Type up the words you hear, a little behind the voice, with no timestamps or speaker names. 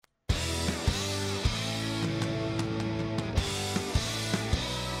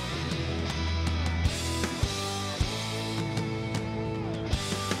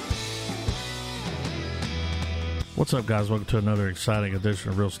What's up, guys? Welcome to another exciting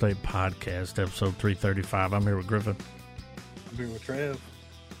edition of Real Estate Podcast, episode 335. I'm here with Griffin. I'm here with Trev.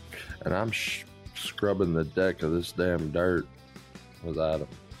 And I'm scrubbing the deck of this damn dirt with Adam.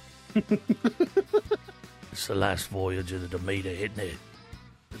 It's the last voyage of the Demeter, isn't it?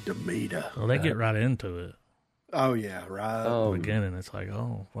 The Demeter. Well, they get right into it. Oh yeah, right. At the beginning, it's like,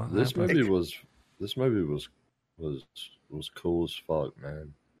 oh, what this happened? movie was cool as fuck,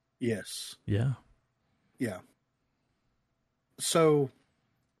 man. Yes. Yeah. Yeah. So,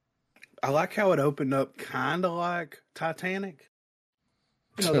 I like how it opened up kind of like Titanic.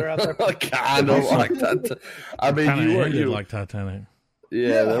 You know, they're out there. Kind of like that. I mean, you like Titanic.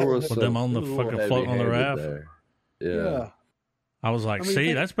 Yeah, there was with them on the fucking float on the raft. There. Yeah. I was like,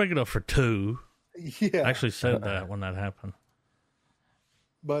 that's big enough for two. Yeah. I actually said that when that happened.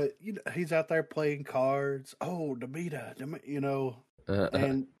 But you know, he's out there playing cards. Oh, Demeter, you know.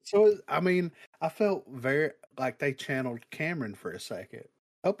 And so, I mean, I felt very like they channeled Cameron for a second,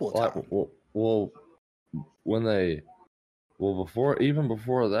 a couple of times. Before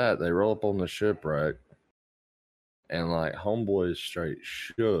that, they roll up on the shipwreck, and like homeboy is straight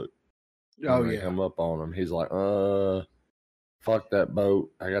shook. Oh they come up on him. He's like, fuck that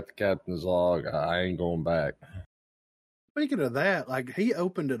boat. I got the captain's log. I ain't going back. Speaking of that, like he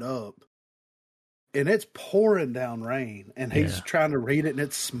opened it up. And it's pouring down rain, and he's trying to read it, and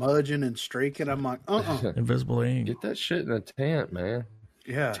it's smudging and streaking. I'm like, invisible ink. Get that shit in a tent, man.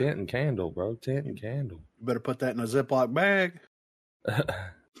 Yeah, tent and candle, bro. Tent and candle. You better put that in a Ziploc bag.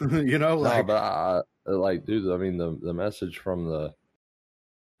 You know, like, no, but dude. I mean, the message from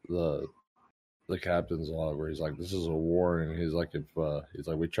the captain's log where he's like, "This is a warning." He's like,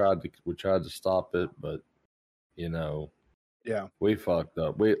 we tried to stop it, but you know. Yeah, we fucked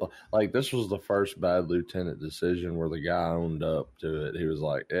up. This was the first bad lieutenant decision where the guy owned up to it. He was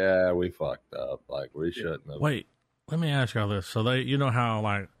like, "Yeah, we fucked up. Like we shouldn't have." Wait, let me ask y'all this. So you know how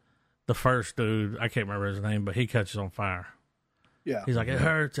like the first dude, I can't remember his name, but he catches on fire. Yeah, he's like, "It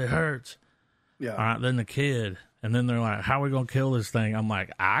hurts, it hurts." Yeah. All right, then the kid, and then they're like, "How are we gonna kill this thing?" I'm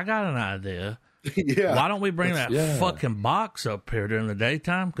like, "I got an idea. Yeah, why don't we bring that fucking box up here during the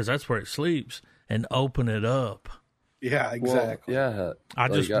daytime because that's where it sleeps and open it up." Yeah, exactly. Well, I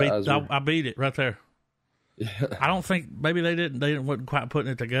beat it right there. Yeah. I don't think maybe they wasn't quite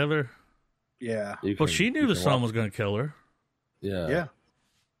putting it together. Yeah. Well, she knew the sun was going to kill her. Yeah. Yeah.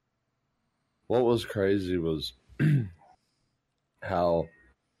 What was crazy was how,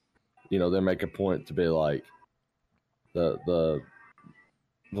 you know, they make a point to be like the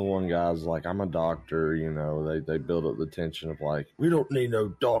one guy's like, I'm a doctor, you know, they build up the tension of like, we don't need no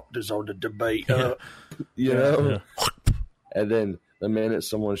doctors on the debate, you know? Yeah. And then the minute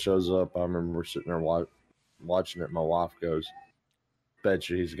someone shows up, I remember we're sitting there watching it, my wife goes, bet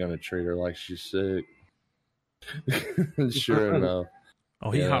you he's going to treat her like she's sick. Sure enough.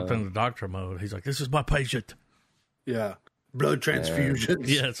 Oh, he hopped into doctor mode. He's like, this is my patient. Yeah. Blood transfusions.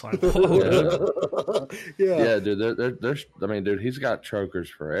 Yeah, it's like, whoa. Yeah, dude. There's. I mean, dude, he's got chokers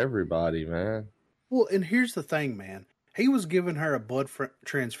for everybody, man. Well, and here's the thing, man. He was giving her a blood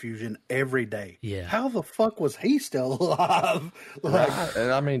transfusion every day. Yeah. How the fuck was he still alive? Right.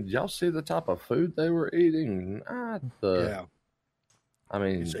 And I mean, y'all see the type of food they were eating? I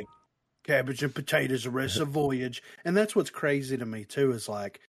mean, like cabbage and potatoes the rest of Voyage, and that's what's crazy to me too. Is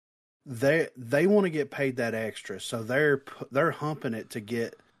like. They want to get paid that extra, so they're humping it to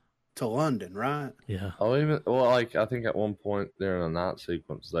get to London, right? Yeah. Like I think at one point during a night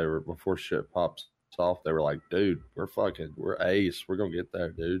sequence, they were before shit pops off. They were like, "Dude, we're ace. We're gonna get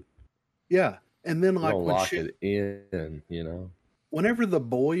there, dude." Yeah, and then like when lock it in, you know. Whenever the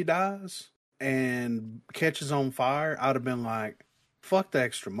boy dies and catches on fire, I'd have been like, fuck the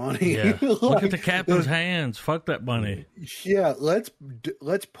extra money. Yeah. Look at the captain's hands. Fuck that money. Yeah, let's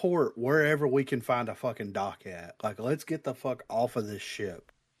port wherever we can find a fucking dock at. Like, let's get the fuck off of this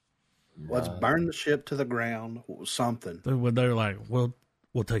ship. Let's burn the ship to the ground. Something. When they're like, we'll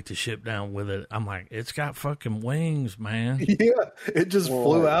take the ship down with it. I'm like, it's got fucking wings, man. Yeah, it just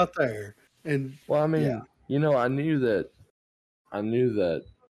flew out there. And well, I mean, you know, I knew that.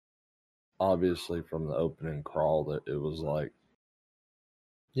 Obviously, from the opening crawl, that it was like.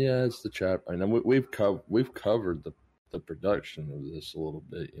 Yeah, it's the chapter. I know we've covered the production of this a little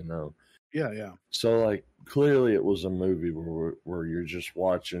bit, you know. Yeah. So like clearly it was a movie where you're just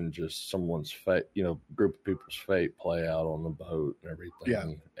watching just someone's fate, you know, group of people's fate play out on the boat and everything. Yeah.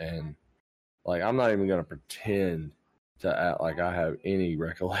 And like I'm not even gonna pretend to act like I have any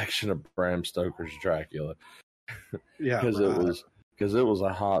recollection of Bram Stoker's Dracula. Yeah, because it was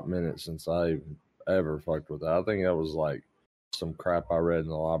a hot minute since I ever fucked with that. I think that was like some crap I read in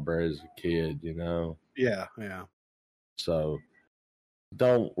the library as a kid, you know? Yeah. So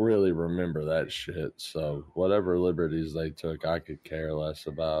don't really remember that shit. So whatever liberties they took, I could care less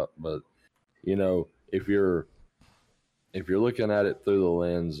about. But you know, if you're looking at it through the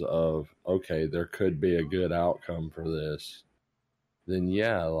lens of, okay, there could be a good outcome for this, then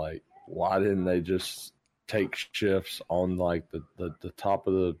yeah, like, why didn't they just take shifts on like the top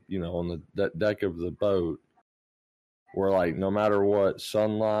of the, you know, on the deck of the boat, where like no matter what,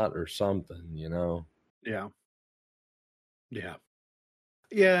 sunlight or something, you know? Yeah.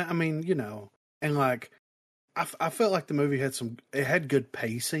 Yeah, I mean, you know, and like I felt like the movie had good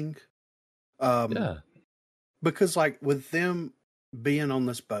pacing. Yeah. Because like with them being on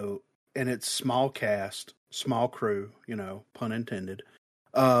this boat and it's small cast, small crew, you know, pun intended.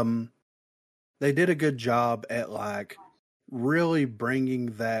 They did a good job at like really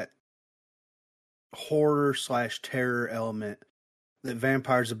bringing that horror / terror element that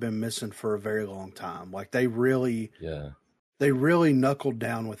vampires have been missing for a very long time. Like they really knuckled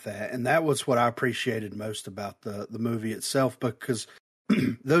down with that. And that was what I appreciated most about the movie itself, because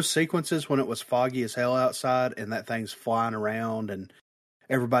those sequences when it was foggy as hell outside and that thing's flying around and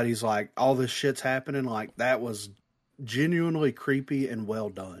everybody's like, all this shit's happening, like that was genuinely creepy and well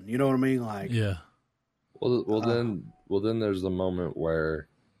done. You know what I mean? Like, yeah. Well, then there's the moment where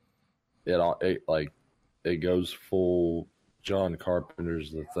it goes full John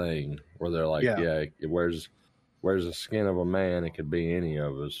Carpenter's The Thing, where they're like, yeah, it wears the skin of a man. It could be any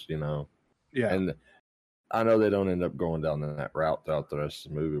of us, you know? Yeah. And I know they don't end up going down that route throughout the rest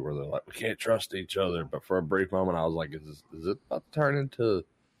of the movie where they're like, we can't trust each other. But for a brief moment, I was like, is it about to turn into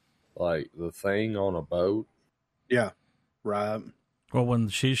like The Thing on a boat? Yeah. Right. Well, when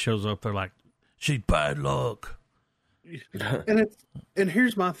she shows up, they're like, she's bad luck. And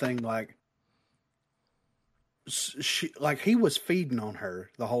here's my thing, like, he was feeding on her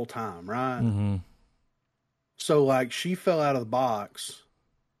the whole time, right? Mm-hmm. So like she fell out of the box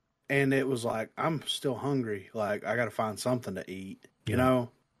and it was like, I'm still hungry. Like I got to find something to eat, you know?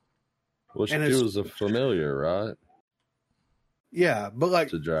 Well, she was a familiar, right? Yeah. But like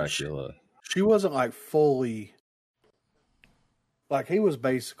to Dracula, she wasn't like fully, like he was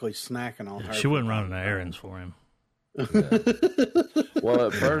basically snacking on her. She wasn't running errands for him. Yeah. Well,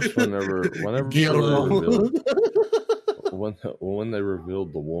 at first, whenever when they revealed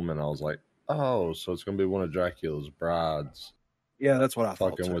the woman, I was like, oh, so it's gonna be one of Dracula's brides. Yeah, that's what I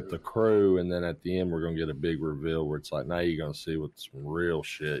thought. Fucking with the crew, and then at the end, we're gonna get a big reveal where it's like, now you're gonna see what's some real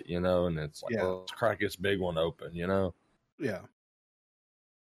shit, you know? And it's like, well, let's crack this big one open, you know? Yeah.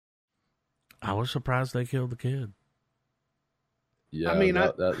 I was surprised they killed the kid. Yeah, I mean,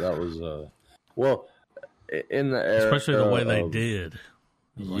 that was well, in the era, especially the way they did.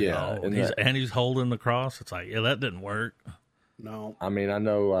 Yeah, like, he's holding the cross. It's like, yeah, that didn't work. No, I mean, I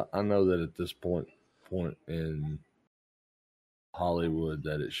know that at this point in Hollywood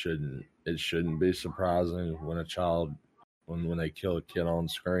that it shouldn't be surprising when a child when they kill a kid on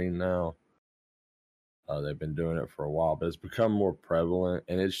screen now. They've been doing it for a while, but it's become more prevalent,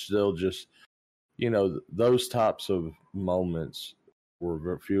 and it's still just, you know, those types of moments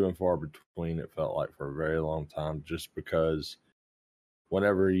were few and far between, it felt like, for a very long time, just because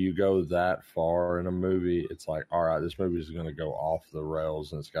whenever you go that far in a movie, it's like, all right, this movie is going to go off the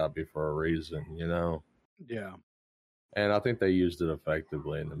rails and it's got to be for a reason, you know? Yeah. And I think they used it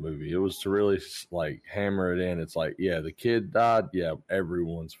effectively in the movie. It was to really like hammer it in. It's like, yeah, the kid died. Yeah,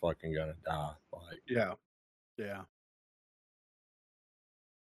 everyone's fucking going to die. Like, yeah. Yeah.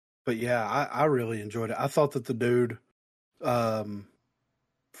 But yeah, I really enjoyed it. I thought that the dude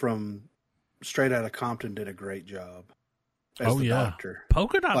from Straight Outta Compton did a great job as the doctor.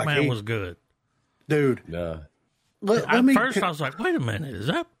 Polka Dot Man was good. Dude. Yeah. At first I was like, wait a minute, is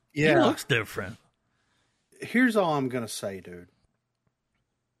that... Yeah. He looks different. Here's all I'm going to say, dude.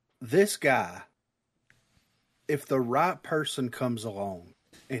 This guy, if the right person comes along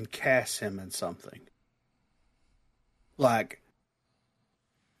and casts him in something, like...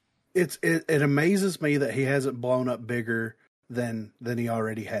 It amazes me that he hasn't blown up bigger than he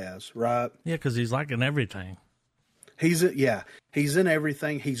already has, right? Yeah, because he's like in everything. He's in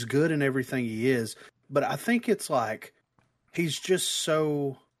everything. He's good in everything he is. But I think it's like he's just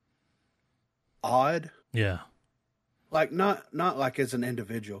so odd. Yeah. Like not like as an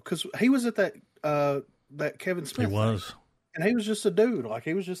individual, because he was at that Kevin Smith. He was, thing, and he was just a dude. Like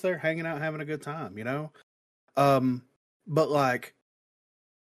he was just there hanging out, having a good time, you know. But like.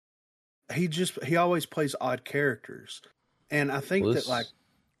 He always plays odd characters, and I think that like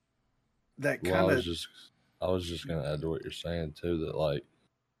that kind of. I was just going to add to what you're saying too. That like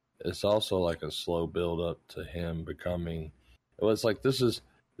it's also like a slow build up to him becoming. It was like this was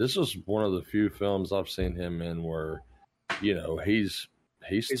one of the few films I've seen him in where you know, he's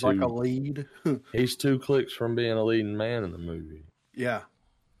like a lead. He's 2 clicks from being a leading man in the movie. Yeah,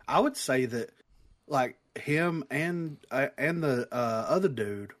 I would say that like him and the other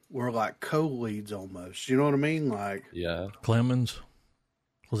dude were like co-leads almost. You know what I mean? Like Clemens.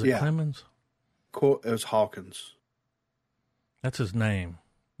 Was it Clemens? It was Hawkins. That's his name,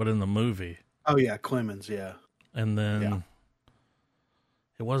 but in the movie. Oh yeah, Clemens. Yeah, and then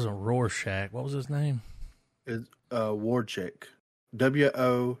it wasn't Rorschach. What was his name? It's Wojcik.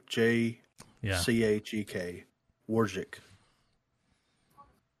 Wojchek. Wojcik.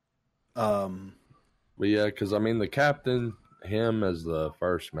 But yeah, because I mean, the captain, him as the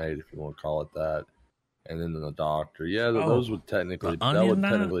first mate, if you want to call it that, and then the doctor. Yeah, those would technically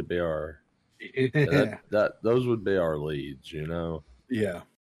be our. Those would be our leads, you know. Yeah.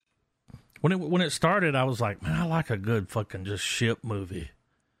 When it started, I was like, man, I like a good fucking just ship movie.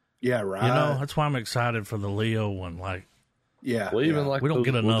 Yeah, right. You know, that's why I'm excited for the Leo one. Like, well, even like we don't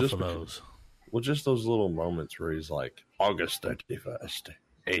get enough of those. Well, just those little moments where he's like, August 31st,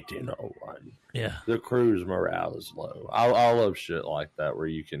 1801. Yeah. The crew's morale is low. I love shit like that where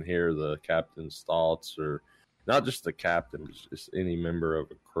you can hear the captain's thoughts, or not just the captain, but just any member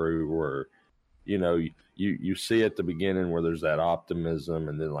of a crew where, you know, you see at the beginning where there's that optimism,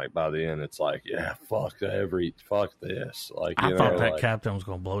 and then like by the end it's like, yeah, fuck this. Like, I thought that captain was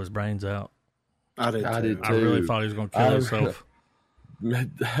going to blow his brains out. I did too. I really thought he was going to kill himself.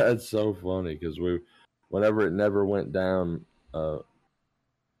 That's so funny because whenever it never went down, I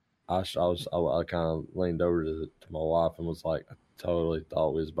kind of leaned over to my wife and was like, I totally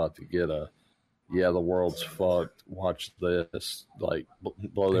thought we was about to get the world's fucked. Watch this, like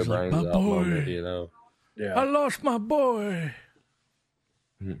blow their brains out moment, you know. Yeah, I lost my boy.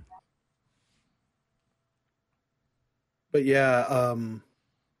 But yeah,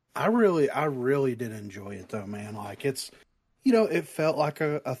 I really did enjoy it though, man. Like it's, you know, it felt like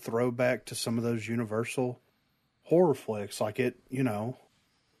a throwback to some of those Universal horror flicks. Like it, you know.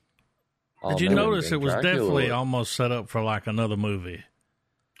 Did you notice it was definitely almost set up for like another movie?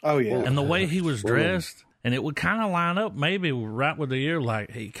 Oh yeah, and the way he was dressed, and it would kind of line up maybe right with the year.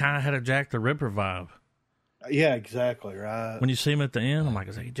 Like he kind of had a Jack the Ripper vibe. Yeah, exactly right. When you see him at the end, I'm like,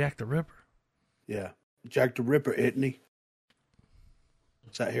 is he Jack the Ripper? Yeah, Jack the Ripper, isn't he?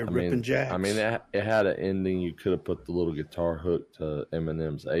 Is out here ripping jacks. I mean, it had an ending. You could have put the little guitar hook to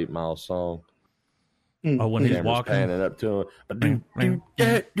Eminem's 8 Mile song. Oh, when he's walking, panning up to him.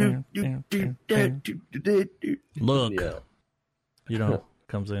 Look, you know,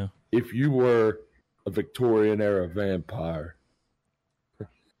 comes in. If you were a Victorian era vampire,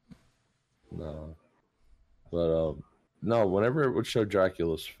 no, but no. Whenever it would show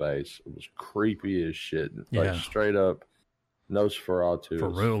Dracula's face, it was creepy as shit. Like straight up Nosferatu for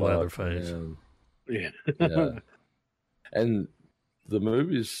real Leatherface. Yeah, and the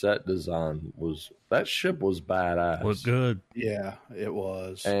movie's set design that ship was badass. Was good. Yeah, it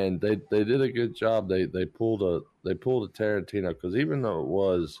was. And they did a good job. They pulled a Tarantino, because even though it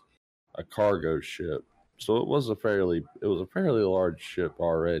was a cargo ship, so it was a fairly large ship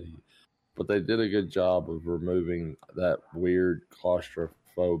already, but they did a good job of removing that weird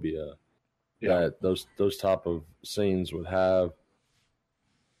claustrophobia that those type of scenes would have.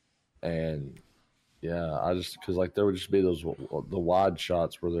 And yeah, I just, because like there would just be the wide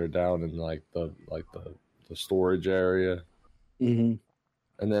shots where they're down in like the storage area, and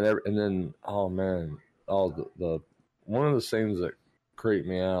then oh man, the one of the scenes that creeped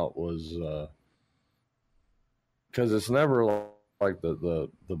me out was because it's never like the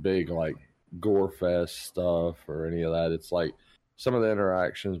big like gore fest stuff or any of that. It's like some of the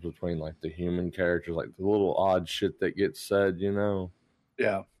interactions between like the human characters, like the little odd shit that gets said, you know.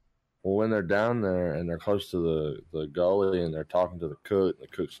 Yeah. Well, when they're down there and they're close to the gully and they're talking to the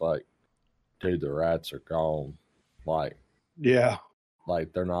cook's like, dude, the rats are gone. Like, yeah,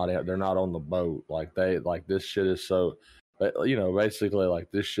 like they're not on the boat. Like this shit is so, you know, basically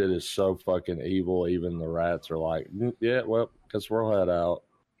like this shit is so fucking evil. Even the rats are like, yeah, well, guess we'll head out.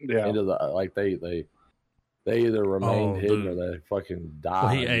 Yeah. Into the, like they either remained hidden or they fucking died.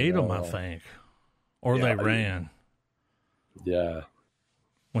 Well, he ate them, I think. Or they ran. Yeah.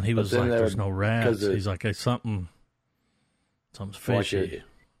 When he was like, there's no rats, he's like, hey, something's fishy.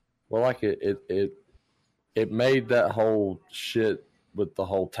 It made that whole shit with the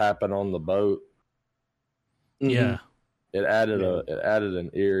whole tapping on the boat. Yeah. It added an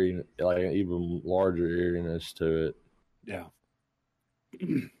eerie, like an even larger eeriness to it. Yeah.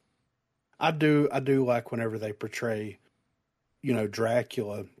 I do like whenever they portray, you know,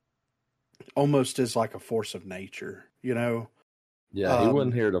 Dracula almost as like a force of nature, you know? Yeah, he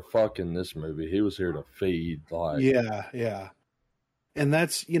wasn't here to fuck in this movie. He was here to feed. Like, yeah. And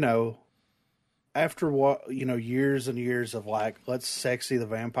that's, after years and years of like, let's sexy the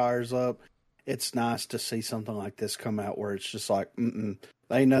vampires up, it's nice to see something like this come out where it's just like, there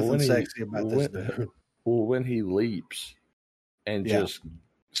ain't nothing sexy about this dude. Well, when he leaps and just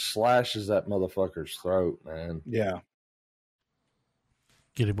slashes that motherfucker's throat, man. Yeah.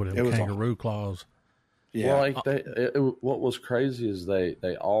 Get him with them kangaroo claws. Yeah. Well, like what was crazy is they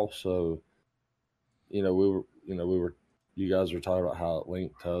also, we were, you guys were talking about how it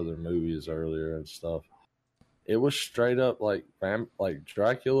linked to other movies earlier and stuff. It was straight up like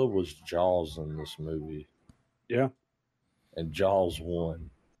Dracula was Jaws in this movie. Yeah. And Jaws won.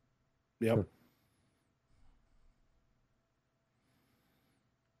 Yep.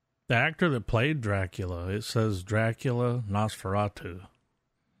 The actor that played Dracula, it says Dracula Nosferatu.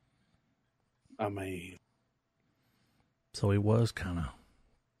 I mean, so he was kind of.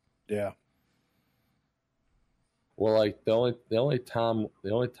 Yeah. Well, like the only time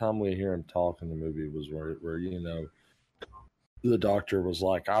we hear him talk in the movie was where the doctor was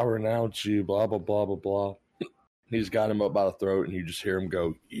like, "I renounce you," blah blah blah blah blah. He's got him up by the throat, and you just hear him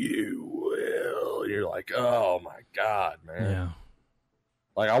go, "You will." You're like, "Oh my god, man!" Yeah.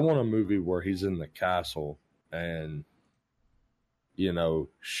 Like, I want a movie where he's in the castle, and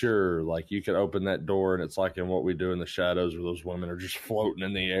sure, like you could open that door, and it's like in What We Do in the Shadows, where those women are just floating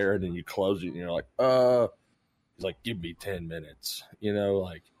in the air, and then you close it, and you're like, He's like, "Give me 10 minutes,"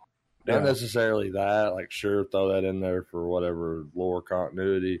 like not necessarily that, like sure, throw that in there for whatever lore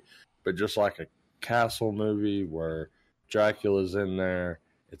continuity, but just like a castle movie where Dracula's in there,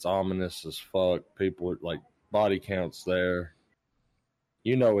 it's ominous as fuck, people like body counts there,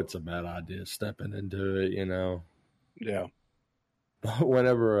 it's a bad idea stepping into it, Yeah.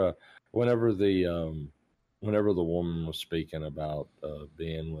 Whenever the woman was speaking about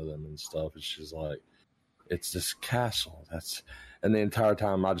being with him and stuff, it's just like, it's this castle. And the entire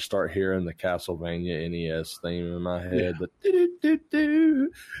time I just start hearing the Castlevania NES theme in my head. The do do do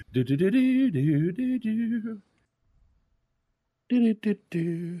do do do do do do do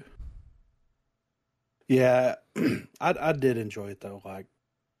do. Yeah, I did enjoy it though. Like,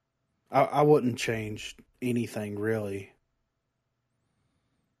 I wouldn't change anything really.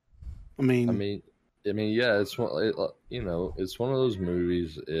 I mean, yeah, it's it's one of those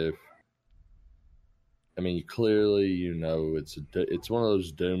movies. Clearly, it's one of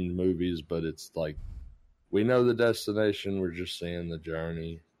those doomed movies, but it's like, we know the destination, we're just seeing the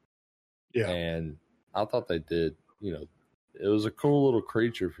journey. Yeah. And I thought they did, it was a cool little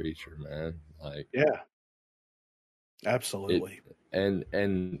creature feature, man. Like, yeah, absolutely.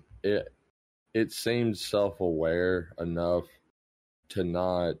 It seemed self-aware enough to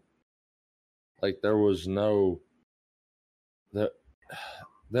not, like, there was no,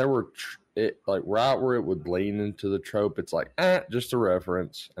 there were like right where it would lean into the trope, it's like just a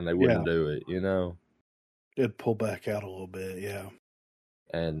reference, and they wouldn't do it, It'd pull back out a little bit, yeah.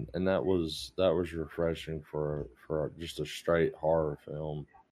 And that was refreshing for just a straight horror film.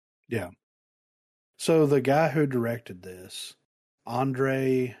 Yeah. So the guy who directed this,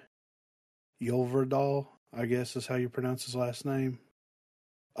 Andre Yolverdal, I guess is how you pronounce his last name.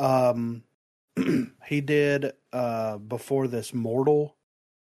 He did before this Mortal,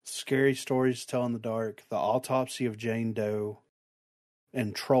 Scary Stories to Tell in the Dark, The Autopsy of Jane Doe,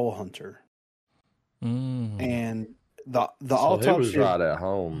 and Troll Hunter. And the autopsy, he was right at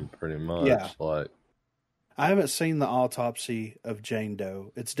home, pretty much. Yeah. Like, I haven't seen The Autopsy of Jane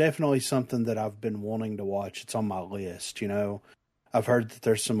Doe. It's definitely something that I've been wanting to watch. It's on my list. I've heard that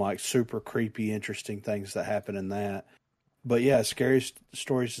there's some like super creepy, interesting things that happen in that. But yeah, Scary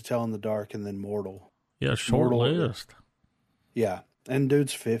Stories to Tell in the Dark, and then Mortal. Yeah, short list. Yeah. And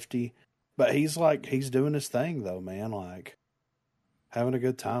dude's 50, but he's doing his thing though, man, like having a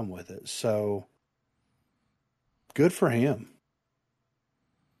good time with it. So good for him.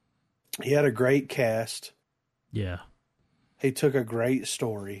 He had a great cast. Yeah. He took a great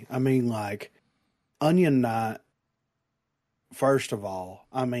story. Like Onion Knight, first of all,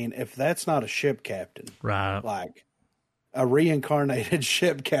 if that's not a ship captain, right? Like a reincarnated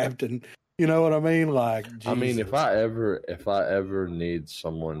ship captain, you know what I mean? Like, Jesus. If I ever need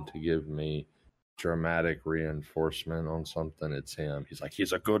someone to give me dramatic reinforcement on something, it's him. He's like,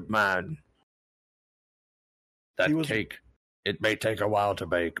 he's a good man. That cake, it may take a while to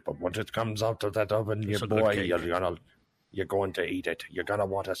bake, but once it comes out of that oven, you're going to eat it. You're gonna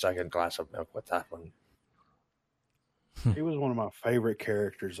want a second glass of milk with that one. He was one of my favorite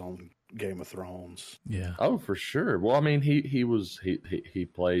characters on Game of Thrones. Yeah. Oh, for sure. Well, he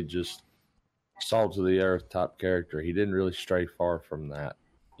played just salt of the earth type character. He didn't really stray far from that,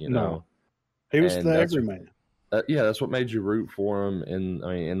 you know. No. He was the everyman. Yeah, that's what made you root for him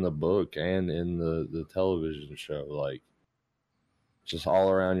in the book and in the television show. Like, just all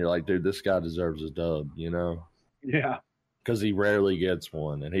around, you're like, dude, this guy deserves a dub, you know? Yeah. Because he rarely gets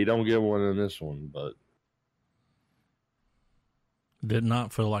one, and he don't get one in this one, but did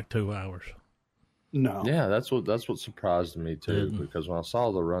not feel like 2 hours. No. Yeah, that's what surprised me too. Didn't. Because when I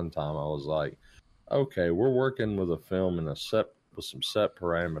saw the runtime, I was like, okay, we're working with a film with some set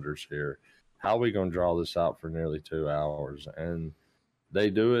parameters here. How are we going to draw this out for nearly 2 hours? And they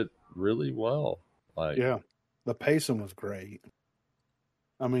do it really well. Like, yeah, the pacing was great.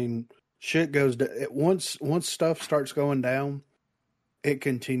 I mean, shit goes down. Once stuff starts going down, it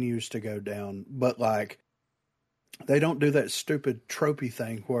continues to go down. But like, they don't do that stupid tropey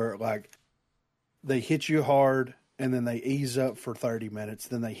thing where like they hit you hard and then they ease up for 30 minutes.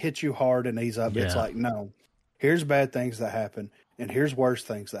 Then they hit you hard and ease up. Yeah. It's like, no, here's bad things that happen. And here's worse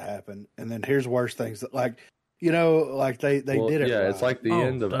things that happen. And then here's worse things that, like, you know, like they did it. Yeah, right. it's like the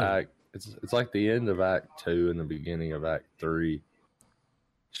end of Act. It's like the end of Act 2 and the beginning of Act 3.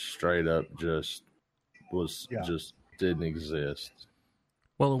 Straight up just didn't exist.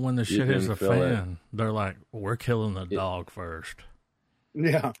 Well, when the shit hits the fan, they're like, we're killing the dog first.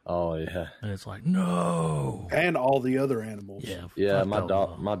 Yeah. Oh, yeah. And it's like, no. And all the other animals. Yeah. Yeah, my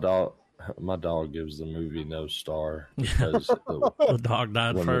dog gives the movie no star because the dog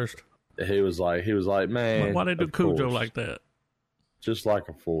died first. He was like, man, why they do Cujo like that? Just like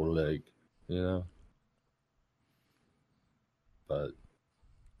a 4-leg, you know.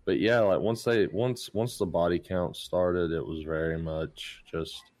 But yeah, like once the body count started, it was very much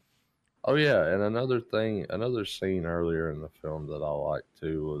just. Oh yeah, and another scene earlier in the film that I liked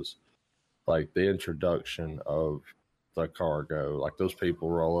too was like the introduction of the cargo. Like those people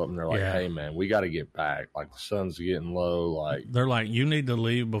roll up and they're like, "Hey man, we got to get back. Like the sun's getting low." Like they're like, "You need to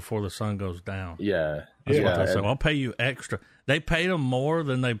leave before the sun goes down." Yeah, that's what they say. I'll pay you extra. They paid them more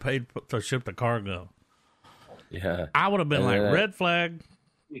than they paid to ship the cargo. Yeah, I would have been red flag.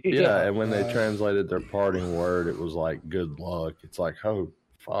 Yeah, and when they translated their parting word, it was like "good luck." It's like, oh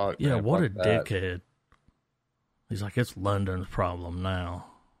fuck. Yeah, man, what a that. dickhead. He's like, it's London's problem now.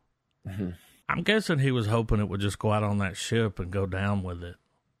 I'm guessing he was hoping it would just go out on that ship and go down with it.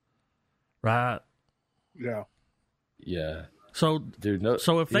 Right? Yeah. Yeah. So, dude,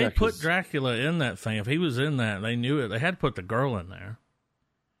 so if they put Dracula in that thing, if he was in that, they knew it. They had to put the girl in there.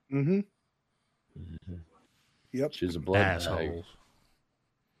 Mm-hmm. Yep. She's a blood assholes.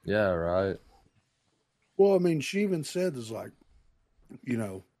 Yeah, right. Well, I mean, she even said, "Is like, you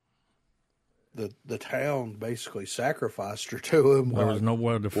know, the town basically sacrificed her to him. There was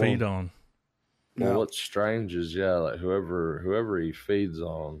nowhere to feed on." Well, what's strange is, like whoever he feeds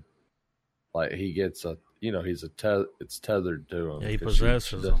on, like he gets it's tethered to him. Yeah, he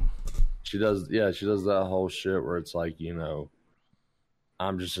possesses them. She does that whole shit where it's like,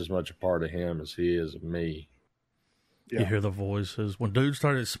 I'm just as much a part of him as he is of me. Yeah. You hear the voices. When dude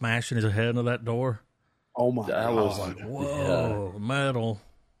started smashing his head into that door. Oh my God. I was like, whoa, metal.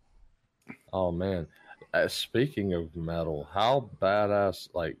 Oh man. Speaking of metal, how badass,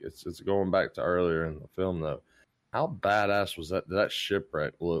 like it's going back to earlier in the film though, how badass was that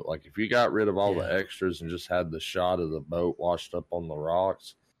shipwreck look? Like if you got rid of all the extras and just had the shot of the boat washed up on the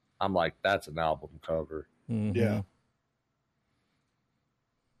rocks, I'm like, that's an album cover. Mm-hmm. Yeah.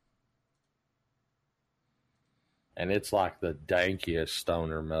 And it's like the dankiest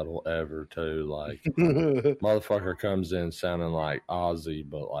stoner metal ever too. Like motherfucker comes in sounding like Ozzy,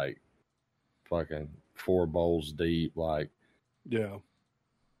 but like fucking 4 bowls deep, like yeah.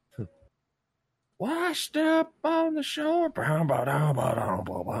 Washed up on the shore.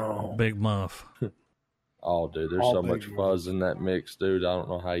 Big muff. Oh, dude, there's so much fuzz in that mix, dude. I don't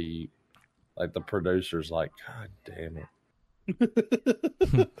know how you, like, the producer's like, God damn it.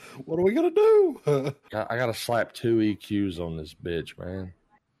 What are we gonna do? I gotta slap 2 EQs on this bitch, man.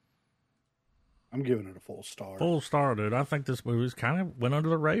 I'm giving it a full star. Full star, dude. I think this movie's kind of went under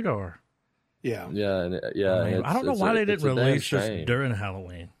the radar. Yeah. Yeah, I don't know why they didn't release this during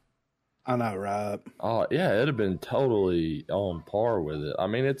Halloween. I know, right? Oh, yeah, it'd have been totally on par with it.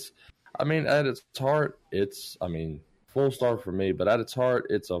 At its heart, full star for me, but at its heart,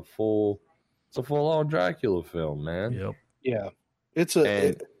 it's a full on Dracula film, man. Yep. Yeah. It's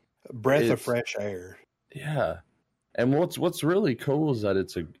a breath of fresh air. Yeah. And what's really cool is that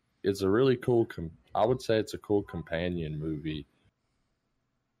it's a really cool, I would say it's a cool companion movie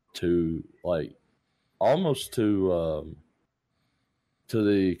to, like, almost to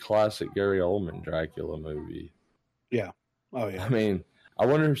the classic Gary Oldman Dracula movie. Yeah. Oh, yeah. I mean, I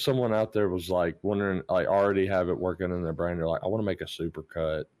wonder if someone out there was like wondering, like already have it working in their brain. They're like, I want to make a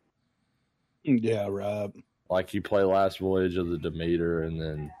supercut. Yeah, right. Like you play Last Voyage of the Demeter, and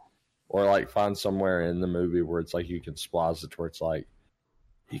then, or like find somewhere in the movie where it's like you can splice it where it's like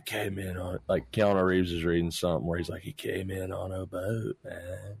he came in on, like Keanu Reeves is reading something where he's like, he came in on a boat,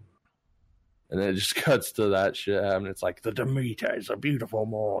 man. And then it just cuts to that shit happening. It's like, the Demeter is a beautiful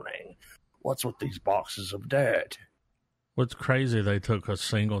morning. What's with these boxes of dirt? What's crazy, they took a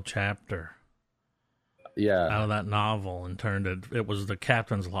single chapter out of that novel and turned it was the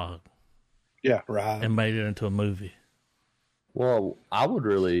captain's log. Yeah, right. And made it into a movie. Well, I would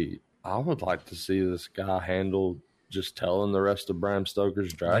like to see this guy handle just telling the rest of Bram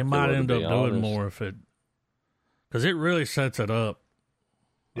Stoker's Dracula. They might end up doing more if it, because it really sets it up.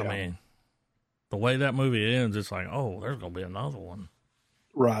 Yeah. I mean, the way that movie ends, it's like, oh, there's going to be another one.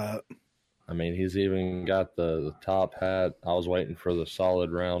 Right. I mean, he's even got the top hat. I was waiting for the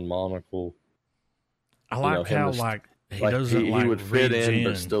solid round monocle. I like how, he doesn't he would fit in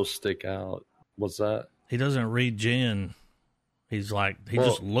but still stick out. What's that? He doesn't read gin. He's like,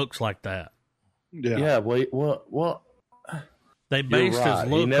 just looks like that. Yeah. Yeah, well. They based his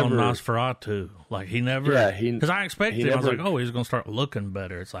look on Nosferatu. Like, he never... Yeah, because I expected him. I was like, oh, he's going to start looking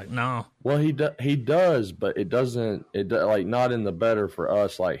better. It's like, no. Well, he does, but it doesn't... like, not in the better for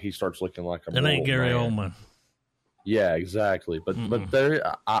us. Like, he starts looking like a... It ain't Gary Oldman. Yeah, exactly. But there...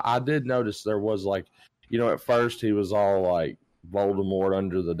 I did notice there was, like... You know, at first he was all, like, Voldemort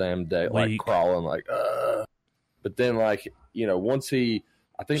under the damn deck, like, crawling, like, But then, like, you know, once he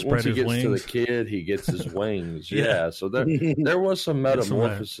gets to the kid, he gets his wings. Yeah, so there was some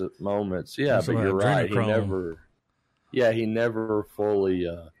metamorphosis moments. Yeah, but you're right. He never fully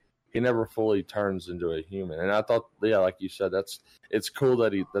turns into a human. And I thought, like you said, it's cool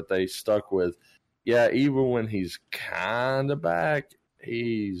that they stuck with. Yeah, even when he's kind of back,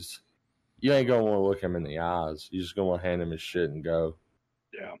 you ain't gonna want to look him in the eyes. You just gonna want to hand him his shit and go.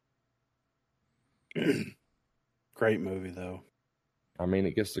 Yeah. Great movie though. I mean,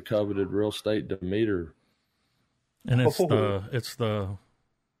 it gets the coveted real estate Demeter. And it's the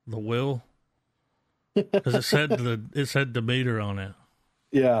will, because it said Demeter on it.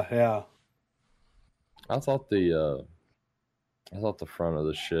 Yeah. I thought the front of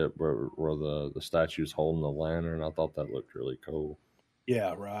the ship where the statue's holding the lantern, I thought that looked really cool.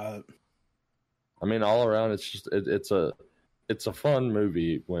 Yeah, right. I mean, all around, it's just it's a fun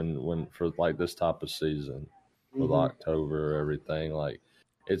movie when for like this type of season. With October, everything, like,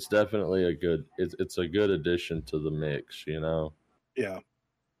 it's definitely it's a good addition to the mix, you know. Yeah,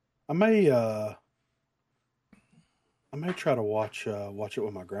 I may try to watch it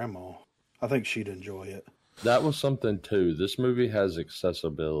with my grandma. I think she'd enjoy it. That was something too. This movie has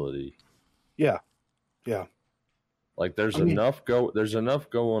accessibility. Yeah. Like, there's enough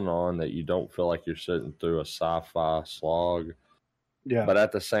going on that you don't feel like you're sitting through a sci-fi slog. Yeah. But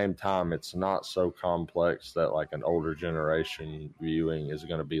at the same time, it's not so complex that, like, an older generation viewing is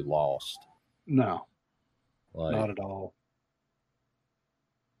going to be lost. No. Not at all.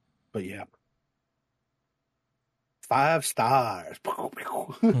 But yeah. 5 stars.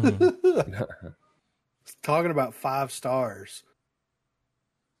 Talking about 5 stars.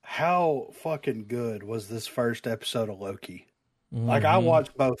 How fucking good was this first episode of Loki? Like, I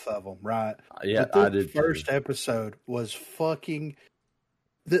watched both of them, right? Yeah, I did. The first episode was fucking...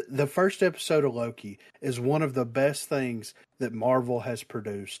 The first episode of Loki is one of the best things that Marvel has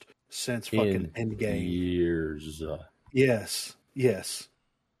produced since fucking Endgame. Years. Yes.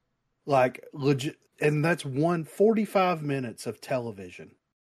 Like, legit... And that's 45 minutes of television.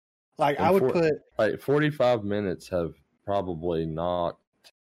 Like, and I would put... Like, 45 minutes have probably not...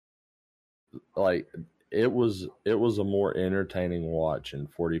 Like, it was a more entertaining watch in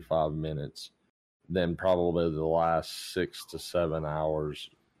 45 minutes than probably the last 6 to 7 hours,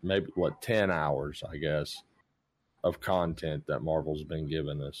 maybe 10 hours, I guess, of content that Marvel's been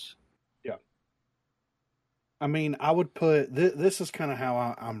giving us. Yeah. I mean, I would put, this is kind of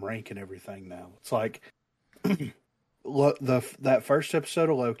how I'm ranking everything now. It's like, that first episode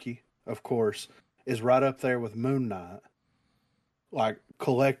of Loki, of course, is right up there with Moon Knight, like,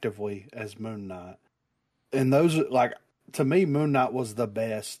 collectively as Moon Knight. And those, like, to me, Moon Knight was the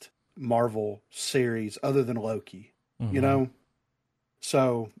best Marvel series other than Loki, you know?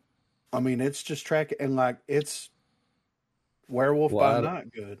 So, I mean, it's just tracking, and, like, it's Werewolf by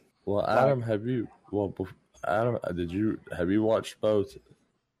Night good. Well, Adam, have you watched both?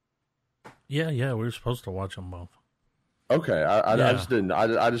 Yeah, we were supposed to watch them both. Okay, I just didn't.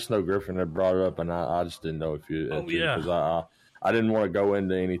 I just know Griffin had brought it up, and I just didn't know if you. Because I didn't want to go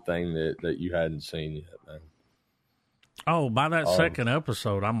into anything that you hadn't seen yet, man. Oh, by that second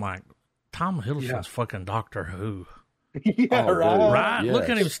episode, I'm like, Tom Hiddleston's fucking Doctor Who. Yeah, right. Right? Yes. Look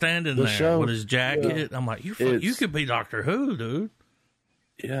at him standing The there show, with his jacket. Yeah. I'm like, you could be Doctor Who, dude.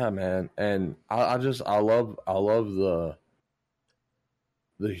 Yeah, man. And I love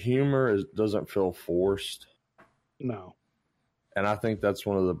the humor doesn't feel forced. No. And I think that's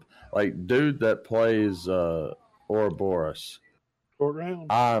one of the, like, dude that plays Ouroboros. Short round.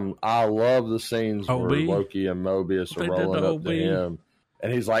 I love the scenes where Loki and Mobius are rolling up to him.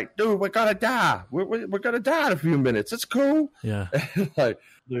 And he's like, dude, we're going to die. We're going to die in a few minutes. It's cool. Yeah. Like,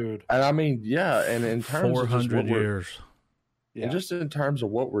 dude. And I mean, yeah. And in terms 400 of years. Yeah. And just in terms of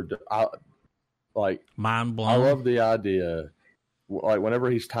what we're doing, like, mind blown. I love the idea, like,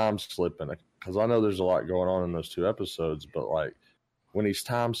 whenever he's time slipping, because I know there's a lot going on in those 2 episodes, but, like, when he's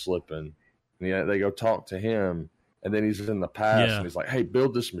time slipping, and they go talk to him, and then he's in the past, and he's like, hey,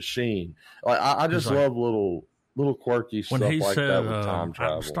 build this machine. Like, I just love little quirky stuff like that with time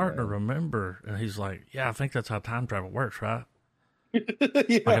travel. I'm starting to remember, and he's like, yeah, I think that's how time travel works, right?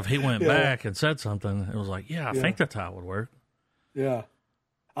 Yeah. Like, if he went back and said something, it was like, yeah, I think that's how it would work. Yeah.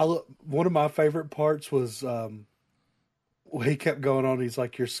 One of my favorite parts was he kept going on. He's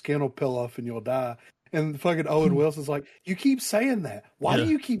like, your skin will peel off and you'll die. And fucking Owen Wilson's like, you keep saying that. Why do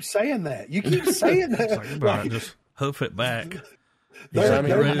you keep saying that? You keep saying that. Like, just hoof it back. I'm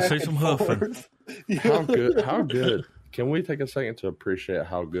ready to see some hoofing. How good. Can we take a second to appreciate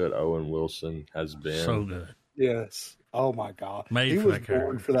how good Owen Wilson has been? So good. Yes. Oh my God. Made he for was that born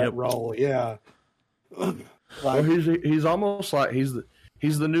character. for that role. Yeah. Well, he's almost like he's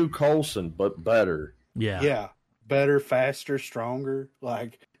the new Coulson, but better. Yeah. Yeah. Better, faster, stronger.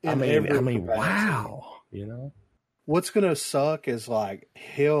 Like, I mean, wow. You know, what's gonna suck is like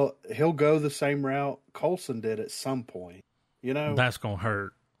he'll go the same route Coulson did at some point. You know, that's gonna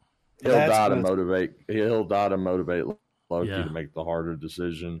hurt. He'll die to motivate Loki to make the harder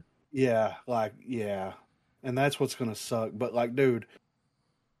decision. Yeah, and that's what's gonna suck. But like, dude,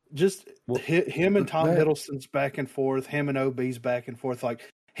 just him and Tom Hiddleston's back and forth, him and OB's back and forth. Like,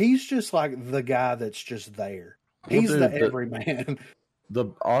 he's just like the guy that's just there. He's the everyman.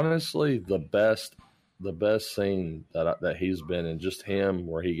 Honestly, the best scene that he's been in, just him,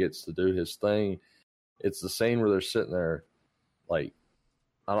 where he gets to do his thing. It's the scene where they're sitting there, like,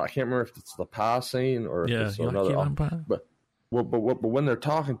 I can't remember if it's the pie scene or if it's another. But when they're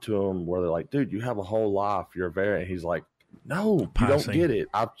talking to him, where they're like, "Dude, you have a whole life. You're very," and he's like, "No, you don't get it.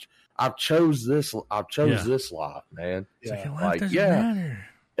 I've chose this. This life, man." Yeah. Like, matter.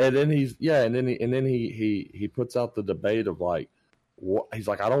 And then he puts out the debate of like, what, he's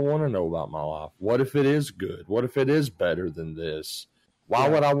like, I don't want to know about my life. What if it is good? What if it is better than this? Why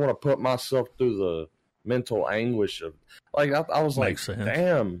would I want to put myself through the mental anguish of, like, I was like,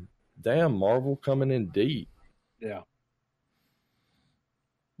 damn, Marvel coming in deep. Yeah.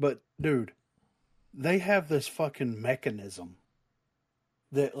 But dude, they have this fucking mechanism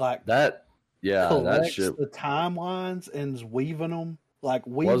that like that shit, the timelines and is weaving them. Like,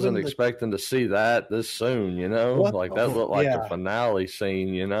 wasn't expecting to see that this soon, you know? Like, that looked like the finale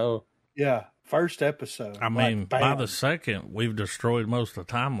scene, you know? Yeah, first episode. I mean, by the second, we've destroyed most of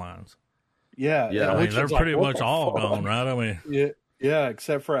the timelines. Yeah. I mean, they're pretty much all gone, right? I mean, yeah,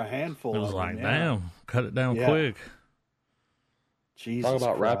 except for a handful. It was like, damn, cut it down quick. Jesus, talk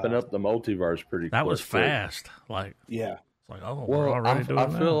about wrapping up the multiverse pretty quick. That was fast. Like, it's like, we're already doing that.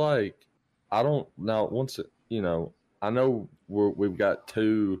 I feel like I know we've got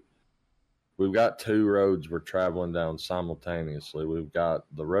two roads we're traveling down simultaneously. We've got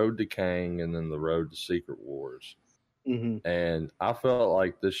the road to Kang and then the road to Secret Wars. Mm-hmm. And I felt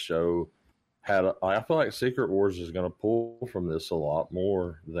like this show I feel like Secret Wars is going to pull from this a lot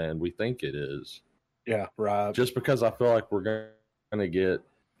more than we think it is. Yeah, right. Just because I feel like we're going to get,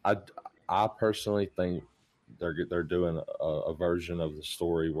 I personally think they're doing a version of the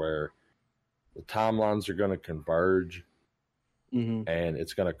story where the timelines are going to converge, and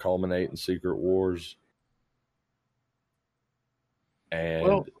it's going to culminate in Secret Wars.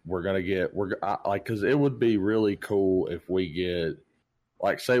 And we're going to get, because it would be really cool if we get,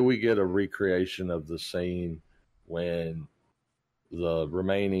 like, say we get a recreation of the scene when the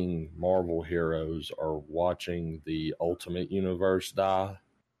remaining Marvel heroes are watching the Ultimate Universe die.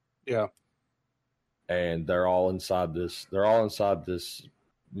 Yeah. And they're all inside this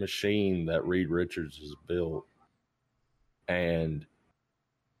machine that Reed Richards has built. And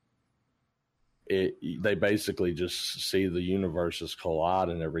they basically just see the universes collide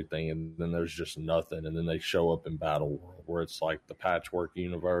and everything, and then there's just nothing, and then they show up in Battle World, where it's like the patchwork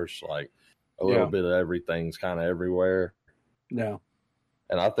universe, like a little bit of everything's kind of everywhere. Yeah.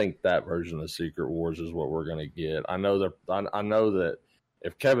 And I think that version of Secret Wars is what we're going to get. I know that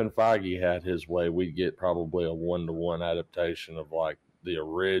if Kevin Feige had his way, we'd get probably a 1-to-1 adaptation of like the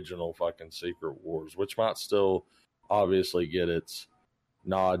original fucking Secret Wars, which might still obviously get its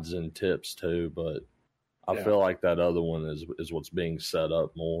nods and tips too, but I feel like that other one is what's being set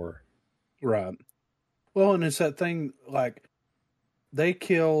up more. Right. Well, and it's that thing, like, they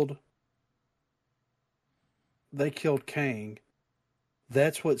killed Kang.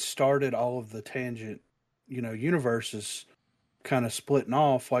 That's what started all of the tangent, universes kind of splitting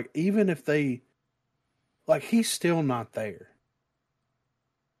off. Like, even if he's still not there.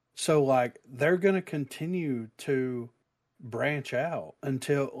 So, like, they're going to continue to branch out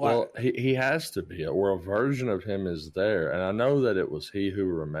until, like... Well, he has to be, or a version of him is there. And I know that it was He Who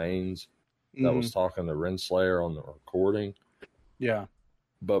Remains that was talking to Renslayer on the recording. Yeah.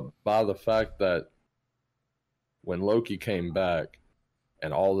 But by the fact that when Loki came back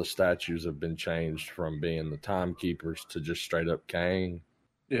and all the statues have been changed from being the timekeepers to just straight up Kang.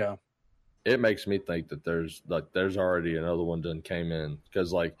 Yeah. It makes me think that there's already another one done came in.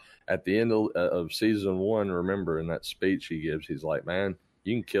 Because like at the end of season 1, remember in that speech he gives, he's like, man,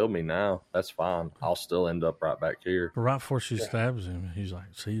 you can kill me now. That's fine. I'll still end up right back here. Right before she stabs him, he's like,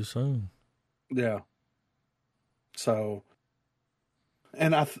 see you soon. Yeah. So,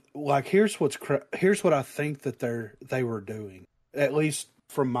 and here's what I think that they were doing, at least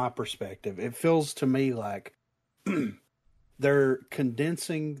from my perspective. It feels to me like they're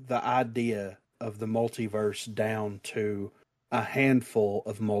condensing the idea of the multiverse down to a handful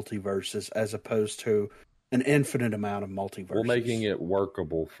of multiverses as opposed to an infinite amount of multiverses. We're making it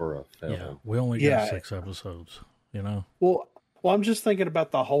workable for a film. Yeah, we only got 6 episodes, Well, I'm just thinking about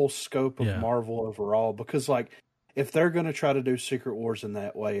the whole scope of Marvel overall, because, like, if they're going to try to do Secret Wars in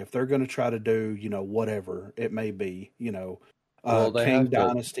that way, if they're going to try to do, whatever it may be, King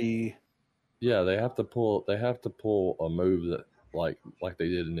Dynasty. Yeah, they have to pull a move that like they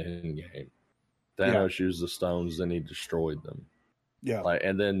did in the Endgame. Thanos used the stones, then he destroyed them. Yeah.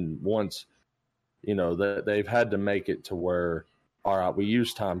 And then once, they've had to make it to where, all right, we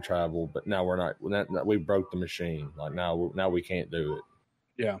use time travel, but now we broke the machine. Like now we can't do it.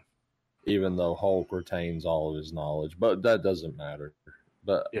 Yeah. Even though Hulk retains all of his knowledge, but that doesn't matter.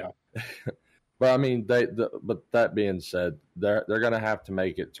 But yeah. But I mean, but that being said, they're going to have to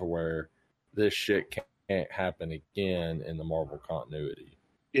make it to where this shit can't happen again in the Marvel continuity.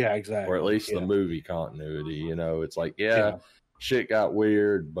 Yeah, exactly. Or at least the movie continuity. It's like, shit got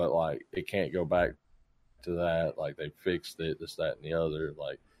weird, but like it can't go back to that. Like they fixed it, this, that, and the other.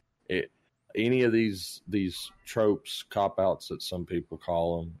 Like any of these tropes, cop outs that some people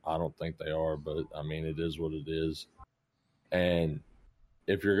call them, I don't think they are, but I mean, it is what it is. And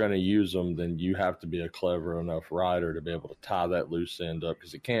if you're going to use them, then you have to be a clever enough writer to be able to tie that loose end up,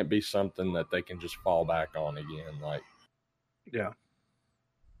 because it can't be something that they can just fall back on again. Like, yeah.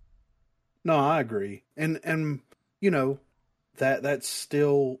 No, I agree. And that's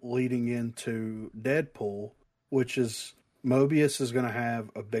still leading into Deadpool, which is Mobius is going to have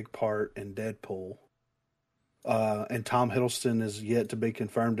a big part in Deadpool. And Tom Hiddleston is yet to be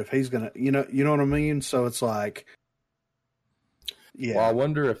confirmed if he's going to, you know what I mean? So it's like, yeah. Well, I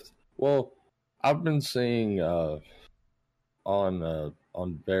wonder I've been seeing on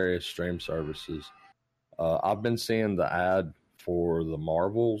various stream services, I've been seeing the ad for the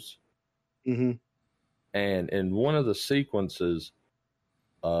Marvels. Mm-hmm. And in one of the sequences,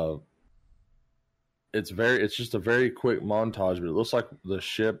 it's just a very quick montage, but it looks like the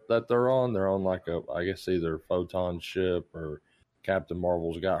ship that they're on like I guess either Photon ship, or Captain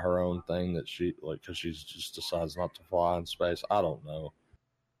Marvel's got her own thing that she, like, because she just decides not to fly in space. I don't know.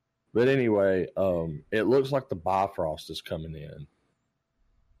 But anyway, it looks like the Bifrost is coming in.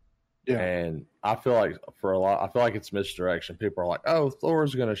 Yeah. And I feel like it's misdirection. People are like, oh,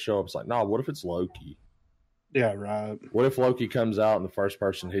 Thor's going to show up. It's like, no, what if it's Loki? Yeah, right. What if Loki comes out and the first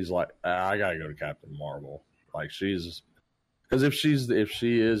person he's like, I got to go to Captain Marvel. Like, because if she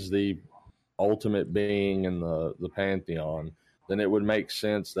is the ultimate being in the Pantheon, then it would make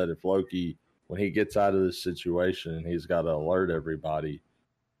sense that if Loki, when he gets out of this situation and he's got to alert everybody,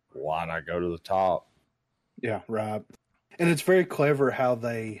 why not go to the top? Yeah, right. And it's very clever how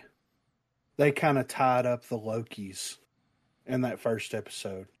they kind of tied up the Lokis in that first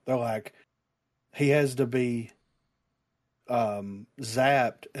episode. They're like, he has to be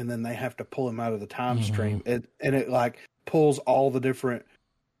zapped, and then they have to pull him out of the time stream. And it like pulls all the different.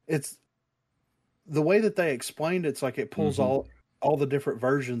 It's the way that they explained it, it's like it pulls all the different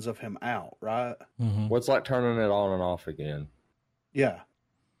versions of him out, right? Mm-hmm. What's like turning it on and off again? Yeah.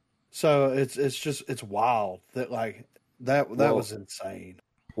 So it's wild that like That was insane.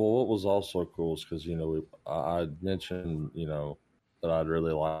 Well, what was also cool is because, I mentioned, that I'd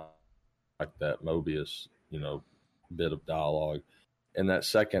really like that Mobius, bit of dialogue. In that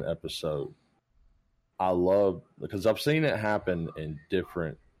second episode, I love, because I've seen it happen in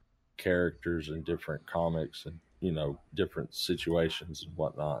different characters and different comics and, different situations and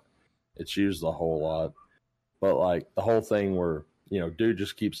whatnot. It's used a whole lot. But, like, the whole thing where, dude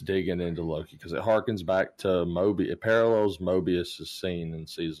just keeps digging into Loki because it harkens back to Mobius. It parallels Mobius' scene in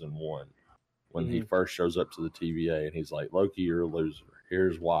season 1 when he first shows up to the TVA and he's like, Loki, you're a loser.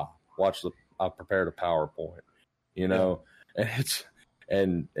 Here's why. I prepared a PowerPoint,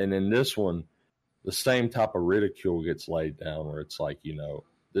 and in this one, the same type of ridicule gets laid down where it's like,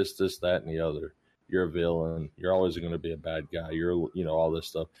 this, that, and the other. You're a villain. You're always going to be a bad guy. You're, all this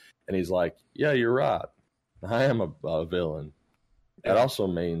stuff. And he's like, yeah, you're right. I am a villain. That also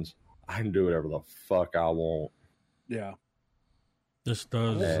means I can do whatever the fuck I want. Yeah. This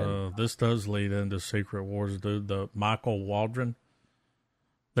does lead into Secret Wars, dude. The Michael Waldron,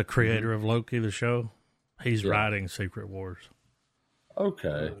 the creator of Loki, the show, he's writing Secret Wars.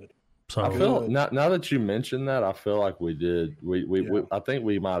 Okay. So I feel now that you mentioned that, I feel like we did. We I think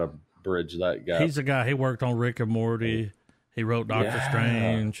we might have bridged that gap. He's the guy. He worked on Rick and Morty. He wrote Doctor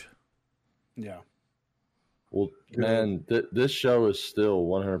Strange. Yeah. Well, man, this show is still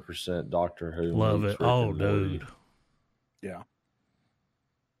 100% Doctor Who. Love it. Oh, dude. Yeah.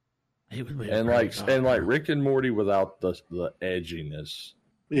 He would be and like Rick and Morty without the edginess,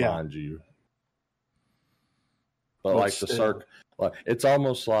 mind you. But like it's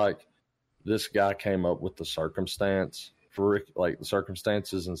almost like this guy came up with the circumstance for Rick, like the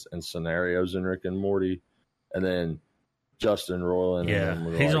circumstances and scenarios in Rick and Morty, and then Justin Roiland.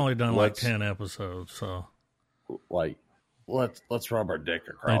 Yeah, he's only done like 10 episodes, so. Like, let's rub our dick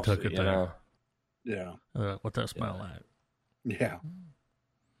across. They took it there. Yeah. What that smell like? Yeah.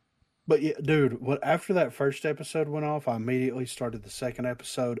 But yeah, dude, after that first episode went off, I immediately started the second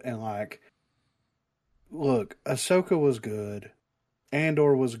episode and like, look, Ahsoka was good,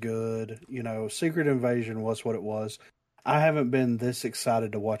 Andor was good, Secret Invasion was what it was. I haven't been this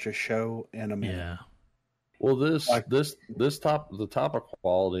excited to watch a show in a minute. Yeah. Well, the type of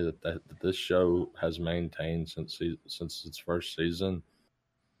quality that this show has maintained since its first season.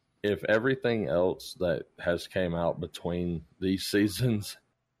 If everything else that has came out between these seasons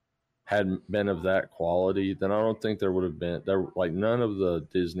had been of that quality, then I don't think there would have been none of the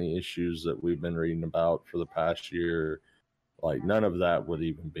Disney issues that we've been reading about for the past year. Like none of that would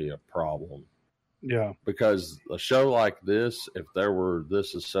even be a problem. Yeah, because a show like this, if there were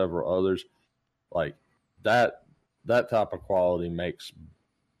this as several others, like. That type of quality makes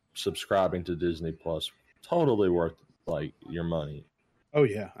subscribing to Disney Plus totally worth like your money. Oh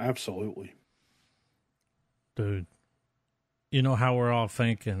yeah, absolutely. Dude, you know how we're all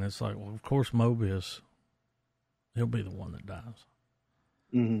thinking? It's like, well, of course Mobius, he'll be the one that dies.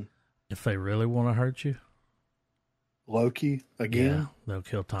 Mm-hmm. If they really want to hurt you, Loki again. Yeah, they'll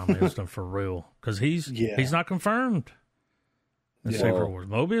kill Tom Hiddleston for real because he's not confirmed. In Secret Wars,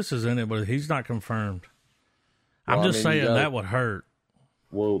 Mobius is in it, but he's not confirmed. I'm just saying that would hurt.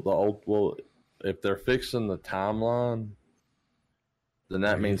 Well, if they're fixing the timeline, then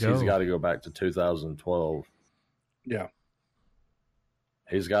that means he's got to go back to 2012. Yeah.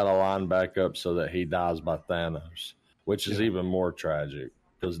 He's got to line back up so that he dies by Thanos, which is even more tragic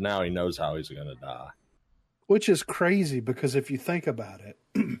because now he knows how he's going to die. Which is crazy because if you think about it,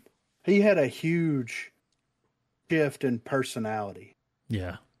 he had a huge shift in personality.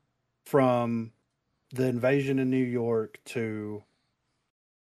 Yeah. From the invasion in New York to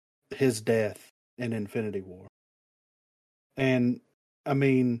his death in Infinity War. And, I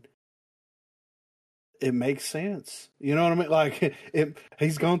mean, it makes sense. You know what I mean? Like,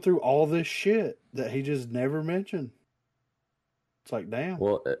 he's gone through all this shit that he just never mentioned. It's like, damn.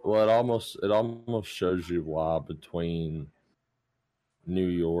 Well, it almost shows you why between New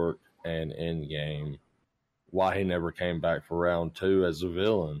York and Endgame, why he never came back for round 2 as a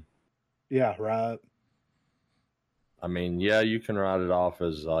villain. Yeah, right. I mean, yeah, you can write it off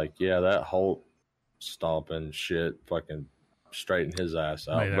as like, yeah, that Hulk stomping shit fucking straightened his ass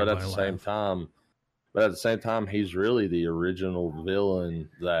out. But at the same time, he's really the original villain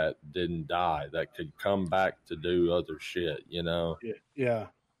that didn't die, that could come back to do other shit, Yeah.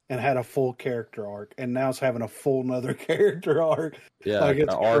 And had a full character arc, and now it's having a full another character arc. Yeah, like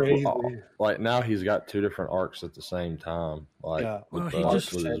it's crazy. Like now he's got 2 different arcs at the same time. Like, he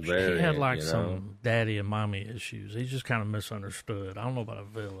had like some daddy and mommy issues. He's just kind of misunderstood. I don't know about a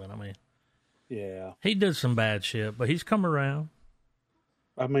villain. I mean, yeah, he did some bad shit, but he's come around.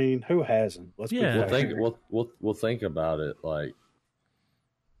 I mean, who hasn't? Let's be Yeah. We'll think about it. Like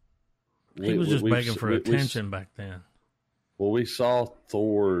he was just begging for attention back then. Well, we saw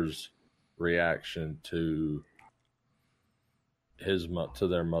Thor's reaction to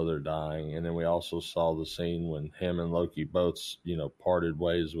their mother dying, and then we also saw the scene when him and Loki both, parted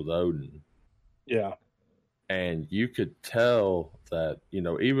ways with Odin. Yeah. And you could tell that,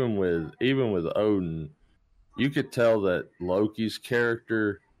 even with Odin, you could tell that Loki's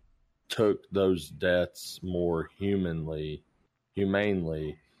character took those deaths more humanely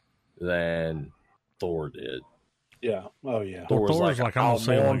than Thor did. Yeah. Oh, yeah. Thor was like, I'm going to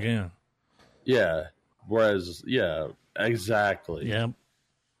see him again. Yeah. Whereas, yeah, exactly. Yeah.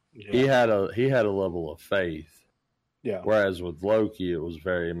 He had a level of faith. Yeah. Whereas with Loki, it was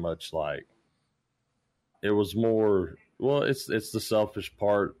very much like, it was more, well, it's the selfish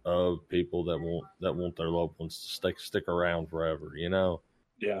part of people that want their loved ones to stick around forever,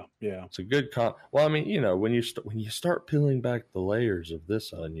 Yeah, yeah. It's a good well, I mean, when you start peeling back the layers of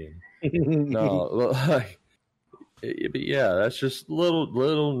this onion, no, like, yeah, that's just little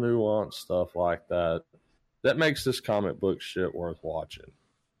nuanced stuff like that makes this comic book shit worth watching.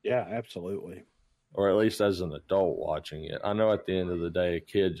 Yeah, absolutely. Or at least as an adult watching it. I know at the end of the day, a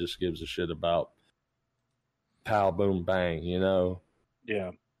kid just gives a shit about pow, boom, bang,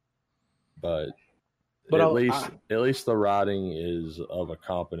 Yeah. But at least the writing is of a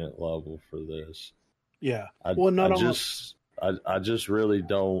competent level for this. Yeah. I just really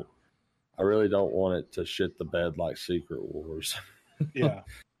don't. I really don't want it to shit the bed like Secret Wars. Yeah.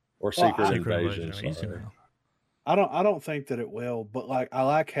 Or Secret Invasion. I don't think that it will, but I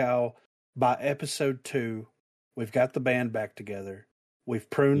like how by episode 2 we've got the band back together. We've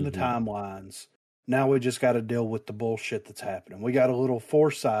pruned the timelines. Now we just got to deal with the bullshit that's happening. We got a little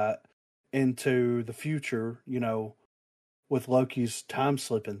foresight into the future, with Loki's time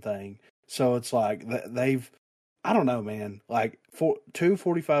slipping thing. So it's like I don't know, man, like 2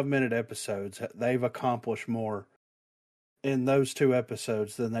 45-minute episodes, they've accomplished more in those 2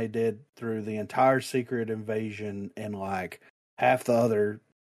 episodes than they did through the entire Secret Invasion and like half the other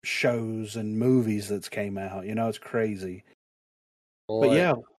shows and movies that's came out. It's crazy. Well, but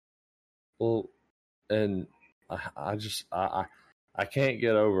yeah. Well, and I can't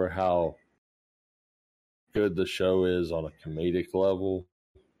get over how good the show is on a comedic level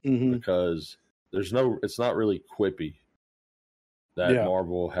because it's not really quippy. That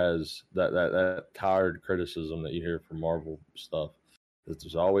Marvel has that tired criticism that you hear from Marvel stuff. That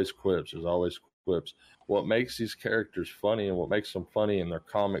there's always quips. What makes these characters funny and what makes them funny in their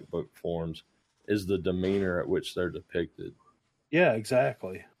comic book forms is the demeanor at which they're depicted. Yeah,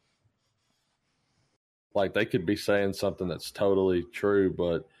 exactly. Like they could be saying something that's totally true,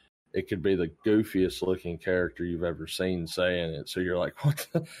 but it could be the goofiest looking character you've ever seen saying it. So you're like, what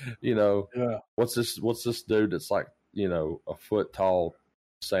the, what's this dude that's like, a foot tall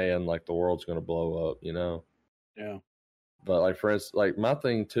saying like the world's going to blow up, Yeah. But like, for instance, like my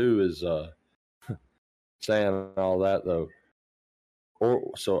thing too is, saying all that though.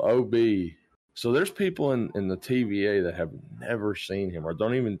 So there's people in the TVA that have never seen him or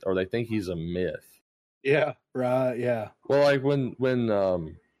they think he's a myth. Yeah, right, yeah. Well, like when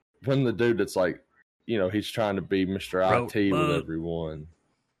the dude that's like, he's trying to be Mr. IT with everyone.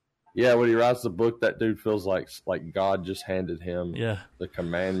 Yeah, when he writes the book, that dude feels like God just handed him the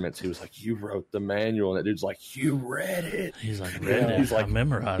commandments. He was like, you wrote the manual. And that dude's like, you read it. He's like, read it. He's like, I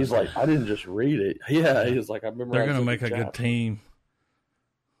memorized it. He's like, I didn't just read it. Yeah, he's like, I memorized it. They're going to make a good team.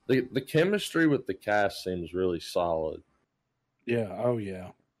 The chemistry with the cast seems really solid. Yeah, oh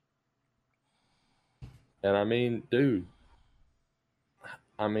yeah. And I mean, dude,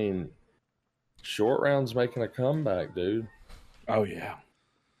 Short Round's making a comeback, dude. Oh yeah.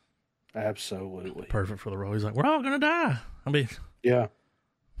 Absolutely. Perfect for the role. He's like, we're all going to die. Yeah.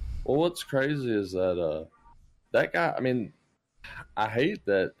 Well, what's crazy is that that guy, I hate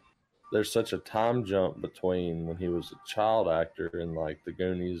that there's such a time jump between when he was a child actor in like The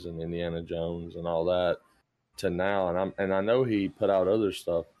Goonies and Indiana Jones and all that to now. And I know he put out other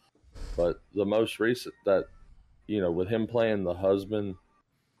stuff, but the most recent that, with him playing the husband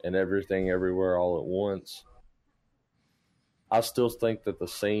and Everything Everywhere All at Once, I still think that the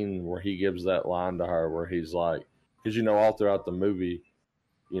scene where he gives that line to her where he's like, because, all throughout the movie,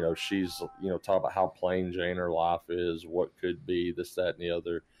 she's, talking about how plain Jane her life is, what could be, this, that, and the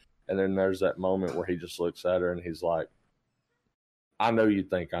other. And then there's that moment where he just looks at her and he's like, I know you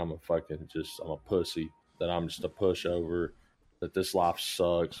think I'm a pussy, that I'm just a pushover, that this life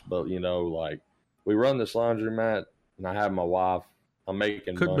sucks. But, like, we run this laundromat and I have my wife, I'm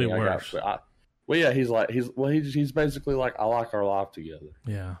making could money. Be worse. Well, yeah, he's basically like, I like our life together.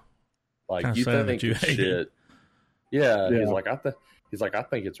 Yeah. Like, Kinda you sad think that you it's hate shit. it. Yeah, he's like, I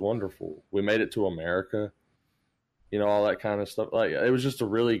think it's wonderful. We made it to America. You know, all that kind of stuff. Like, it was just a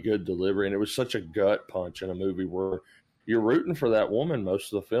really good delivery, and it was such a gut punch in a movie where you're rooting for that woman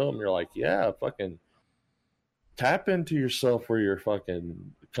most of the film. You're like, yeah, fucking tap into yourself where you're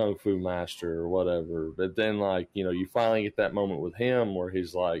fucking kung fu master or whatever. But then, like, you know, you finally get that moment with him where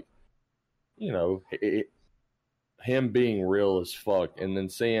he's like, you know, him being real as fuck, and then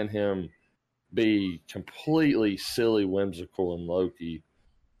seeing him be completely silly, whimsical, and Loki.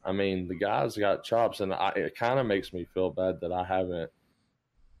 I mean, the guy's got chops, and it kind of makes me feel bad that I haven't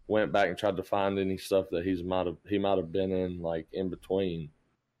went back and tried to find any stuff that he might have been in, like, in between.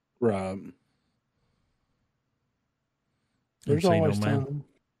 Right. There's always time.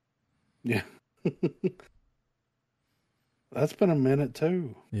 Yeah. That's been a minute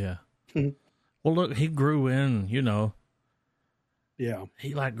too. Yeah. Well, look, he grew in, you know. Yeah.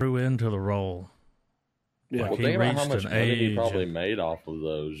 He like grew into the role. Yeah. Like, Well, think about how much money he probably made off of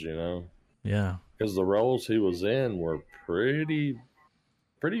those, you know? Yeah. Because the roles he was in were pretty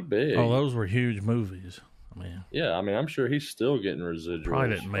big. Oh, those were huge movies. I mean, yeah, I mean, I'm sure he's still getting residuals.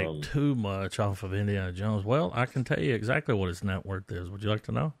 Probably didn't make too much off of Indiana Jones. Well, I can tell you exactly what his net worth is. Would you like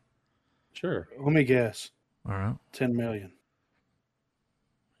to know? Sure. Let me guess. All right. 10 million.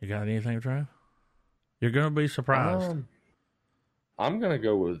 You got anything, Trav? You're going to be surprised. I'm going to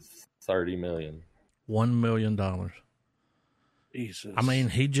go with 30 million. $1 million. Jesus. I mean,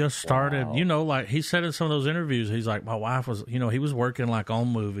 he just started, Wow. you know, like he said in some of those interviews, he's like, my wife was, you know, he was working like on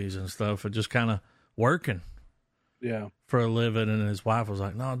movies and stuff and just kind of working for a living. And his wife was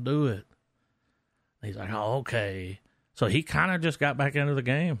like, no, do it. And he's like, oh, okay. So he kind of just got back into the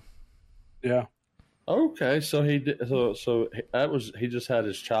game. Yeah. Okay, so he did. So that was, he just had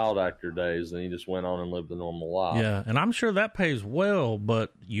his child actor days, and he just went on and lived a normal life. Yeah, and I'm sure that pays well,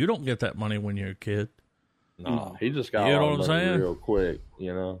 but you don't get that money when you're a kid. No, he just got you know all what the I'm money saying? real quick,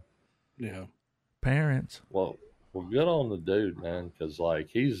 you know. Yeah. Parents. Well, good on the dude, man, because like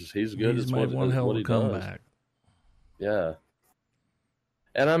he's good. He's at made one hell what of a he comeback. does. Yeah,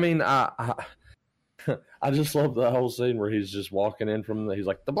 and I mean, I just love the whole scene where he's just walking in from he's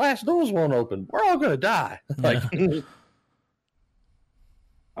like, the blast doors won't open. We're all gonna die. Like,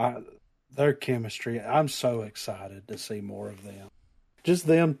 their chemistry. I'm so excited to see more of them. Just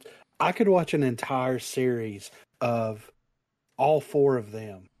them. I could watch an entire series of all four of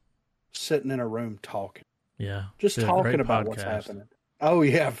them sitting in a room talking. Yeah, just talking about what's happening. Oh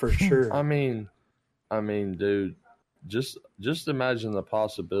yeah, for sure. I mean, dude, just imagine the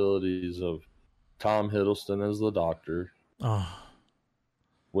possibilities of Tom Hiddleston as the Doctor,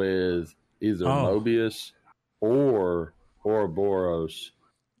 with either Mobius or Ouroboros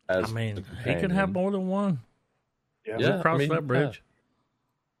as. I mean, he could have more than one. Yeah, cross that bridge.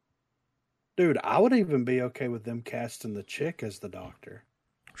 Dude, I would even be okay with them casting the chick as the Doctor.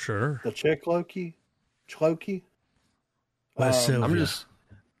 Sure, the chick Loki. I'm just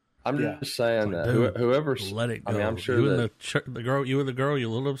saying that dude, whoever let it go. I mean, I'm sure you that the girl, you and the girl, you're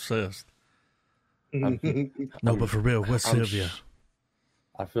a little obsessed. But for real, what's Sylvia?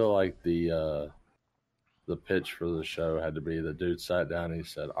 I feel like the pitch for the show had to be the dude sat down and he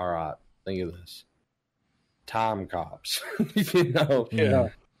said, "All right, think of this: time cops, you know,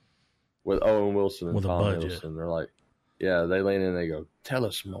 with Owen Wilson and Tom Hiddleston. They're like, yeah, they lean in and they go, tell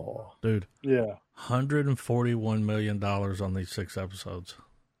us more, dude. Yeah, $141 million on these 6 episodes.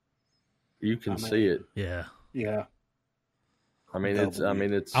 You can see it. Yeah. I mean, it's.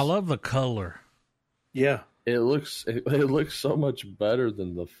 I love the color. Yeah, it looks so much better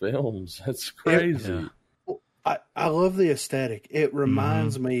than the films. That's crazy. I love the aesthetic. It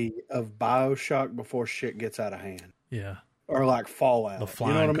reminds me of BioShock before shit gets out of hand. Yeah, or like Fallout. The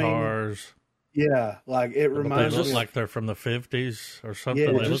flying cars. Yeah, like it reminds me. They look like they're from the 50s or something.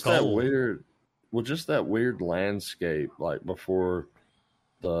 Yeah, they just look that old. weird. Well, just that weird landscape, like before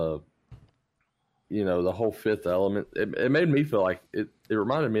the. You know, the whole Fifth Element, it made me feel like it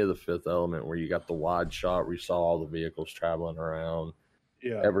reminded me of the Fifth Element where you got the wide shot where you saw all the vehicles traveling around.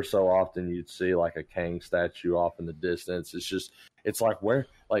 Yeah. Ever so often you'd see like a Kang statue off in the distance. It's like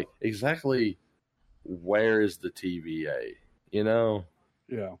exactly where is the TVA? You know?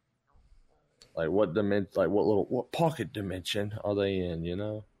 Yeah. Like what dimension, what pocket dimension are they in, you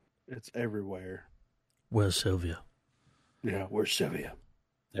know? It's everywhere. Where's Sylvia? Yeah, where's Sylvia?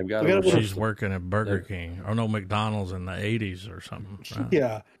 They've got she's working at Burger King or McDonald's in the 80s or something. Right?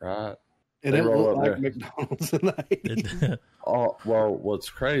 Yeah. Right. And it looked like McDonald's in the 80s. Oh, well, what's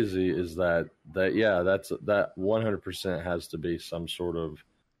crazy is that 100% has to be some sort of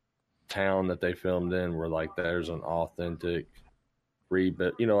town that they filmed in where like there's an authentic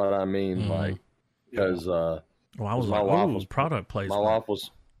rebuild. You know what I mean? Like, because well, I was like, oh, product placement. My wife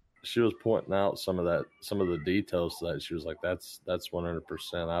was, she was pointing out some of the details to that. She was like, that's 100%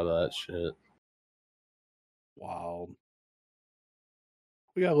 out of that shit. Wow.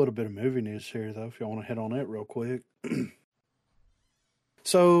 We got a little bit of movie news here, though, if y'all want to hit on it real quick.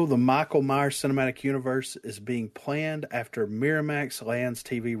 So, the Michael Myers Cinematic Universe is being planned after Miramax lands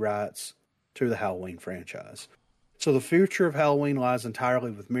TV rights to the Halloween franchise. So, the future of Halloween lies entirely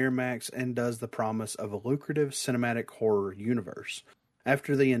with Miramax and does the promise of a lucrative cinematic horror universe.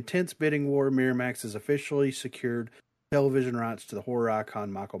 After the intense bidding war, Miramax has officially secured television rights to the horror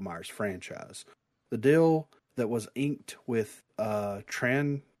icon Michael Myers franchise. The deal that was inked with Trancas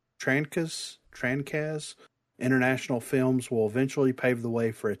International Films will eventually pave the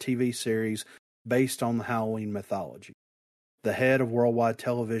way for a TV series based on the Halloween mythology. The head of worldwide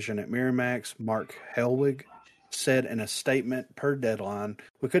television at Miramax, Mark Helwig, said in a statement per Deadline,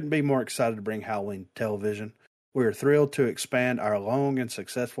 "We couldn't be more excited to bring Halloween to television. We are thrilled to expand our long and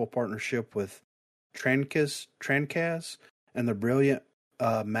successful partnership with Trancas and the brilliant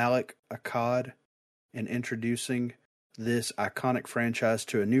Malik Akkad in introducing this iconic franchise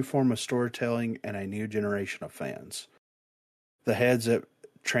to a new form of storytelling and a new generation of fans." The heads at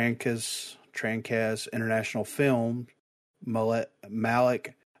Trancas International Film,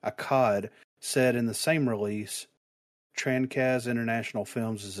 Malik Akkad, said in the same release, Trancas International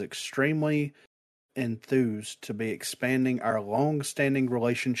Films is extremely enthused to be expanding our long-standing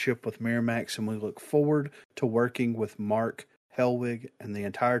relationship with Miramax, and we look forward to working with Mark Helwig and the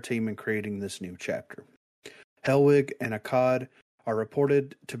entire team in creating this new chapter. Helwig and Akkad are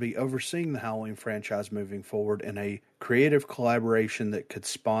reported to be overseeing the Halloween franchise moving forward in a creative collaboration that could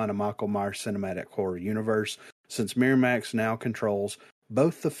spawn a Michael Myers cinematic horror universe, since Miramax now controls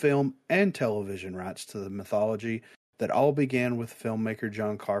both the film and television rights to the mythology that all began with filmmaker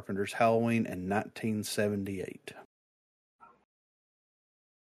John Carpenter's Halloween in 1978.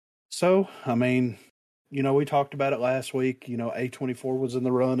 So, I mean, we talked about it last week. A24 was in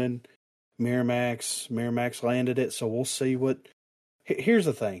the running. Miramax landed it, so we'll see what... Here's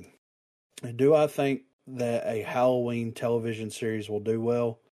the thing. Do I think that a Halloween television series will do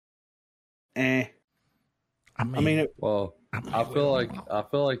well? I feel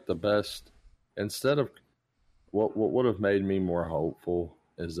like the best, instead of what would have made me more hopeful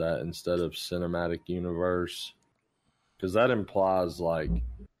is that instead of cinematic universe, because that implies like,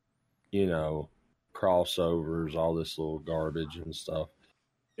 crossovers, all this little garbage and stuff.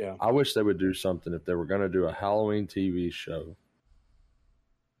 Yeah. I wish they would do something if they were going to do a Halloween TV show.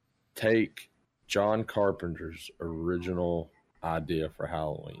 Take John Carpenter's original idea for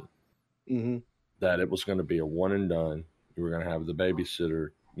Halloween. Mm-hmm. That it was going to be a one and done. You were going to have the babysitter,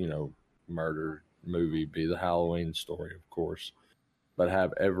 murder movie be the Halloween story, of course, but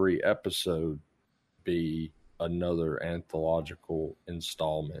have every episode be another anthological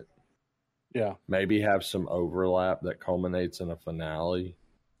installment. Yeah. Maybe have some overlap that culminates in a finale.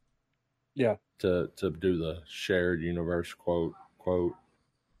 Yeah. To do the shared universe quote.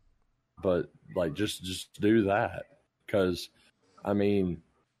 But like just do that. Because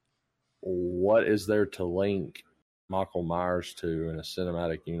what is there to link Michael Myers to in a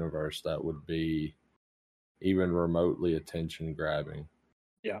cinematic universe that would be even remotely attention grabbing?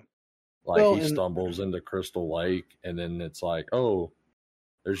 Yeah. Like he stumbles into Crystal Lake and then it's like, oh,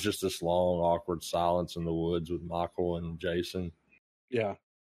 there's just this long, awkward silence in the woods with Michael and Jason. Yeah.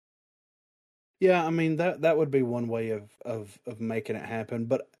 Yeah, that would be one way of making it happen,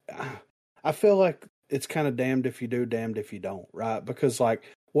 but I feel like it's kind of damned if you do, damned if you don't, right? Because like,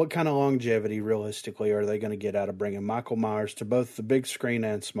 what kind of longevity realistically are they going to get out of bringing Michael Myers to both the big screen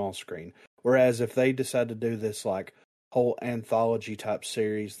and small screen? Whereas if they decide to do this like whole anthology type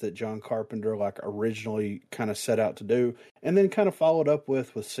series that John Carpenter like originally kind of set out to do, and then kind of followed up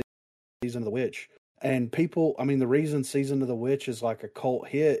with Season of the Witch, and people, the reason Season of the Witch is like a cult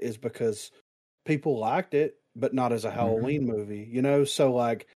hit is because people liked it, but not as a Halloween movie, so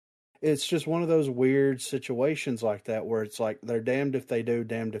like, it's just one of those weird situations like that where it's like they're damned if they do,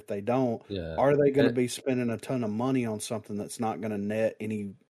 damned if they don't. Yeah. Are they going to be spending a ton of money on something that's not going to net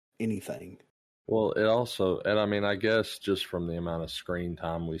anything? Well, it also, and I guess just from the amount of screen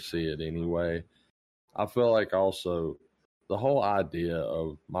time we see it anyway, I feel like also the whole idea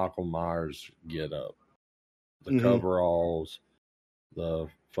of Michael Myers get up, the coveralls, the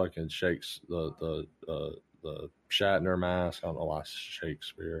fucking the Shatner mask. I don't know why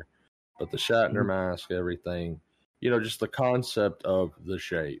Shakespeare, but the Shatner mask, everything, just the concept of the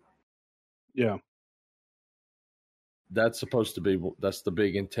shape. Yeah. that's supposed to be, that's the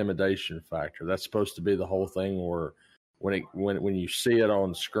big intimidation factor. That's supposed to be the whole thing where when you see it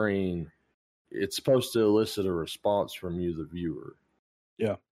on screen, it's supposed to elicit a response from you, the viewer.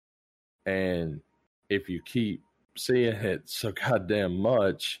 Yeah. And if you keep seeing it so goddamn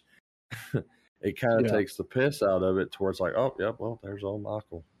much, it kind of takes the piss out of it towards like, oh, yeah, well, there's old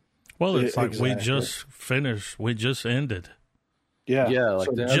Michael. Well, it's like we just finished. We just ended. Yeah. Yeah, like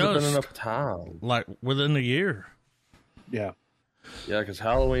there hasn't been enough time. Like within a year. Yeah. Yeah, because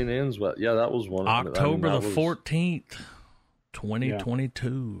Halloween ends, but yeah, that was one. October the 14th,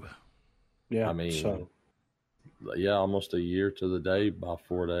 2022. Yeah. I mean, yeah, almost a year to the day by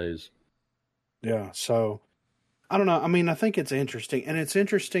 4 days. Yeah. So, I don't know. I mean, I think it's interesting. And it's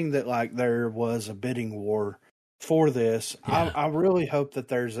interesting that, like, there was a bidding war for this. Yeah. I really hope that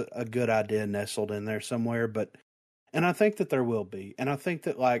there's a good idea nestled in there somewhere. And I think that there will be. And I think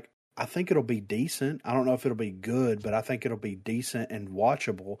that, like, I think it'll be decent. I don't know if it'll be good, but I think it'll be decent and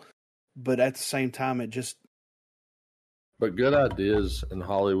watchable. But at the same time, it just... But good ideas in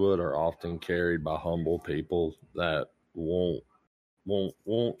Hollywood are often carried by humble people that they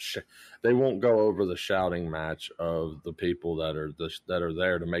won't go over the shouting match of the people that are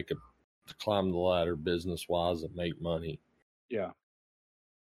there to climb the ladder business wise and make money. Yeah.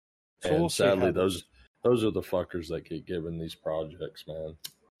 So and we'll sadly, those are the fuckers that get given these projects, man.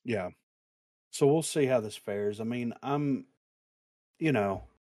 Yeah. So we'll see how this fares. I mean, I'm,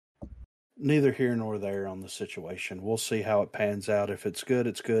 neither here nor there on the situation. We'll see how it pans out. If it's good,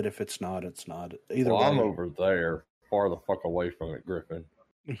 it's good. If it's not, it's not. Either way. I'm over there, far the fuck away from it, Griffin.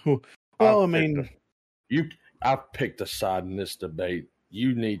 Well, I've picked a side in this debate.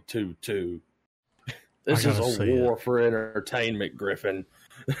 You need to too. This is a war for entertainment, Griffin.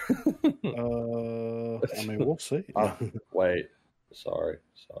 We'll see. Wait. Sorry.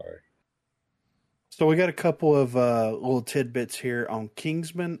 So we got a couple of little tidbits here on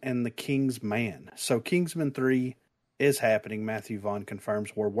Kingsman and the King's Man. So Kingsman 3 is happening. Matthew Vaughn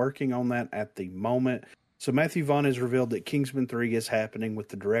confirms we're working on that at the moment. So Matthew Vaughn has revealed that Kingsman 3 is happening, with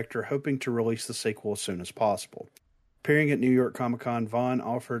the director hoping to release the sequel as soon as possible. Appearing at New York Comic Con, Vaughn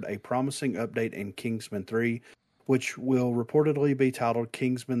offered a promising update in Kingsman 3, which will reportedly be titled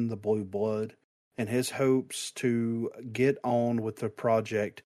Kingsman the Blue Blood, and his hopes to get on with the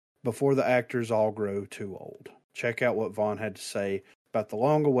project before the actors all grow too old. Check out what Vaughn had to say about the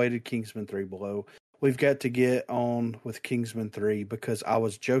long-awaited Kingsman 3 below. We've got to get on with Kingsman 3 because I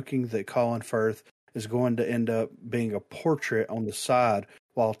was joking that Colin Firth is going to end up being a portrait on the side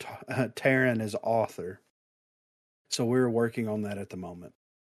while Taron is author. So we're working on that at the moment.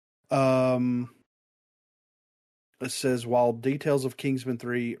 It says, while details of Kingsman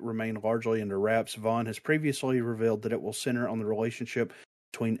 3 remain largely under wraps, Vaughn has previously revealed that it will center on the relationship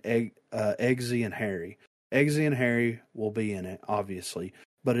between Eggsy and Harry. Eggsy and Harry will be in it, obviously,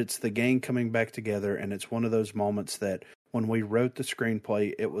 but it's the gang coming back together, and it's one of those moments that when we wrote the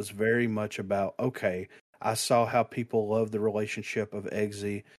screenplay, it was very much about, okay, I saw how people love the relationship of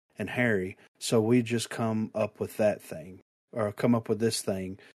Eggsy and Harry, so we just come up with this thing.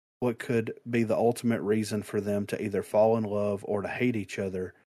 What could be the ultimate reason for them to either fall in love or to hate each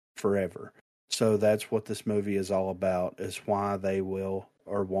other forever? So that's what this movie is all about, is why they will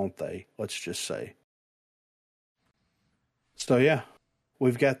or won't they, let's just say. So yeah,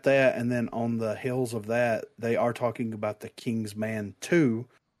 we've got that, and then on the heels of that, they are talking about the King's Man 2,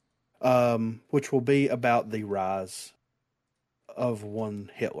 which will be about the rise of one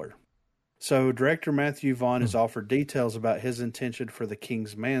Hitler. So director Matthew Vaughn has offered details about his intention for the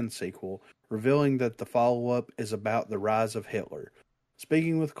King's Man sequel, revealing that the follow-up is about the rise of Hitler.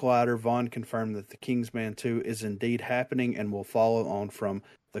 Speaking with Collider, Vaughn confirmed that the King's Man 2 is indeed happening and will follow on from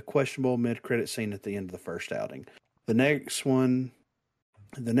the questionable mid-credit scene at the end of the first outing. The next one,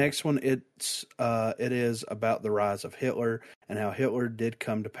 it is about the rise of Hitler and how Hitler did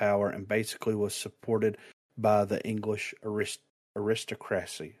come to power and basically was supported by the English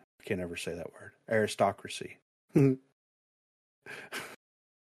aristocracy. I can't ever say that word. Aristocracy. The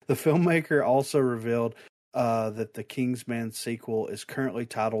filmmaker also revealed that the Kingsman sequel is currently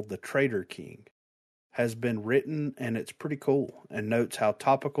titled The Traitor King, has been written, and it's pretty cool, and notes how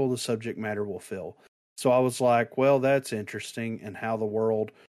topical the subject matter will feel. So I was like, well, that's interesting, and how the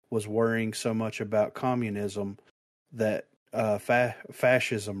world was worrying so much about communism that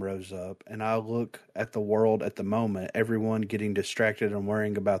fascism rose up. And I look at the world at the moment, everyone getting distracted and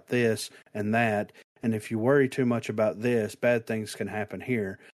worrying about this and that, and if you worry too much about this, bad things can happen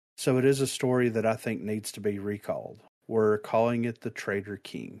here. So it is a story that I think needs to be recalled. We're calling it The Traitor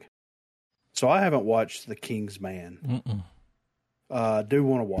King. So I haven't watched The King's Man. I do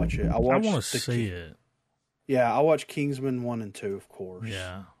want to watch it. I want to see it. Yeah, I watched Kingsman 1 and 2, of course.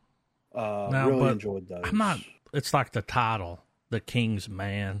 Yeah. Really enjoyed those. It's like the title, The King's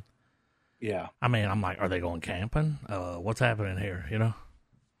Man. Yeah. I mean, I'm like, are they going camping? What's happening here, you know?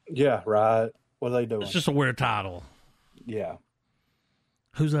 Yeah, right. What are they doing? It's just a weird title. Yeah.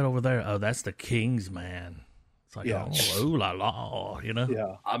 Who's that over there? Oh, that's the King's Man. It's like, oh la la, you know?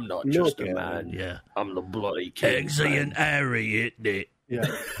 Yeah. I'm not just a man. Yeah. I'm the bloody king. Eggsy and Harry, isn't it? Yeah.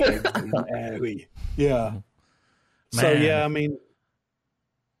 Eggsy and Harry. Yeah. Man. So, yeah, I mean,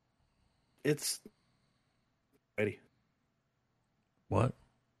 it's ready. What?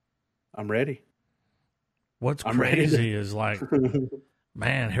 I'm ready. What's crazy is like,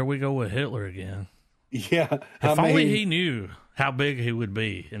 man, here we go with Hitler again. Yeah. If only he knew how big he would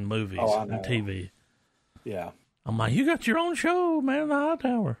be in movies and TV. Yeah. I'm like, you got your own show, man, the High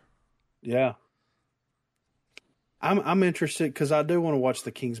Tower. Yeah. I'm interested because I do want to watch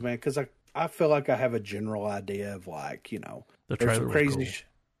The King's Man because I feel like I have a general idea of like, you know, there's some crazy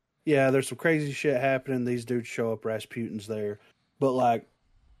cool. There's some crazy shit happening. These dudes show up, Rasputin's there. But like,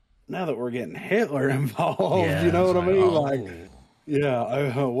 now that we're getting Hitler involved, you know what I mean? Like,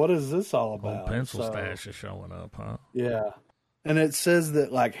 what is this all about? Old pencil stash is showing up, huh? Yeah. And it says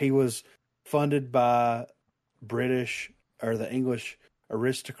that like he was funded by British or the English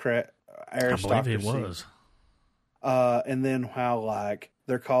aristocracy. I believe he was. And then how like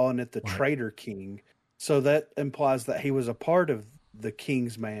they're calling it the Traitor King. So that implies that he was a part of the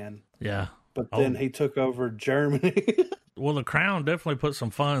King's Man. Yeah. But then he took over Germany. Well, the Crown definitely put some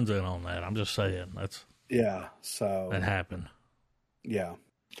funds in on that. I'm just saying. So that happened. Yeah.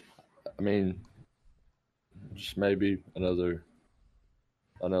 I mean, just maybe another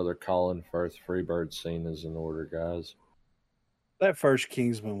Colin Firth Freebird scene is in order, guys. That first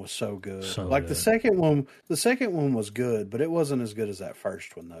Kingsman was so good. Good. The second one was good, but it wasn't as good as that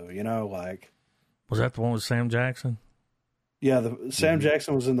first one though. You know, like was that the one with Sam Jackson? Yeah, Sam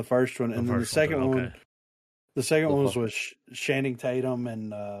Jackson was in the first one, and then the second one. The second one was with Channing Tatum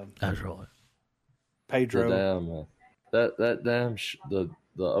and that's right. Pedro. The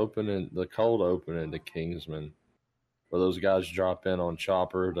opening, the cold opening to Kingsman, where those guys drop in on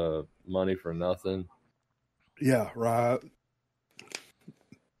Chopper to Money for Nothing. Yeah, right.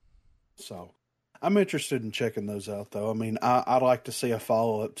 So, I'm interested in checking those out, though. I mean, I'd like to see a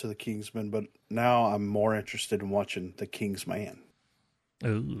follow up to the Kingsman, but now I'm more interested in watching the King's Man.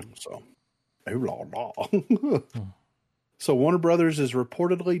 Ooh. So. So Warner Brothers is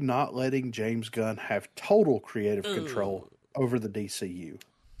reportedly not letting James Gunn have total creative control over the DCU.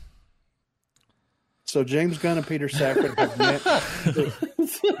 So James Gunn and Peter Safran have met.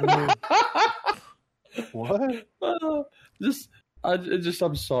 What?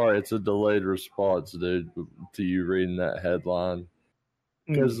 I'm sorry. It's a delayed response, dude, to you reading that headline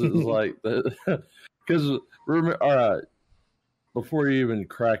because it's like because remember. All right, before you even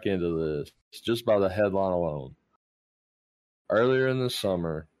crack into this. Just by the headline alone. Earlier in the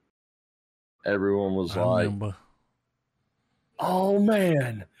summer, everyone was oh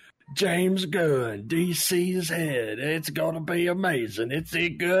man, James Gunn, DC's head. It's going to be amazing. It's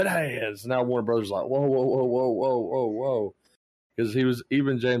in good hands. Now Warner Brothers like, whoa. Because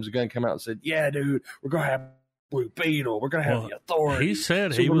even James Gunn came out and said, yeah, dude, we're going to have Blue Beetle. We're going to have the Authority. He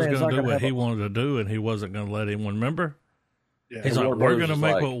said he was going to do what he wanted to do, and he wasn't going to let anyone, remember? Yeah. He's like, we're going to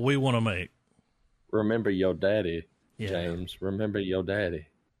make what we want to make. Remember your daddy, James. Remember your daddy.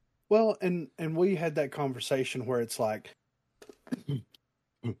 Well, and we had that conversation where it's like,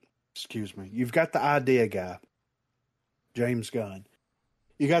 excuse me, you've got the idea guy, James Gunn.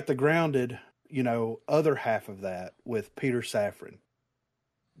 You got the grounded, other half of that with Peter Safran.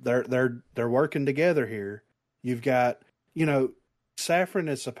 They're working together here. You've got, Safran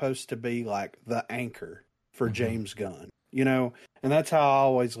is supposed to be like the anchor for James Gunn. And that's how I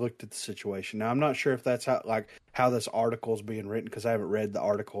always looked at the situation. Now, I'm not sure if that's how this article is being written because I haven't read the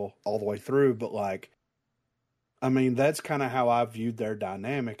article all the way through, but that's kind of how I viewed their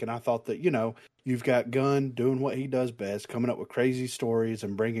dynamic. And I thought that, you've got Gunn doing what he does best, coming up with crazy stories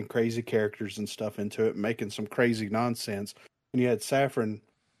and bringing crazy characters and stuff into it, making some crazy nonsense. And you had Safran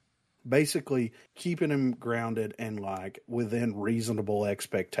basically keeping him grounded and within reasonable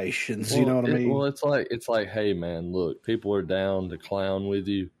expectations. You know what I mean? Well, it's like, hey man, look, people are down to clown with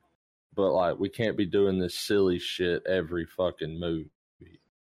you, but we can't be doing this silly shit every fucking movie.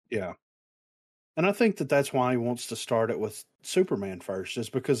 Yeah. And I think that's why he wants to start it with Superman first, is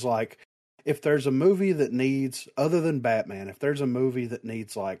because if there's a movie that needs, other than Batman, if there's a movie that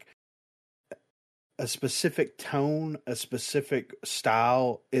needs a specific tone, a specific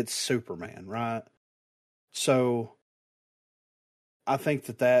style, it's Superman, right? So I think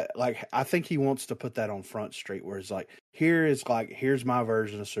that like, I think he wants to put that on Front Street where it's like, here's my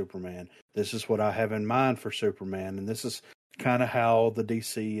version of Superman. This is what I have in mind for Superman. And this is kind of how the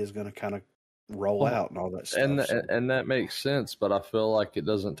DC is going to kind of roll out and all that stuff. And that makes sense, but I feel like it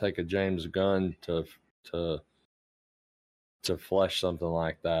doesn't take a James Gunn to flesh something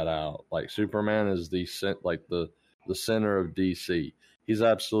like that out. Like Superman is the center of DC. He's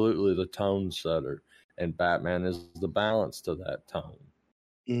absolutely the tone setter, and Batman is the balance to that tone.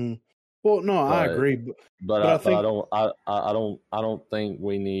 Mm. Well, no, I agree, but I don't think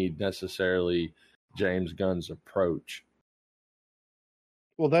we need necessarily James Gunn's approach.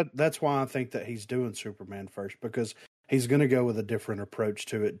 Well, that's why I think that he's doing Superman first, because he's going to go with a different approach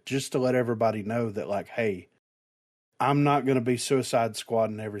to it, just to let everybody know that, like, hey, I'm not going to be Suicide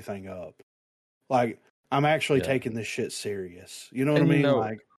Squadding everything up. Like, I'm actually taking this shit serious. You know what I mean?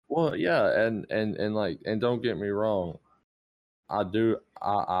 Like, well, yeah, and don't get me wrong, I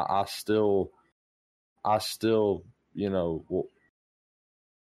still,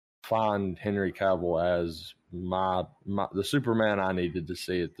 find Henry Cavill as the Superman I needed to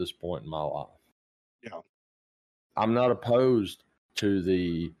see at this point in my life. Yeah. I'm not opposed to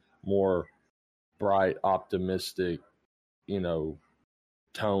the more bright, optimistic,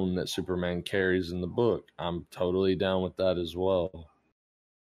 tone that Superman carries in the book. I'm totally down with that as well.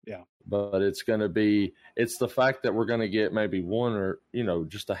 Yeah. But it's the fact that we're going to get maybe one or,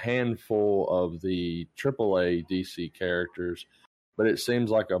 just a handful of the AAA DC characters, but it seems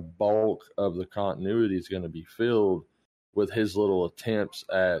like a bulk of the continuity is going to be filled with his little attempts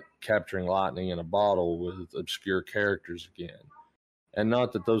at capturing lightning in a bottle with obscure characters again. And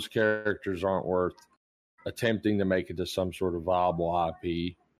not that those characters aren't worth attempting to make it to some sort of viable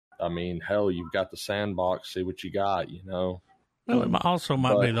IP. I mean, hell, you've got the Sandbox, see what you got, Well, it also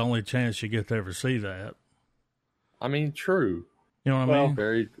might be the only chance you get to ever see that. I mean, true. You know what I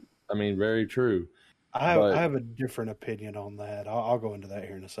mean? Very true. I have a different opinion on that. I'll go into that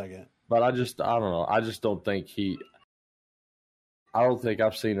here in a second. But I don't know. I just don't think I don't think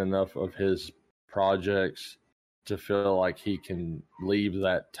I've seen enough of his projects to feel like he can leave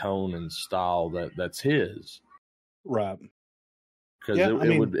that tone and style that's his. Right. Because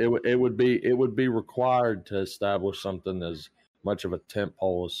it would be required to establish something as much of a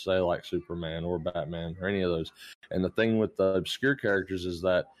tentpole as, say, like Superman or Batman or any of those. And the thing with the obscure characters is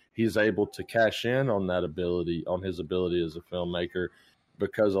that he's able to cash in on that ability, on his ability as a filmmaker,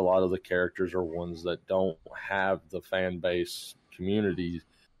 because a lot of the characters are ones that don't have the fan base community,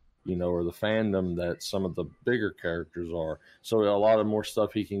 or the fandom that some of the bigger characters are. So a lot of more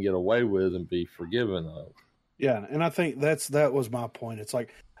stuff he can get away with and be forgiven of. Yeah, and I think that was my point. It's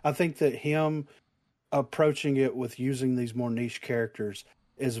like, I think that him approaching it with using these more niche characters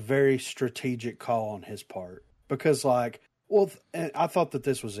is a very strategic call on his part. Because, like, I thought that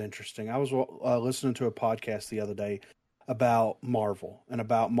this was interesting. I was listening to a podcast the other day about Marvel and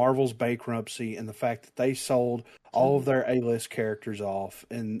about Marvel's bankruptcy and the fact that they sold all of their A-list characters off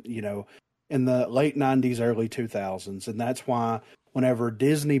in the late 90s, early 2000s. And that's why whenever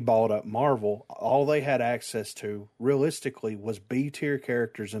Disney bought up Marvel, all they had access to realistically was B-tier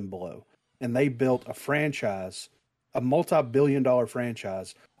characters and below. And they built a franchise, a multi-billion-dollar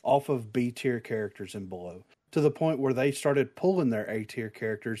franchise off of B-tier characters and below, to the point where they started pulling their A-tier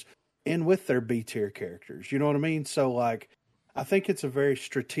characters in with their B-tier characters. You know what I mean? So, like, I think it's a very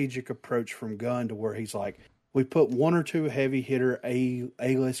strategic approach from Gunn to where he's like, we put one or two heavy hitter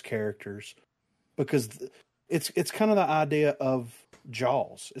A-list characters, because it's kind of the idea of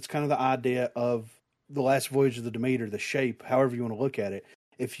Jaws. It's kind of the idea of The Last Voyage of the Demeter, The Shape, however you want to look at it.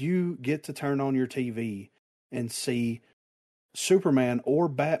 If you get to turn on your TV and see Superman or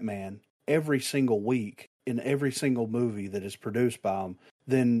Batman every single week in every single movie that is produced by them,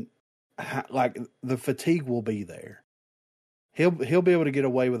 then like the fatigue will be there. He'll be able to get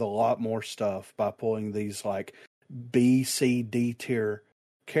away with a lot more stuff by pulling these like B, C, D tier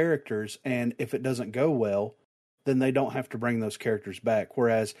characters, and if it doesn't go well, then they don't have to bring those characters back.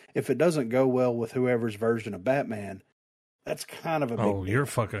 Whereas if it doesn't go well with whoever's version of Batman, that's kind of a big deal. Your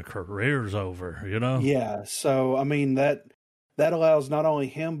fucking career's over, Yeah, so I mean that allows not only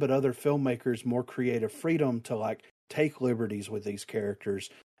him but other filmmakers more creative freedom to like take liberties with these characters.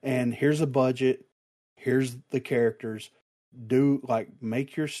 And here's a budget, here's the characters.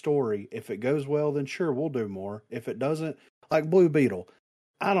 Make your story. If it goes well, then sure, we'll do more. If it doesn't, like Blue Beetle,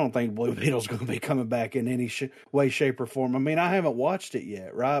 I don't think Blue Beetle's going to be coming back in any way, shape, or form. I mean, I haven't watched it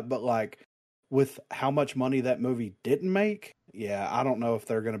yet, right? But like, with how much money that movie didn't make, yeah, I don't know if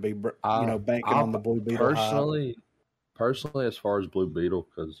they're going to be, banking on the Blue Beetle. Personally, as far as Blue Beetle,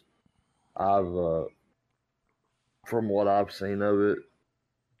 because I've from what I've seen of it,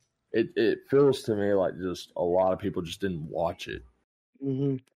 it feels to me like just a lot of people just didn't watch it.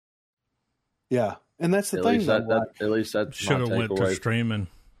 Mm-hmm. Yeah, and that's the thing, though. At least that's should have went to streaming,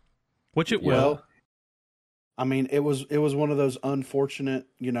 which it will. Well, I mean, it was one of those unfortunate,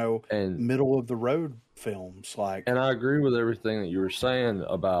 and middle of the road films. And I agree with everything that you were saying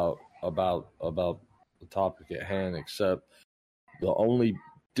about the topic at hand, except the only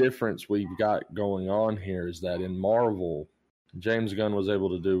difference we've got going on here is that in Marvel, James Gunn was able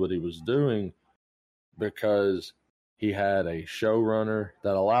to do what he was doing because he had a showrunner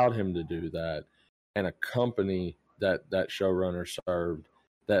that allowed him to do that, and a company that showrunner served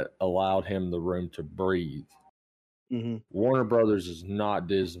that allowed him the room to breathe. Mm-hmm. Warner Brothers is not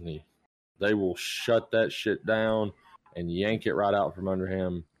Disney. They will shut that shit down and yank it right out from under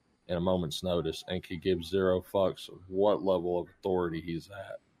him in a moment's notice, and could give zero fucks of what level of authority he's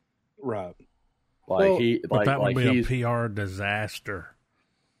at. Right. But that would be a PR disaster.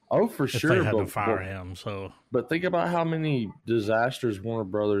 Oh, for sure. If they had to fire him. But think about how many disasters Warner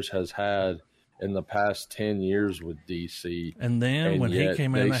Brothers has had in the past 10 years with DC. And then when he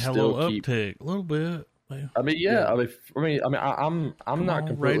came in, they had a little uptick, a little bit. I mean, yeah. I'm not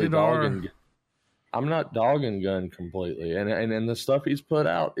completely dogging. I'm not dogging Gunn completely, and the stuff he's put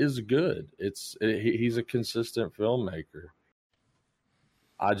out is good. He's a consistent filmmaker.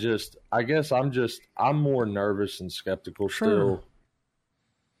 I guess I'm more nervous and skeptical still.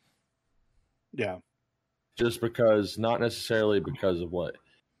 Yeah. Just because, not necessarily because of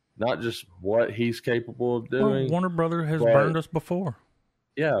not just what he's capable of doing. Well, Warner Brothers has burned us before.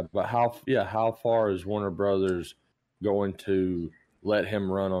 Yeah, but how far is Warner Brothers going to let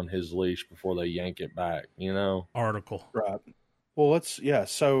him run on his leash before they yank it back, Article. Right. Well,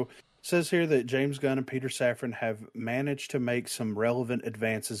 so it says here that James Gunn and Peter Safran have managed to make some relevant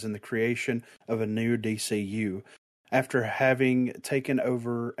advances in the creation of a new DCU after having taken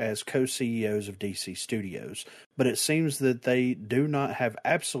over as co-CEOs of DC Studios. But it seems that they do not have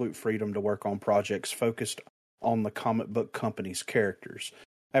absolute freedom to work on projects focused on the comic book company's characters.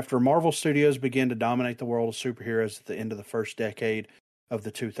 After Marvel Studios began to dominate the world of superheroes at the end of the first decade of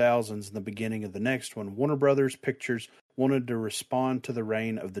the 2000s and the beginning of the next one, Warner Brothers Pictures wanted to respond to the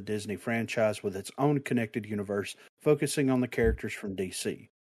reign of the Disney franchise with its own connected universe, focusing on the characters from DC.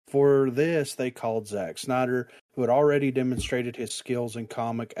 For this, they called Zack Snyder, who had already demonstrated his skills in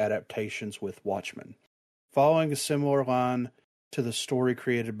comic adaptations with Watchmen. Following a similar line to the story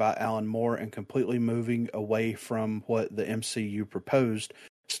created by Alan Moore and completely moving away from what the MCU proposed,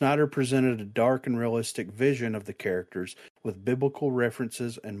 Snyder presented a dark and realistic vision of the characters with biblical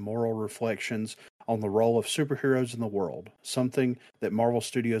references and moral reflections on the role of superheroes in the world, something that Marvel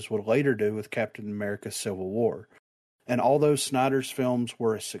Studios would later do with Captain America: Civil War. And although Snyder's films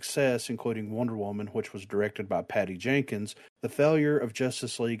were a success, including Wonder Woman, which was directed by Patty Jenkins, the failure of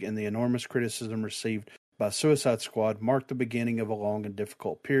Justice League and the enormous criticism received by Suicide Squad marked the beginning of a long and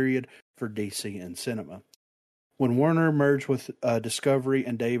difficult period for DC in cinema. When Warner merged with Discovery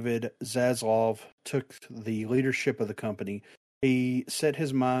and David Zaslav took the leadership of the company, he set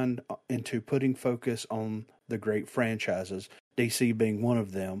his mind into putting focus on the great franchises, DC being one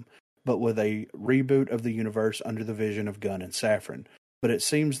of them, but with a reboot of the universe under the vision of Gunn and Safran. But it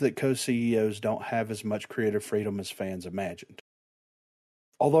seems that co-CEOs don't have as much creative freedom as fans imagined.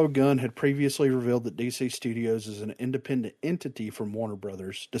 Although Gunn had previously revealed that DC Studios is an independent entity from Warner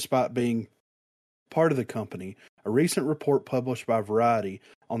Brothers, despite being part of the company, a recent report published by Variety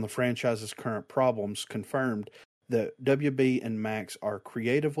on the franchise's current problems confirmed that WB and Max are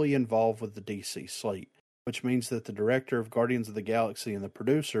creatively involved with the DC slate, which means that the director of Guardians of the Galaxy and the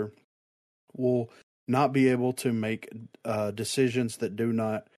producer will not be able to make decisions that do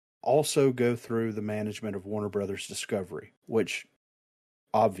not also go through the management of Warner Brothers Discovery, which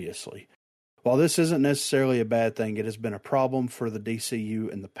obviously, while this isn't necessarily a bad thing, it has been a problem for the DCU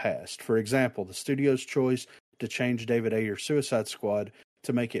in the past. For example, the studio's choice to change David Ayer's Suicide Squad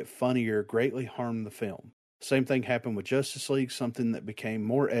to make it funnier greatly harmed the film. Same thing happened with Justice League, something that became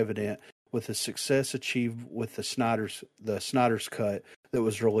more evident with the success achieved with the Snyder's Cut that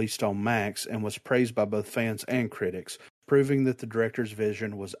was released on Max and was praised by both fans and critics, proving that the director's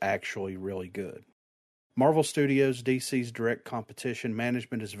vision was actually really good. Marvel Studios, DC's direct competition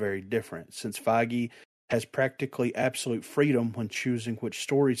management is very different, since Feige has practically absolute freedom when choosing which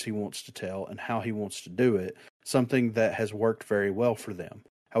stories he wants to tell and how he wants to do it, something that has worked very well for them.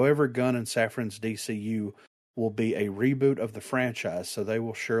 However, Gunn and Safran's DCU will be a reboot of the franchise, so they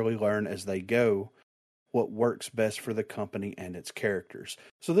will surely learn as they go what works best for the company and its characters.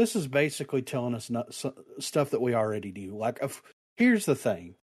 So this is basically telling us stuff that we already knew. Here's the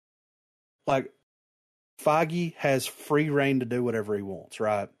thing. Feige has free reign to do whatever he wants,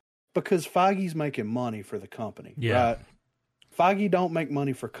 right? Because Feige's making money for the company, right? Feige don't make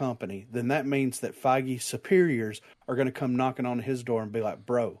money for company, then that means that Feige's superiors are going to come knocking on his door and be like,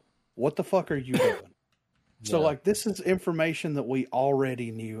 bro, what the fuck are you doing? So, like, this is information that we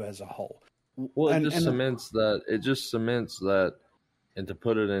already knew as a whole. Well, it just cements that, and to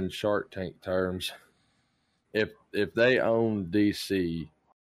put it in Shark Tank terms, if they own DC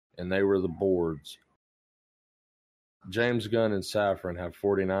and they were the boards, James Gunn and Safran have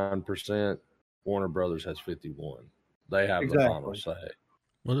 49%, Warner Brothers has 51%. They have the final say.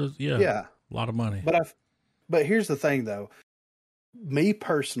 Well, a lot of money. But here's the thing, though. Me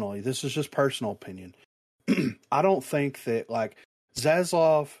personally, this is just personal opinion. I don't think that, like,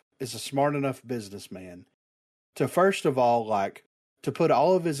 Zaslav is a smart enough businessman to, first of all, like, to put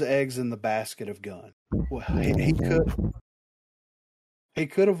all of his eggs in the basket of Gunn. Well, they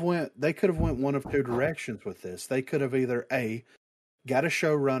could have went one of two directions with this. They could have either got a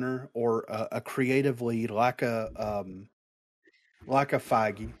showrunner or a creative lead like a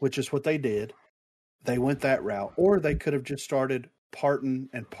Feige, which is what they did. They went that route, or they could have just started parting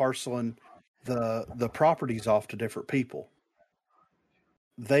and parceling the properties off to different people.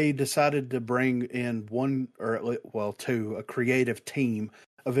 They decided to bring in two, a creative team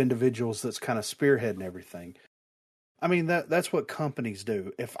of individuals that's kind of spearheading everything. I mean, that's what companies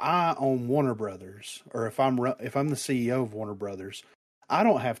do. If I own Warner Brothers, or if I'm the CEO of Warner Brothers, I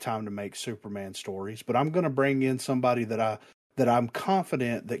don't have time to make Superman stories, but I'm going to bring in somebody that I'm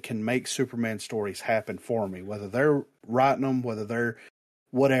confident that can make Superman stories happen for me, whether they're writing them, whether they're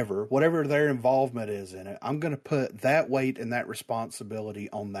whatever their involvement is in it. I'm going to put that weight and that responsibility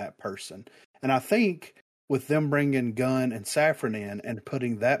on that person. And I think with them bringing Gunn and Safran in and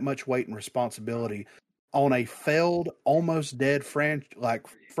putting that much weight and responsibility on a failed, almost dead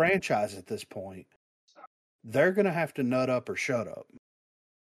franchise at this point, they're going to have to nut up or shut up.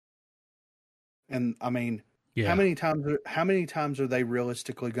 And I mean, how many times are they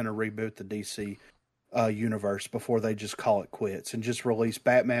realistically going to reboot the DC universe before they just call it quits and just release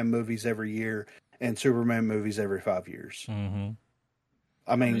Batman movies every year and Superman movies every 5 years? Mm-hmm.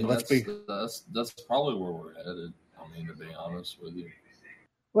 I mean, that's probably where we're headed. I mean, to be honest with you.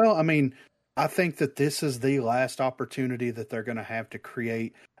 Well, I mean, I think that this is the last opportunity that they're going to have to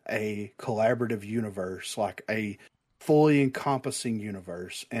create a collaborative universe, like a fully encompassing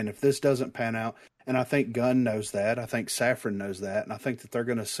universe. And if this doesn't pan out, and I think Gunn knows that, I think Safran knows that, and I think that they're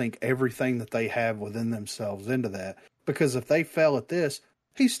going to sink everything that they have within themselves into that. Because if they fail at this,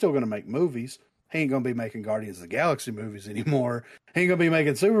 he's still going to make movies. He ain't going to be making Guardians of the Galaxy movies anymore. He ain't going to be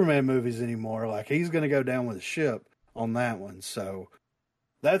making Superman movies anymore. Like, he's going to go down with a ship on that one. So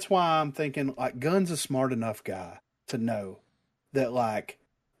that's why I'm thinking, like, Gunn's a smart enough guy to know that, like,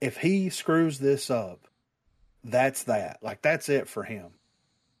 if he screws this up, that's that. Like, that's it for him.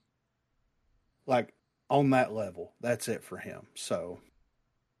 Like, on that level, that's it for him. So,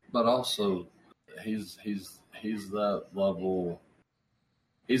 but also, he's that level.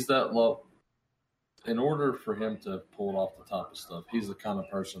 He's that low. In order for him to pull it off the top of stuff, he's the kind of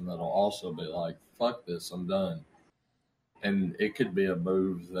person that'll also be like, "Fuck this, I'm done." And it could be a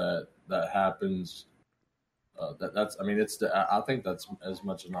move that happens. I think that's as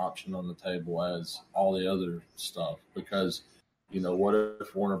much an option on the table as all the other stuff, because, you know, what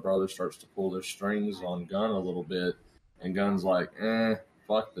if Warner Brothers starts to pull their strings on Gunn a little bit, and Gunn's like,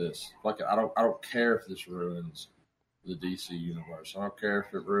 fuck this, fuck it. I don't care if this ruins the DC universe. I don't care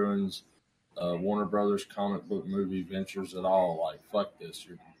if it ruins Warner Brothers comic book movie ventures at all. Like, fuck this,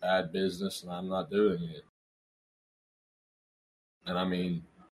 you're bad business, and I'm not doing it. And I mean,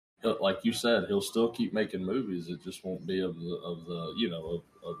 like you said, he'll still keep making movies. It just won't be of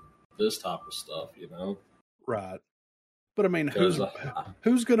this type of stuff, you know? Right. But I mean, who's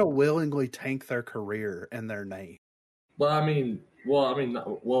going to willingly tank their career and their name?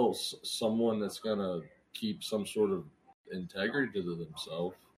 Someone that's going to keep some sort of integrity to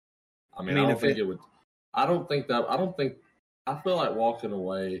themselves. I feel like walking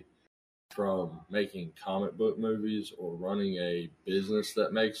away from making comic book movies or running a business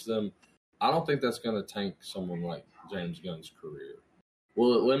that makes them, I don't think that's going to tank someone like James Gunn's career.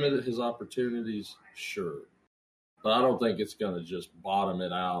 Will it limit his opportunities? Sure. But I don't think it's going to just bottom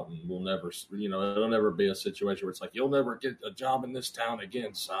it out, and we'll never, it'll never be a situation where it's like, you'll never get a job in this town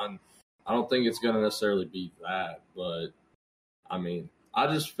again, son. I don't think it's going to necessarily be that. But, I mean,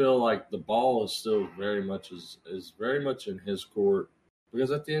 I just feel like the ball is still very much in his court.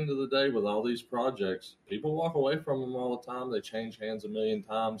 Because at the end of the day, with all these projects, people walk away from them all the time. They change hands a million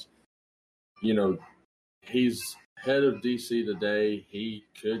times. You know, he's head of DC today, he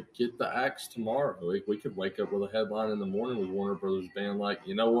could get the axe tomorrow. We could wake up with a headline in the morning with Warner Brothers being like,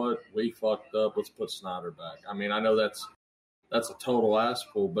 you know what, we fucked up. Let's put Snyder back. I mean, I know that's a total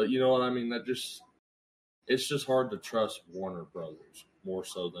asshole, but you know what I mean? It's just hard to trust Warner Brothers more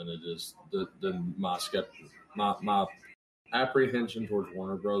so than it is than my my apprehension towards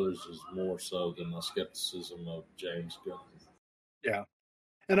Warner Brothers is more so than my skepticism of James Gunn. Yeah,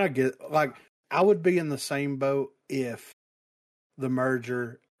 and I get I would be in the same boat if the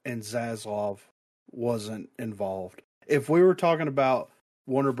merger and Zaslav wasn't involved. If we were talking about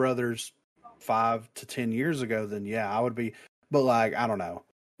Warner Brothers 5 to 10 years ago, then yeah, I would be. But I don't know.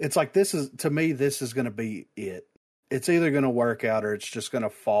 It's like this is going to be it. It's either going to work out or it's just going to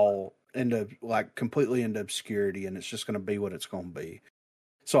fall into completely into obscurity, and it's just going to be what it's going to be.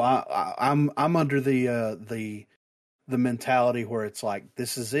 So I'm under the mentality where it's like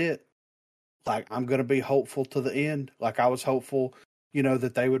this is it. I'm going to be hopeful to the end. I was hopeful,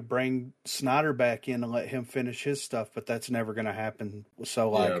 that they would bring Snyder back in and let him finish his stuff, but that's never going to happen.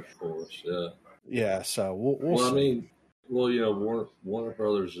 So yeah, of course, yeah, yeah. So we'll see. I mean, Warner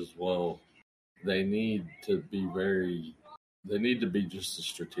Brothers as well. They need to be just as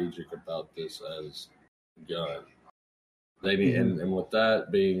strategic about this as Gunn. They need, and with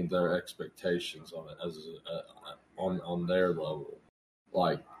that being their expectations on it as on their level,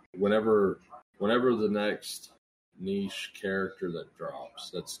 whenever the next niche character that drops,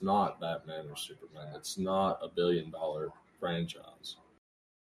 that's not Batman or Superman, that's not a $1 billion franchise.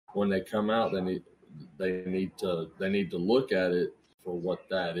 When they come out, they need to look at it for what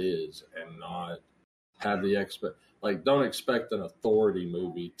that is and not have the don't expect an authority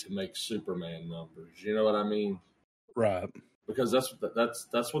movie to make Superman numbers. You know what I mean? Right. Because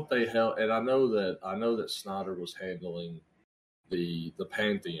that's what they held, and I know that Snyder was handling the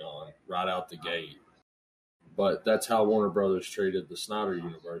Pantheon right out the gate. But that's how Warner Brothers treated the Snyder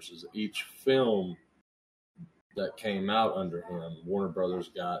universe. Is each film that came out under him, Warner Brothers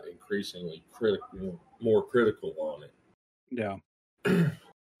got increasingly more critical on it. Yeah.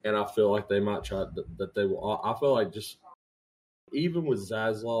 And I feel like they might try that they will. I feel like just even with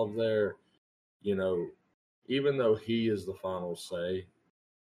Zaslav there, even though he is the final say,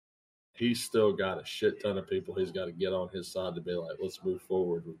 he's still got a shit ton of people he's got to get on his side to be like, let's move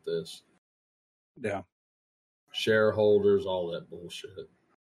forward with this. Yeah. Shareholders, all that bullshit.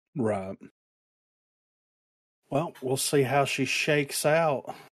 Right. Well, we'll see how she shakes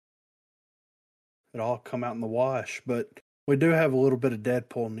out. It'll all come out in the wash, but we do have a little bit of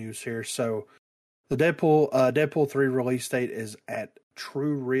Deadpool news here. So the Deadpool 3 release date is at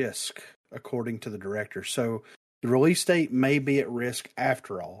true risk, according to the director. So the release date may be at risk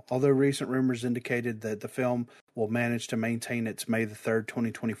after all. Although recent rumors indicated that the film will manage to maintain its May the 3rd,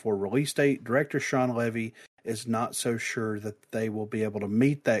 2024 release date, director Sean Levy is not so sure that they will be able to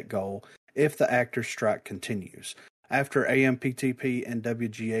meet that goal if the actors' strike continues. After AMPTP and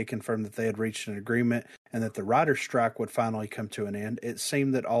WGA confirmed that they had reached an agreement and that the writer's strike would finally come to an end, it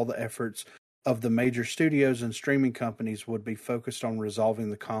seemed that all the efforts of the major studios and streaming companies would be focused on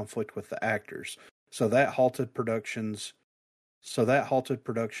resolving the conflict with the actors. So that halted productions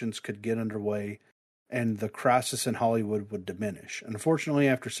could get underway and the crisis in Hollywood would diminish. Unfortunately,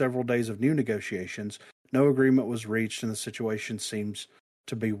 after several days of new negotiations, no agreement was reached and the situation seems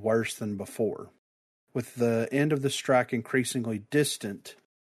to be worse than before. With the end of the strike increasingly distant,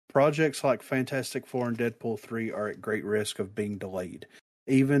 projects like Fantastic Four and Deadpool 3 are at great risk of being delayed,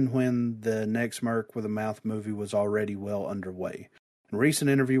 even when the next Merc with a Mouth movie was already well underway. In a recent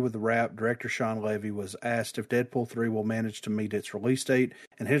interview with The Wrap, director Sean Levy was asked if Deadpool 3 will manage to meet its release date,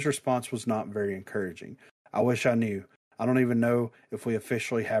 and his response was not very encouraging. I wish I knew. I don't even know if we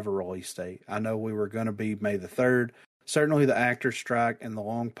officially have a release date. I know we were going to be May the 3rd. Certainly the actors' strike and the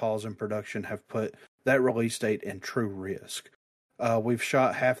long pause in production have put that release date in true risk. We've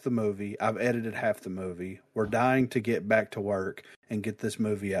shot half the movie. I've edited half the movie. We're dying to get back to work and get this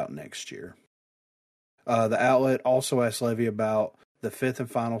movie out next year. The outlet also asked Levy about the 5th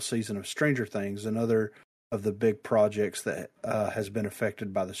and final season of Stranger Things, another of the big projects that has been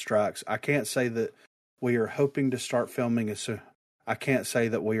affected by the strikes. I can't say that we are hoping to start filming as soon. I can't say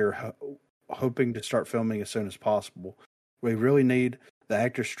that we are hoping to start filming as soon as possible. We really need the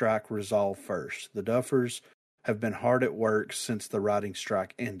actor strike resolved first. The Duffers have been hard at work since the writing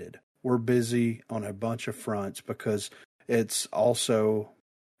strike ended. We're busy on a bunch of fronts because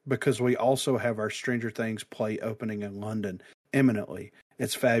we also have our Stranger Things play opening in London imminently.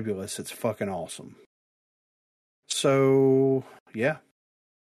 It's fabulous. It's fucking awesome. So, yeah.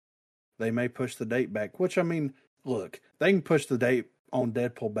 They may push the date back, which, I mean, look, they can push the date on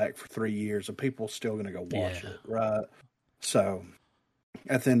Deadpool back for 3 years, and people are still going to go watch it, right? So,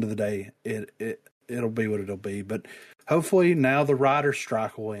 at the end of the day, it'll be what it'll be. But hopefully now the writer's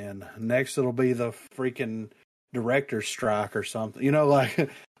strike will end. Next, it'll be the freaking director's strike or something. You know, like,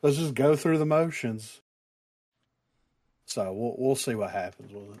 let's just go through the motions. So we'll see what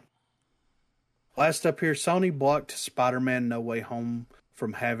happens with it. Last up here, Sony blocked Spider-Man No Way Home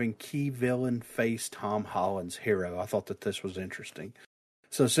from having key villain face Tom Holland's hero. I thought that this was interesting.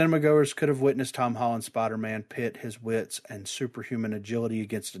 So cinemagoers could have witnessed Tom Holland's Spider-Man pit his wits and superhuman agility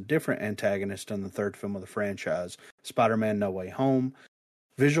against a different antagonist in the third film of the franchise, Spider-Man No Way Home.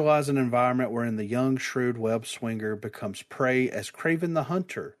 Visualize an environment wherein the young, shrewd web swinger becomes prey as Kraven the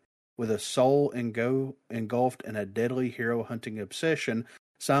Hunter, with a soul engulfed in a deadly hero-hunting obsession,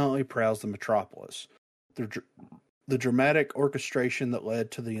 silently prowls the metropolis. The dramatic orchestration that led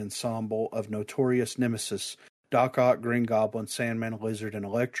to the ensemble of notorious nemesis Doc Ock, Green Goblin, Sandman, Lizard, and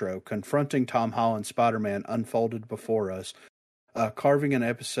Electro confronting Tom Holland's Spider-Man unfolded before us, carving an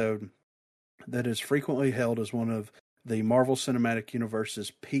episode that is frequently held as one of the Marvel Cinematic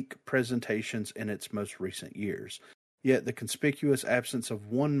Universe's peak presentations in its most recent years. Yet the conspicuous absence of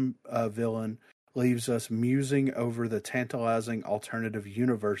one villain leaves us musing over the tantalizing alternative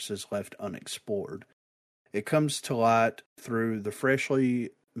universes left unexplored. It comes to light through the freshly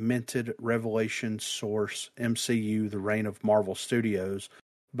minted Revelation source MCU The Reign of Marvel Studios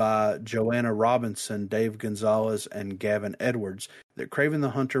by Joanna Robinson, Dave Gonzalez, and Gavin Edwards that Kraven the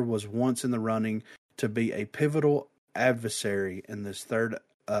Hunter was once in the running to be a pivotal adversary in this third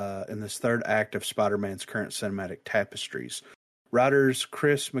act of Spider-Man's current cinematic tapestries. Writers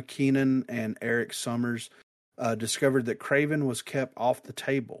Chris McKinnon and Eric Summers discovered that Kraven was kept off the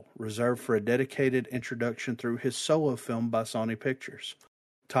table, reserved for a dedicated introduction through his solo film by Sony Pictures.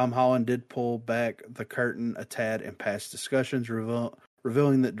 Tom Holland did pull back the curtain a tad in past discussions,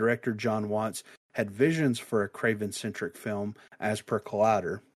 revealing that director John Watts had visions for a Kraven-centric film as per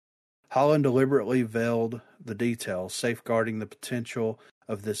Collider. Holland deliberately veiled the details, safeguarding the potential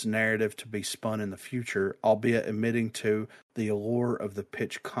of this narrative to be spun in the future, albeit admitting to the allure of the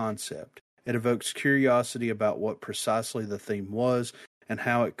pitch concept. It evokes curiosity about what precisely the theme was and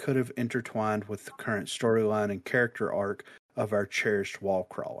how it could have intertwined with the current storyline and character arc of our cherished wall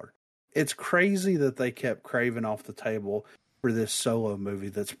crawler. It's crazy that they kept Kraven off the table for this solo movie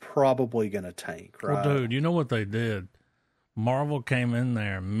that's probably going to tank, right? Well, dude, you know what they did? Marvel came in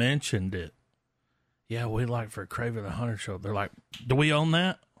there and mentioned it. Yeah, we'd like for a Kraven the Hunter show. They're like, do we own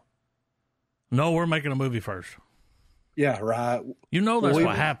that? No, we're making a movie first. Yeah, right. You know that's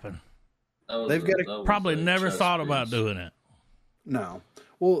what happened. They've got to probably never thought about doing it. No.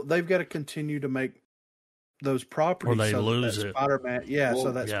 Well, they've got to continue to make those properties, or they lose it. Spider-Man,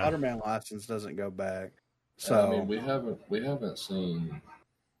 so that Spider-Man license doesn't go back. So I mean, we haven't seen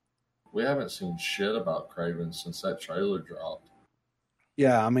shit about Kraven since that trailer dropped.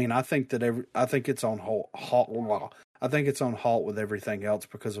 Yeah, I mean, I think it's on halt. I think it's on halt with everything else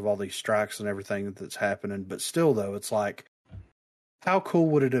because of all these strikes and everything that's happening. But still, though, it's like, how cool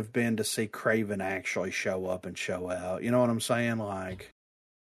would it have been to see Kraven actually show up and show out? You know what I'm saying? Like,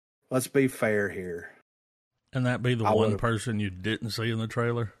 let's be fair here. And that be the one person you didn't see in the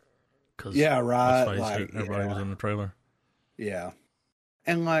trailer? Yeah, right. Let's face it, everybody was in the trailer. Yeah.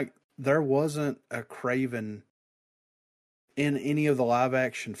 And, like, there wasn't a Kraven in any of the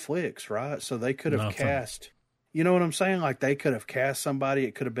live-action flicks, right? So they could have cast... You know what I'm saying? Like, they could have cast somebody.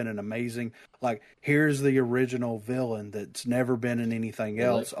 It could have been an amazing... Like, here's the original villain that's never been in anything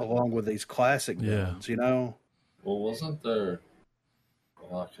else, along with these classic villains, you know? Well, wasn't there...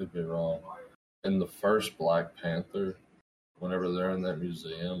 Well, I could be wrong. In the first Black Panther, whenever they're in that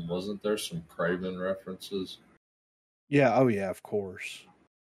museum, wasn't there some Kraven references? Yeah, oh yeah, of course.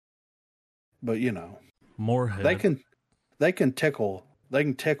 But, you know... Moorhead. They can tickle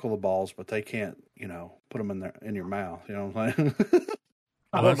the balls, but they can't, you know, put them in your mouth. You know what I'm saying?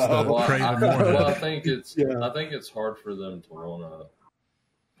 I don't know. I think it's hard for them to want to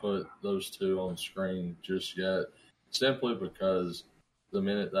put those two on screen just yet, simply because the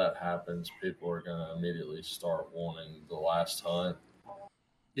minute that happens, people are going to immediately start wanting The Last Hunt.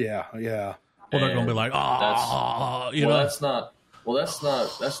 Yeah. Well, they're going to be like, that's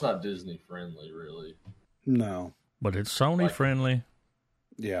not Disney friendly, really. No. But it's Sony friendly.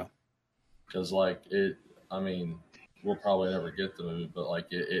 Yeah. Because, like, we'll probably never get the movie, but, like,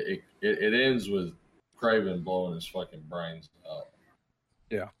 it ends with Kraven blowing his fucking brains out.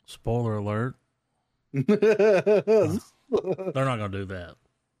 Yeah. Spoiler alert. They're not going to do that.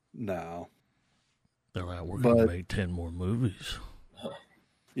 No. They're like, we're going to make 10 more movies.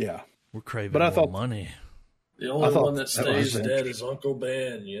 Yeah. We're craving more money. The only one that stays dead is Uncle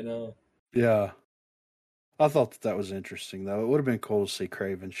Ben, you know? Yeah. I thought that was interesting, though. It would have been cool to see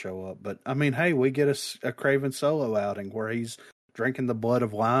Craven show up. But, I mean, hey, we get a Craven solo outing where he's drinking the blood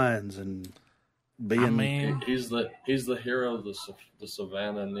of lions and being... I mean, he's the hero the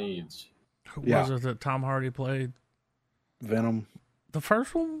Savannah needs. Who was it that Tom Hardy played? Venom. The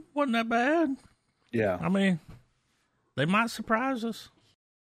first one wasn't that bad. Yeah. I mean, they might surprise us.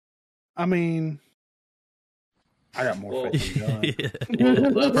 I mean, I got more faith in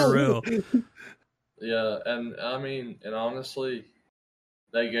John. Well, for real. Yeah, and I mean, and honestly,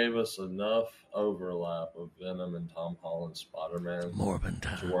 they gave us enough overlap of Venom and Tom Holland's Spider-Man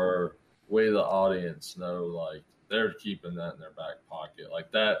to where we, the audience, know like they're keeping that in their back pocket.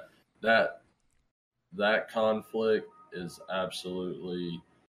 Like that conflict is absolutely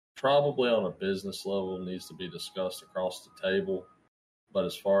probably on a business level needs to be discussed across the table. But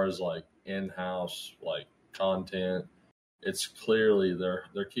as far as like in-house like content, it's clearly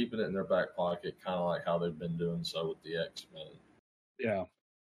they're keeping it in their back pocket, kind of like how they've been doing so with the X-Men. Yeah.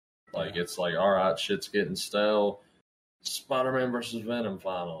 Like it's like, all right, shit's getting stale. Spider-Man versus Venom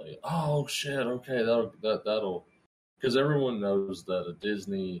finally. Oh shit, okay, that'll because everyone knows that a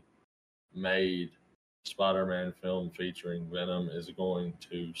Disney made Spider-Man film featuring Venom is going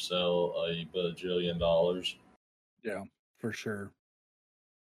to sell a bajillion dollars. Yeah, for sure.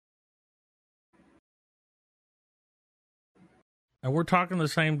 And we're talking the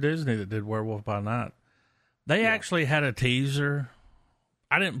same Disney that did Werewolf by Night. They actually had a teaser.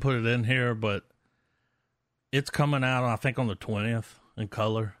 I didn't put it in here, but it's coming out, I think, on the 20th in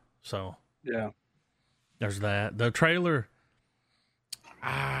color. So yeah, there's that. The trailer,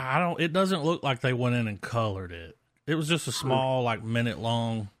 it doesn't look like they went in and colored it. It was just a small, like, minute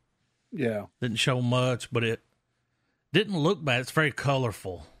long. Yeah. Didn't show much, but it didn't look bad. It's very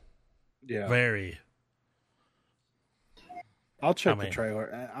colorful. Yeah. Very. I'll check the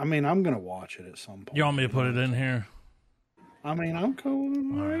trailer. I mean, I'm going to watch it at some point. You want me to put it in here? I mean, I'm cool.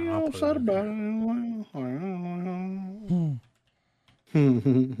 I'm upset about it.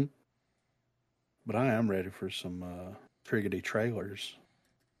 But I am ready for some Triggity trailers.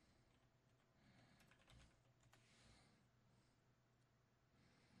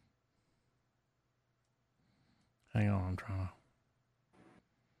 Hang on, I'm trying to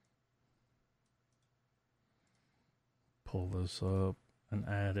pull this up and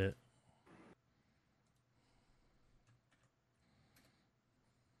add it.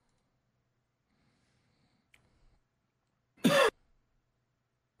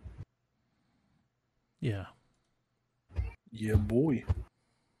 Yeah. Yeah, boy.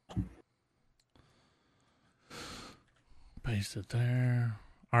 Paste it there.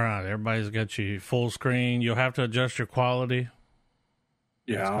 All right, everybody's got you full screen. You'll have to adjust your quality.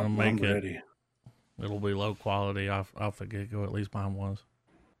 Yeah, I'm ready. It'll be low quality off the get-go. At least mine was.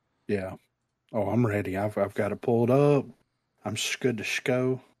 Yeah. Oh, I'm ready. I've got it pulled up. I'm good to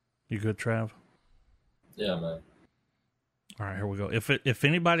go. You good, Trav? Yeah, man. All right, here we go. If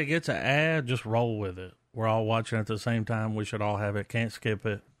anybody gets an ad, just roll with it. We're all watching at the same time. We should all have it. Can't skip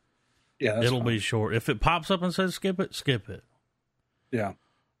it. Yeah, it'll be short. If it pops up and says skip it, skip it. Yeah.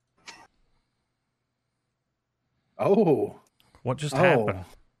 Oh. What just happened?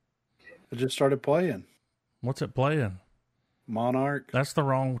 It just started playing. What's it playing? Monarch. That's the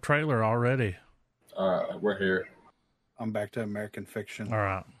wrong trailer already. All right, we're here. I'm back to American Fiction. All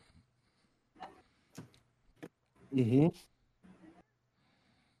right. Mm-hmm.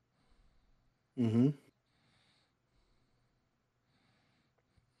 Mm-hmm.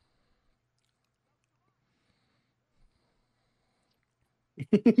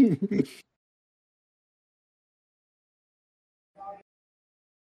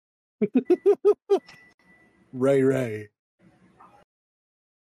 Ray.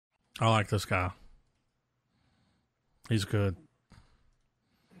 I like this guy. He's good.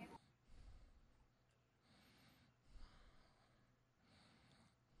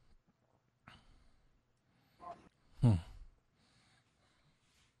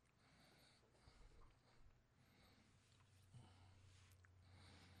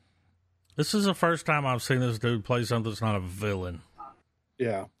 This is the first time I've seen this dude play something that's not a villain.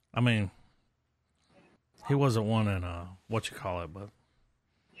 Yeah. I mean, he wasn't one in what you call it, but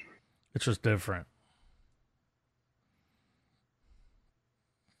it's just different.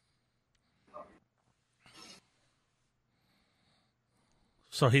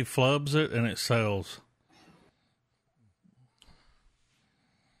 So he flubs it and it sells.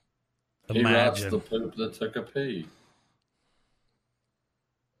 He writes the poop that took a pee.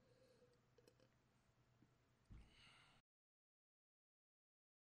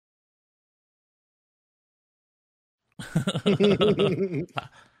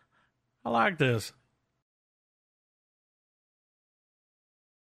 I like this.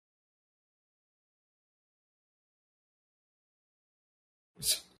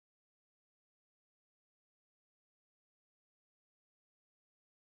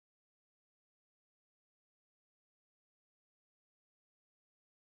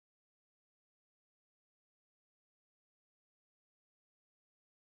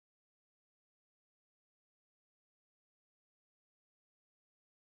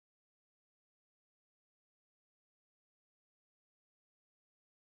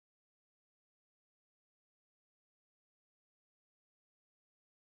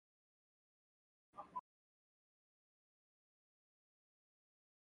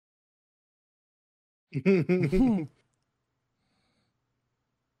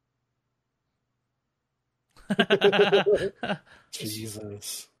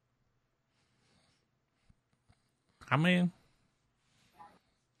 Jesus. I mean,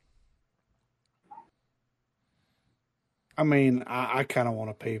 I kind of want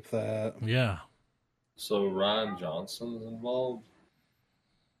to peep that. Yeah. So Ryan Johnson's involved?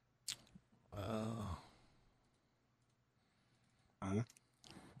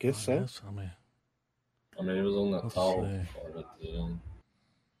 Guess so. Yes, I mean, he was on that tall part at the end.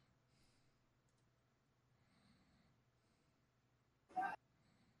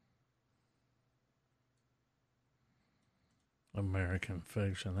 American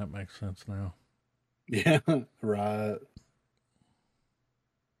Fiction. That makes sense now. Yeah, right.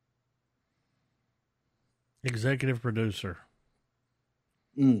 Executive producer.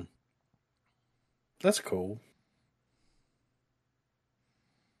 That's cool.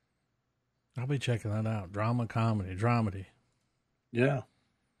 I'll be checking that out. Drama, comedy, dramedy. Yeah.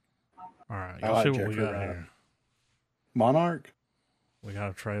 All right. Let's see what we got here. Monarch? We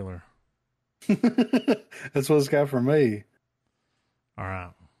got a trailer. That's what it's got for me. All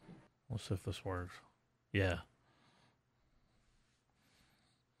right. Let's see if this works. Yeah.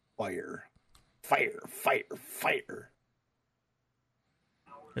 Fire. Fire, fire, fire.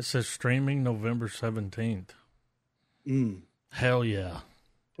 It says streaming November 17th. Hell yeah.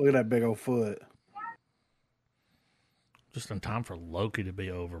 Look at that big old foot. Just in time for Loki to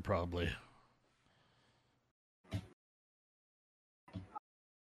be over, probably.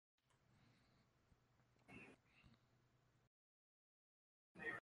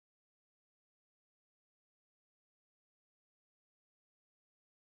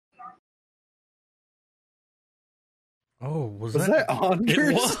 Oh, was that Anders?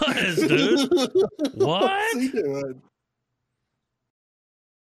 It was, dude. What? What's he doing?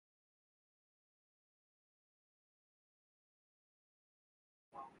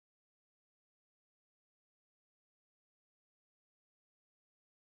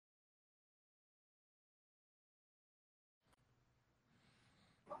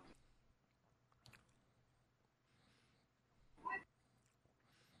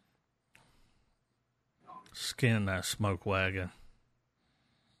 Skin that smoke wagon.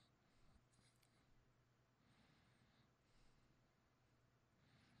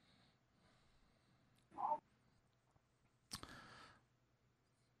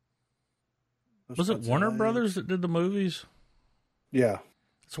 Was it Warner Brothers that did the movies? Yeah.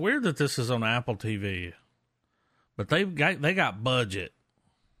 It's weird that this is on Apple TV, but they got budget.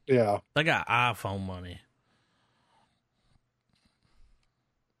 Yeah. They got iPhone money.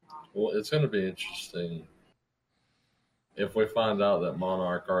 Well, it's going to be interesting if we find out that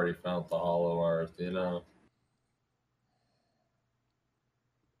Monarch already found the Hollow Earth, you know.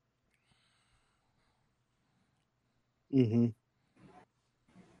 Mm-hmm.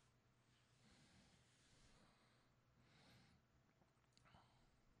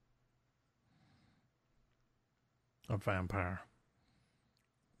 A vampire.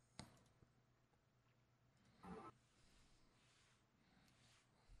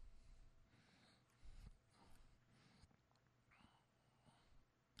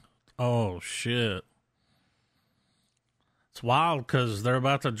 Oh, shit. It's wild because they're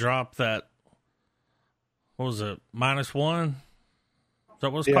about to drop that. What was it? -1? Is that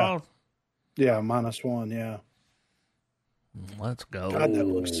what it's called? Yeah, -1, yeah. Let's go. God, that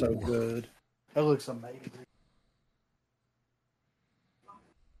looks so good. That looks amazing.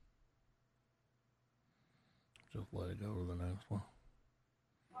 Just let it go to the next one.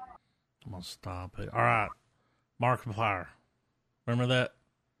 I'm going to stop it. All right. Markiplier. Remember that?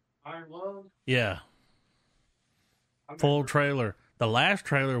 Iron Lung? Yeah. Full trailer. The last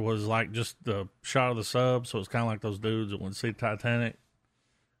trailer was like just the shot of the sub, so it's kind of like those dudes that went to see Titanic.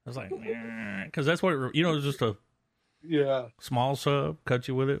 I was like, because that's what it, it's just a small sub. Cut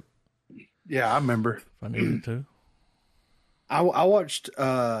you with it. Yeah, I remember. If I needed to. I watched.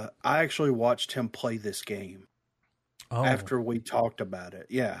 I actually watched him play this game after we talked about it.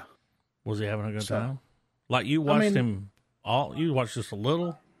 Yeah. Was he having a good time? Like you watched him all? You watched just a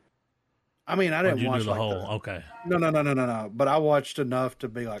little? I mean, I didn't watch the whole. Okay. No. But I watched enough to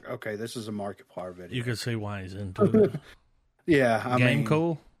be like, okay, this is a Markiplier video. You can see why he's into it. Yeah, I mean,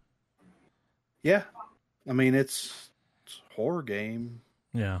 cool. Yeah, I mean it's a horror game.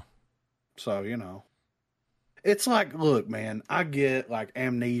 Yeah. So it's like, look, man, I get like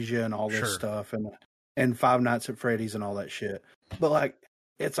Amnesia and all this stuff, and Five Nights at Freddy's and all that shit, but like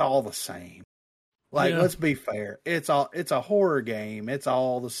it's all the same. Like, let's be fair. It's a horror game. It's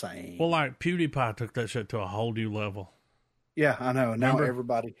all the same. Well, like PewDiePie took that shit to a whole new level. Yeah, I know. Now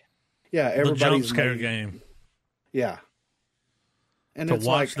everybody's the jump scare game. Yeah. And to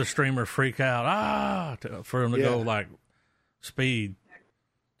watch the streamer freak out, for him to go like speed.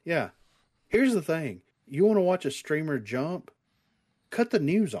 Yeah. Here's the thing. You want to watch a streamer jump? Cut the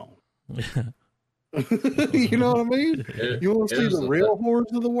news on. You know what I mean? You want to see the real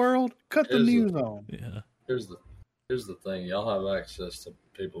horrors of the world? Cut the news on. Yeah. Here's the thing. Y'all have access to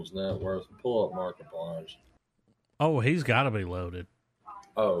people's net worth. Pull up Markiplier's. Oh, he's got to be loaded.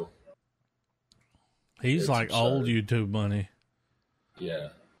 Oh. He's like absurd. Old YouTube money. Yeah.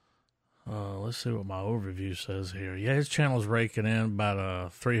 Let's see what my overview says here. Yeah, his channel's raking in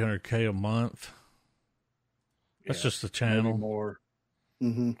about $300K a month. That's just the channel. Maybe more.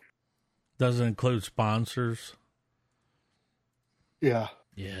 Mm-hmm. Doesn't include sponsors. Yeah.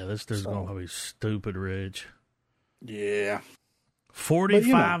 Yeah, this dude's going to be stupid rich. Yeah.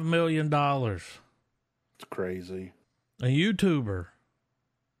 $45 million. It's crazy. A YouTuber.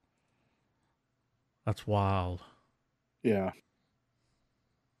 That's wild. Yeah.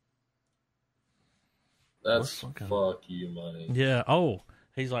 That's fuck you money. Yeah. Oh,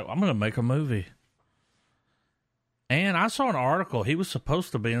 he's like, I'm going to make a movie. And I saw an article. He was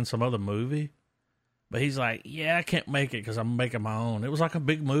supposed to be in some other movie, but he's like, yeah, I can't make it because I'm making my own. It was like a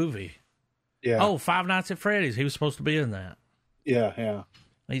big movie. Yeah. Oh, Five Nights at Freddy's. He was supposed to be in that. Yeah, yeah.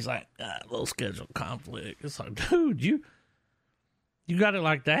 He's like, a little schedule conflict. It's like, dude, you got it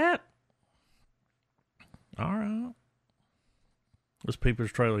like that? All right. Let's peep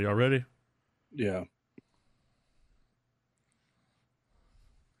his trailer. Y'all ready? Yeah.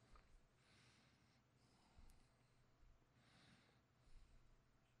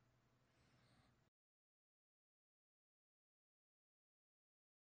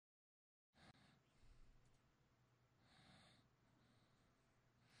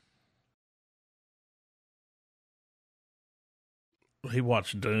 He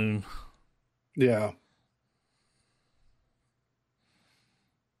watched Dune. Yeah.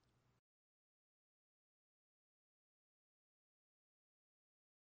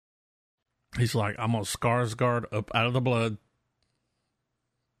 He's like, I'm going to Skarsgård up out of the blood.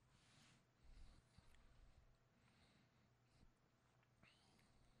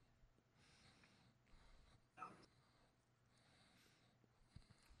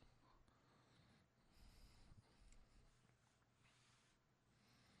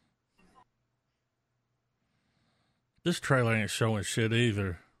 This trailer ain't showing shit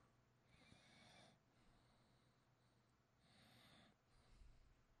either.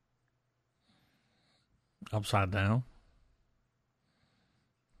 Upside down.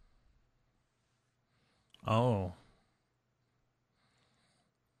 Oh.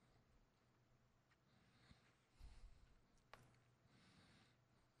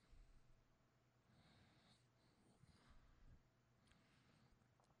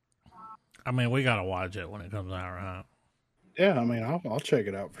 I mean, we gotta watch it when it comes out, right? Yeah, I mean, I'll check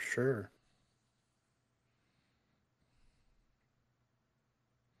it out for sure.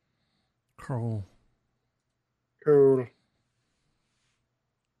 Cool. Cool.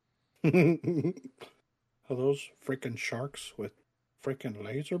 Are those freaking sharks with freaking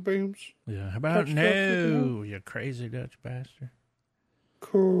laser beams? Yeah. How about no, you crazy Dutch bastard?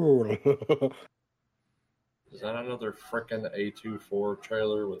 Cool. Is that another freaking A24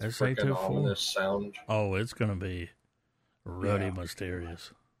 trailer with freaking ominous sound? Oh, it's gonna be ruddy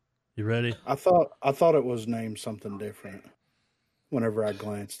mysterious. You ready? I thought it was named something different. Whenever I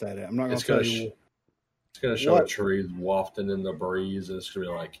glanced at it, I'm not gonna tell you. It's gonna show a tree wafting in the breeze, and it's gonna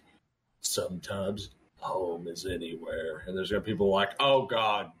be like, sometimes home is anywhere, and there's gonna be people like, oh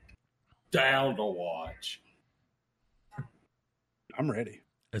god, down to watch. I'm ready.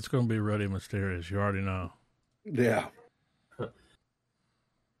 It's gonna be ruddy mysterious. You already know. Yeah.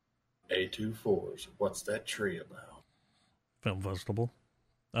 A24s. What's that tree about? Film festival.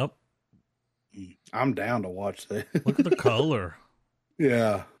 Oh. I'm down to watch that. Look at the color.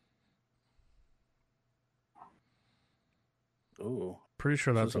 Yeah. Oh, pretty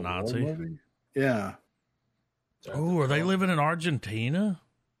sure that's a Nazi. Yeah. Oh, are they living in Argentina?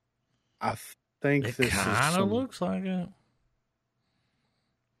 I think it kind of looks like it. You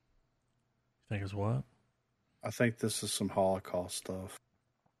think it's what? I think this is some Holocaust stuff.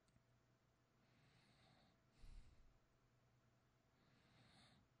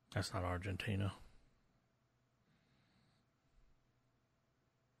 That's not Argentina.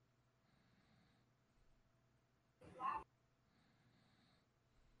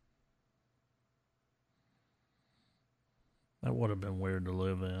 That would have been weird to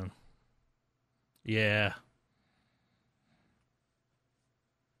live in. Yeah.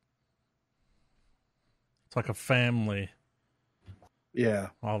 It's like a family. Yeah.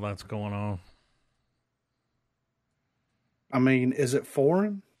 All that's going on. I mean, is it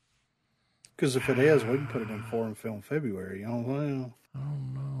foreign? Because if it is, we can put it in foreign film February. I don't know. I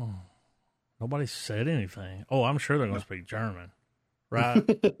don't know. Nobody said anything. Oh, I'm sure they're going to speak German. Right?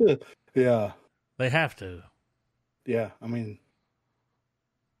 Yeah. They have to. Yeah, I mean,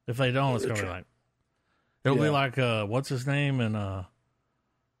 if they don't, it's gonna be like it'll be like what's his name and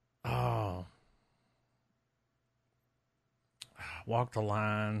Walk the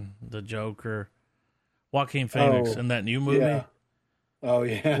Line, the Joker, Joaquin Phoenix in that new movie. Yeah. Oh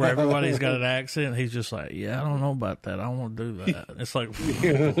yeah, where everybody's got an accent. He's just like, yeah, I don't know about that. I don't want to do that. It's like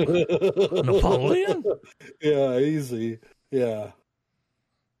Napoleon. Yeah, easy. Yeah,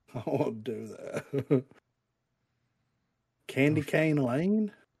 I won't do that. Candy Cane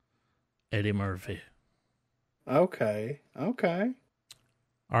Lane? Eddie Murphy. Okay.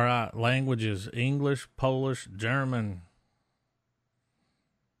 All right. Languages: English, Polish, German.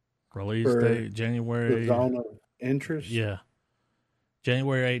 Release date: January. Zone of interest? Yeah.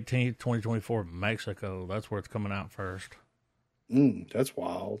 January 18th, 2024, Mexico. That's where it's coming out first. That's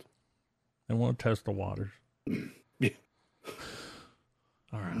wild. They want to test the waters. Yeah.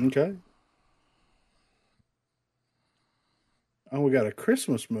 All right. Okay. Oh, we got a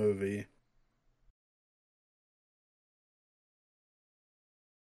Christmas movie.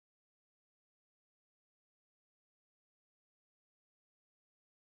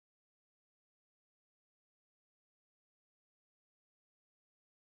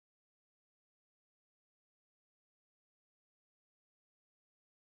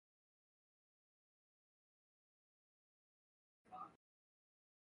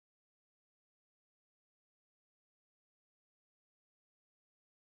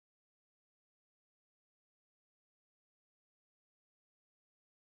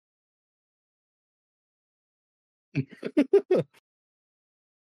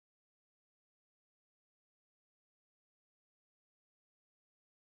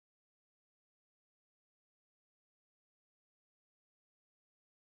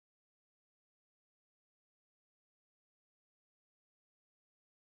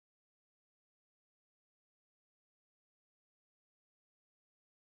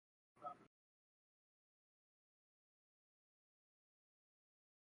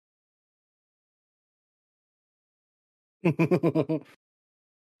 A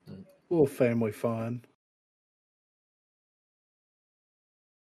little family fun.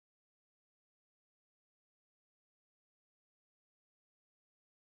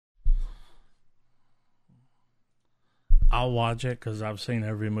 I'll watch it because I've seen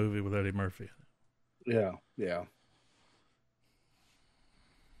every movie with Eddie Murphy. Yeah.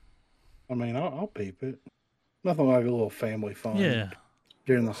 I mean, I'll peep it. Nothing like a little family fun. Yeah.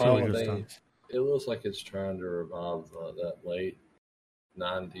 During the holidays. It looks like it's trying to revive that late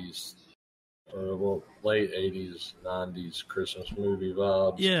 90s, late 80s, 90s Christmas movie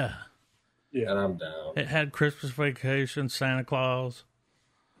vibes. Yeah. And I'm down. It had Christmas Vacation, Santa Claus.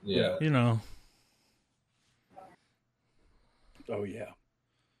 Yeah. You know. Oh, yeah.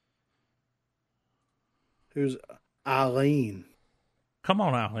 Who's Eileen? Come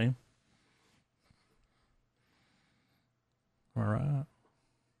on, Eileen. All right.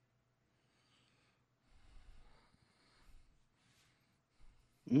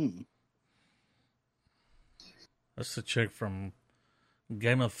 That's the chick from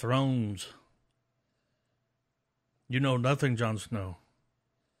Game of Thrones. You know nothing, Jon Snow.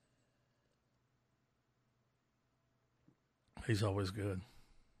 He's always good.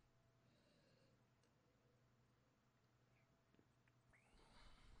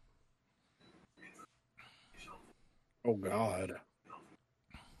 Oh, God.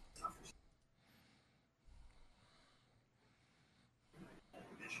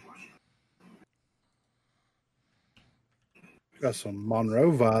 Got some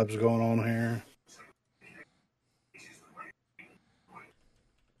Monroe vibes going on here.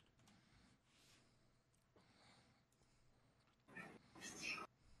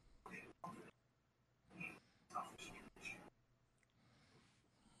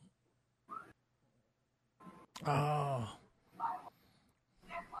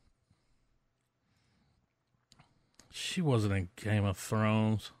 She wasn't in Game of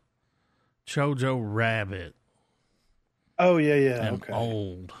Thrones. Jojo Rabbit. Oh, yeah. And okay.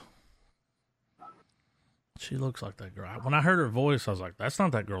 old. She looks like that girl. When I heard her voice, I was like, that's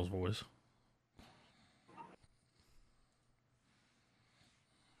not that girl's voice.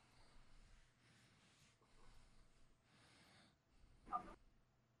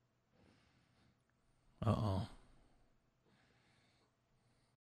 Uh-oh.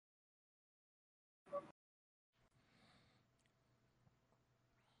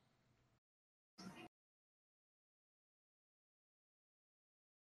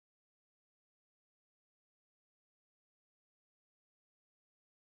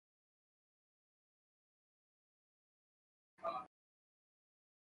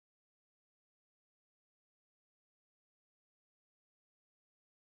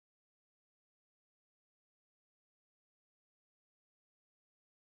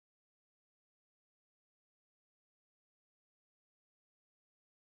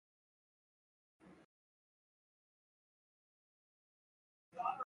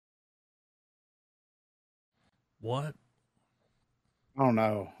 What? I don't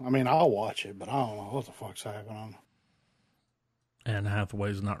know. I mean, I'll watch it, but I don't know what the fuck's happening. Anne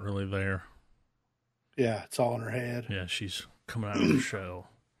Hathaway's not really there. Yeah, it's all in her head. Yeah, she's coming out of her shell.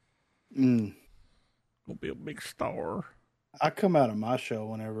 Gonna be a big star. I come out of my shell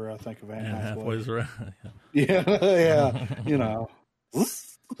whenever I think of Anne Hathaway. Hathaway's right. Yeah. You know. Ooh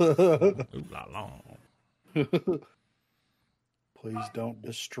la la. Please don't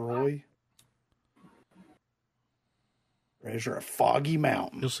destroy. Treasure a foggy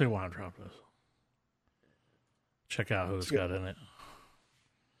mountain. You'll see why I dropped this. Check out who it's got in it.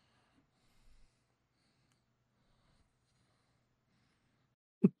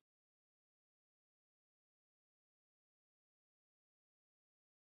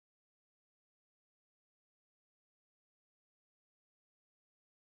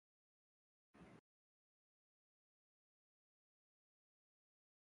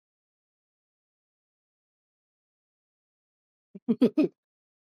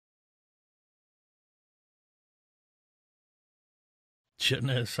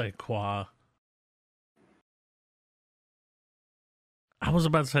 Shouldn't it say qua? I was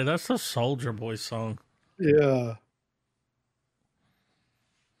about to say, that's the Soldier Boy song. Yeah.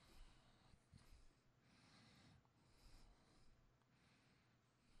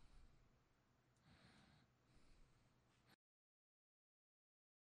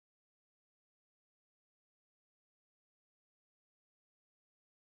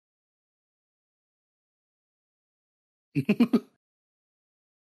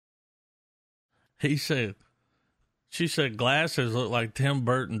 She said glasses look like Tim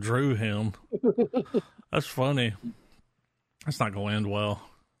Burton drew him. That's funny. That's not going to end well.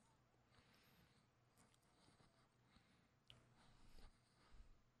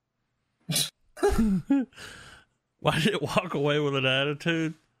 Why did it walk away with an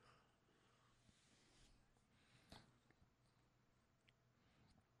attitude?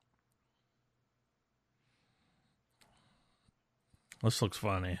 This looks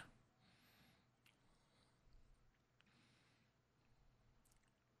funny.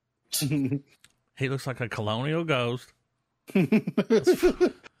 He looks like a colonial ghost.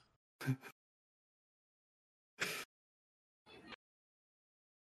 The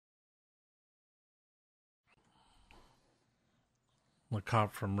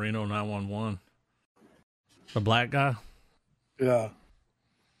cop from Reno 911. The black guy? Yeah.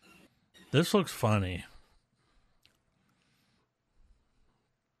 This looks funny.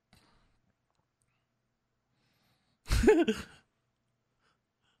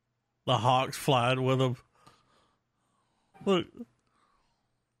 The hawks flying with him. Look.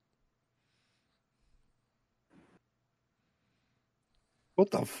 What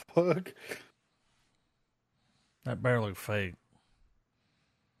the fuck? That bear looked fake.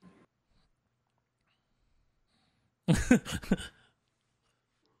 That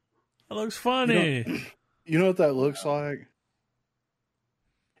looks funny. You know what that looks like?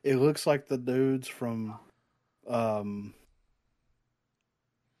 It looks like the dudes from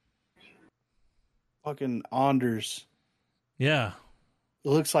fucking Anders. Yeah. It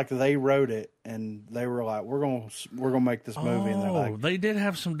looks like they wrote it and they were like, we're gonna make this movie. And they're like, they did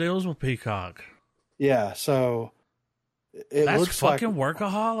have some deals with Peacock. Yeah, so that's looks fucking like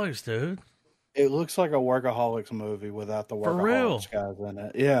Workaholics, dude. It looks like a Workaholics movie without the For real. Workaholics guys in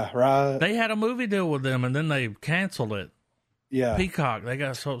it. Yeah, right. They had a movie deal with them and then they canceled it. Yeah. Peacock, they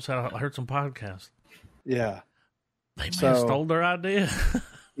got so upset. I heard some podcasts. Yeah. They may have stole their idea.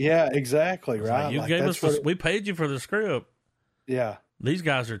 Yeah, exactly, right. Like, you gave us we paid you for the script. Yeah. These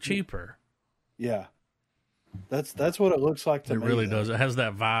guys are cheaper. Yeah. That's what it looks like to me. It really does. It has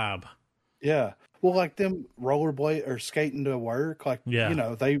that vibe. Yeah. Well, like them rollerblade or skating to work, like, you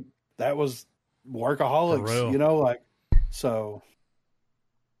know, that was workaholics, you know, like, so,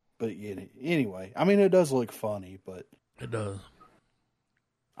 but anyway, I mean, it does look funny, but it does.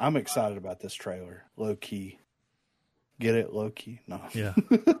 I'm excited about this trailer, low key. Get it, low key? No. Yeah.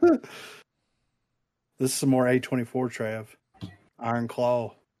 This is some more A24, Trav. Iron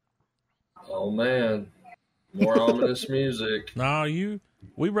Claw. Oh man, more ominous music. No,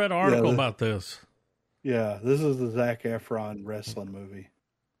 we read an article about this. Yeah, this is the Zac Efron wrestling movie.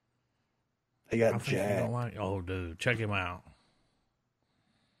 He got jacked. Oh, dude, check him out.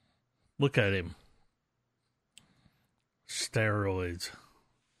 Look at him. Steroids.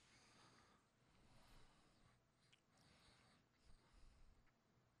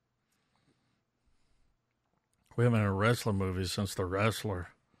 We haven't had a wrestling movie since The Wrestler.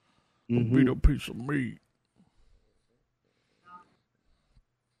 Mm-hmm. Beat a piece of meat.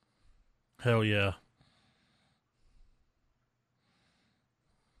 Hell yeah.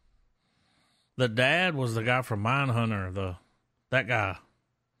 The dad was the guy from Mindhunter, that guy.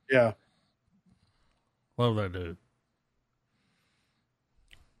 Yeah. Love that dude.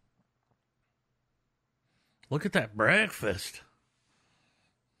 Look at that breakfast.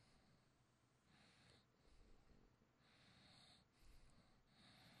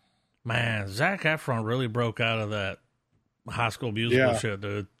 Man, Zac Efron really broke out of that High School Musical shit,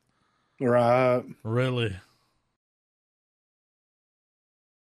 dude. Right. Really.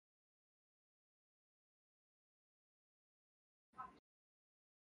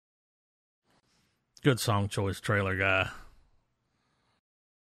 Good song choice, trailer guy.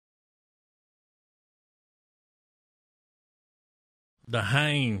 The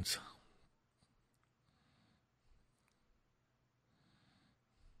Haynes.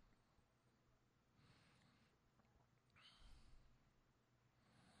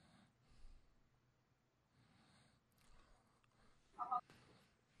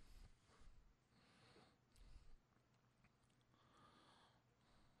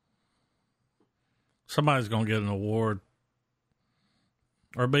 Somebody's going to get an award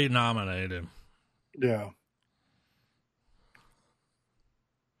or be nominated. Yeah.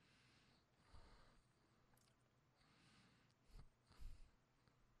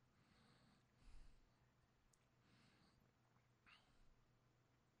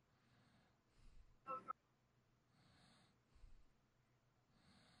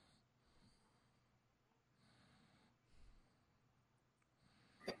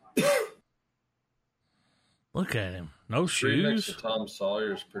 Look at him. No Tree next shoes. to Tom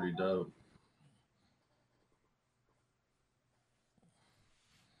Sawyer is pretty dope.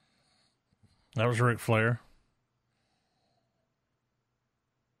 That was Ric Flair.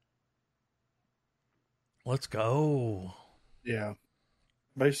 Let's go. Yeah.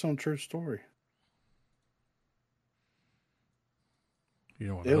 Based on true story. You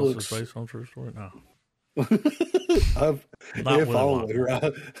know what else is based on true story? No. Not probably, right?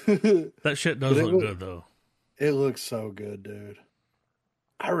 That shit does look good, though. It looks so good, dude.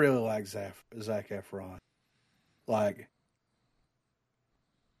 I really like Zac Efron. Like,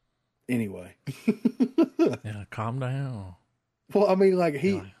 anyway. Yeah, calm down. Well, I mean, like,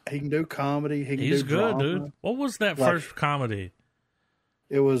 he can do comedy. He's good, drama. dude. What was that first comedy?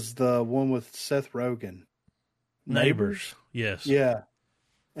 It was the one with Seth Rogen. Neighbors. Yes. Yeah.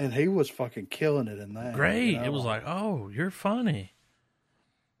 And he was fucking killing it in that. Great. You know? It was like, oh, you're funny.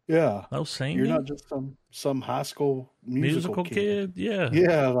 Yeah. No singing. You're not just some high school musical kid. Yeah.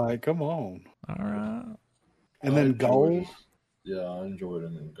 Yeah, like, come on. All right. And then Gold. Yeah, I enjoyed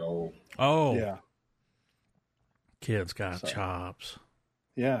him in Gold. Oh. Yeah. Kid's got chops.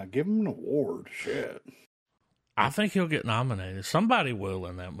 Yeah, give him an award. Shit. I think he'll get nominated. Somebody will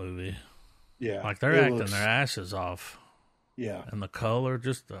in that movie. Yeah. Like, they're acting their asses off. Yeah. And the color,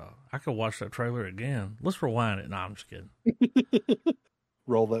 just, I could watch that trailer again. Let's rewind it. No, I'm just kidding.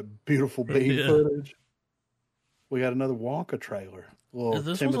 Roll that beautiful bean footage. We got another Wonka trailer.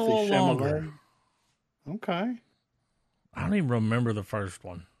 This Timothy was a little longer. Okay. I don't even remember the first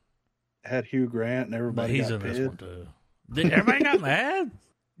one. Had Hugh Grant and everybody He's got in pissed. this one, too. Everybody got mad?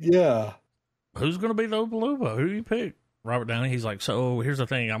 Yeah. Who's going to be the Oompa Loompa? Who do you pick? Robert Downey. He's like, so here's the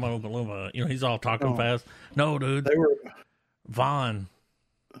thing. I'm an Oompa Loompa. You know, he's all talking fast. No, dude. They were... Vaughn.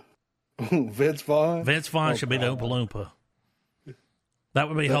 Vince Vaughn? Vince Vaughn should be the Oompa Loompa. That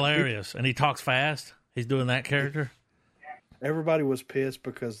would be hilarious. And he talks fast. He's doing that character. Everybody was pissed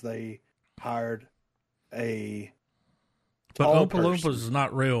because they hired a But tall Oompa Loompas is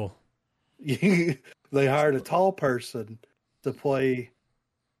not real. They hired a tall person to play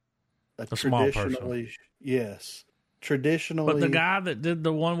a small person. Yes. Traditionally. But the guy that did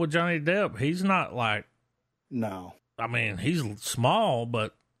the one with Johnny Depp, he's not like. No. I mean, he's small,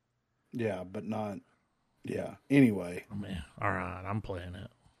 but. Yeah, but not. Yeah. Anyway. I mean, all right, I'm playing it.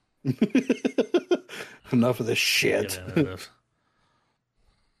 Enough of this shit. Get into this.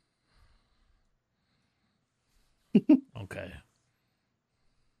 Okay.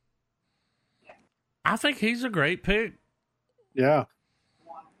 I think he's a great pick. Yeah.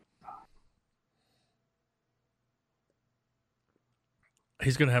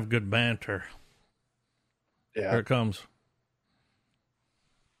 He's going to have good banter. Yeah. Here it comes.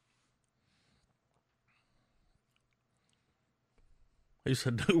 He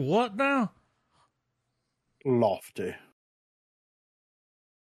said, do what now? Lofty.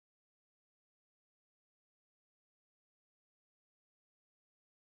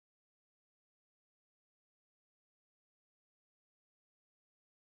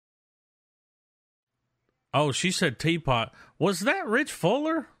 Oh, she said teapot. Was that Rich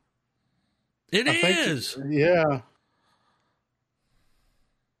Fuller? It is. Yeah.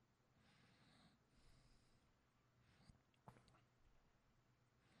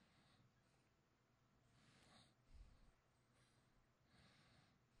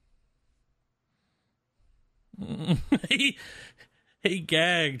 he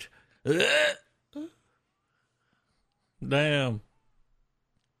gagged. Damn.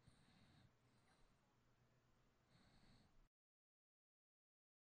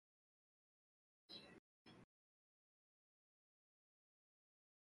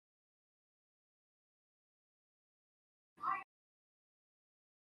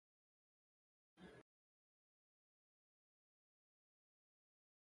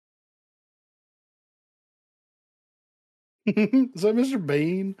 Is that Mr.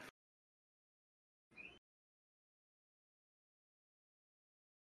 Bean?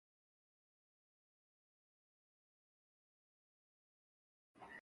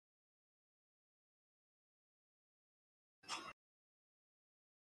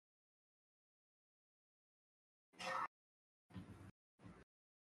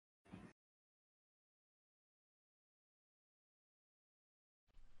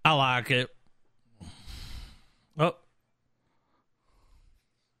 I like it. Oh.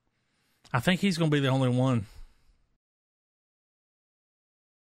 I think he's going to be the only one.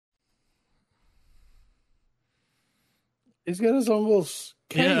 He's got his own little case.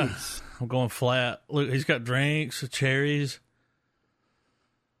 Yeah, I'm going flat. Look, he's got drinks, cherries.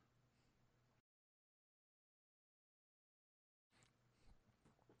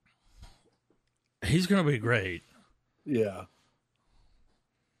 He's going to be great. Yeah.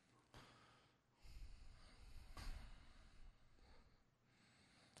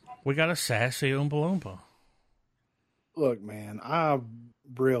 We got a sassy Oompa Loompa. Look, man, I'm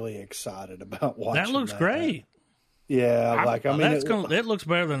really excited about watching that. Looks great. Yeah, I mean, it looks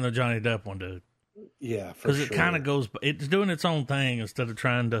better than the Johnny Depp one, dude. Yeah, because it kind of goes. It's doing its own thing instead of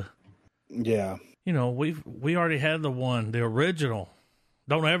trying to. Yeah. You know, we already had the one, the original.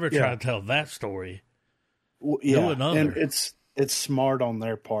 Don't ever try to tell that story. Well, yeah, do another. And it's smart on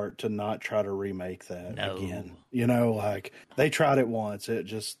their part to not try to remake that again. You know, like they tried it once. It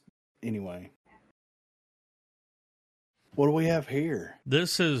just anyway. What do we have here?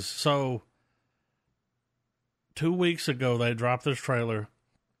 This is so. 2 weeks ago, they dropped this trailer.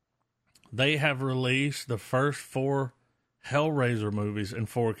 They have released the first 4 Hellraiser movies in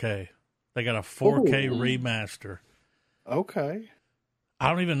 4K. They got a 4K remaster. Okay. I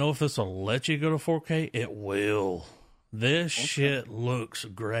don't even know if this will let you go to 4K. It will. This shit looks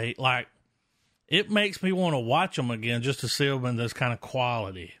great. Like, it makes me want to watch them again just to see them in this kind of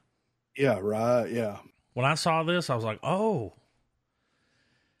quality. Yeah, right. Yeah. When I saw this, I was like, oh.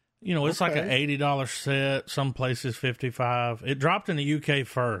 You know, it's like an $80 set. Some places $55. It dropped in the UK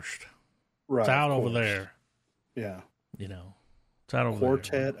first. Right. It's out over there. Yeah. You know, it's out over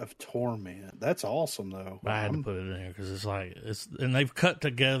Quartet there. of Torment. That's awesome, though. I had to put it in there because it's like and they've cut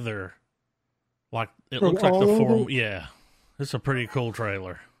together like it looks like the form. Yeah, it's a pretty cool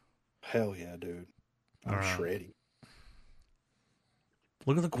trailer. Hell yeah, dude! I'm shredding.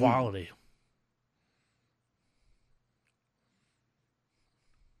 Look at the quality.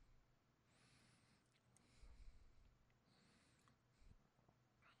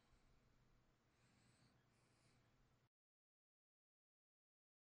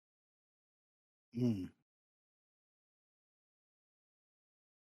 Mm.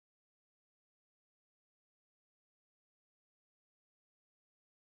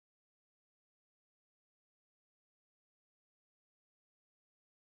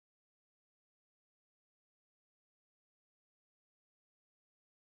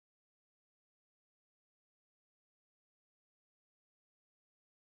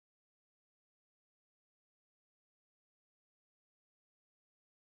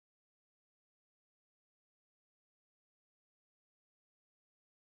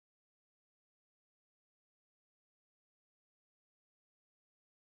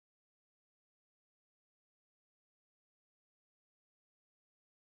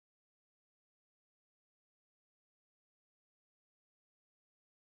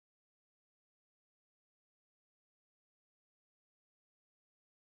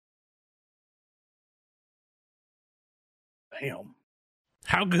 Damn.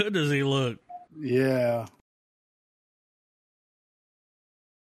 How good does he look? Yeah.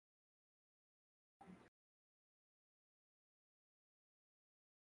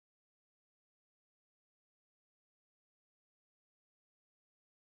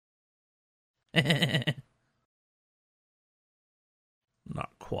 Not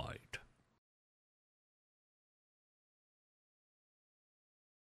quite.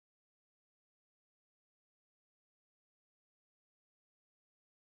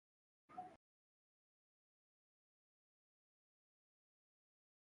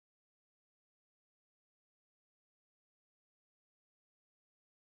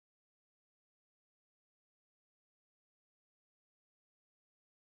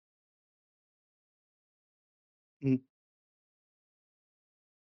 Mm.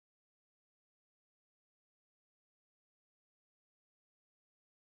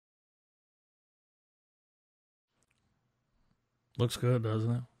 Looks good, doesn't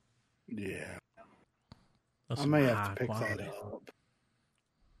it? Yeah. That's I may have to high pick quality. that up.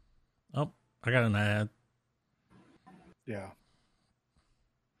 Oh, I got an ad. Yeah.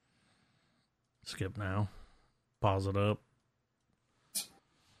 Skip now. Pause it up.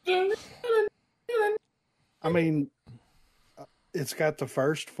 I mean, it's got the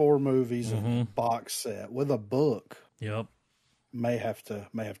first 4 movies of box set with a book. Yep. May have to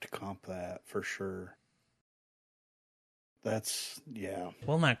comp that for sure. That's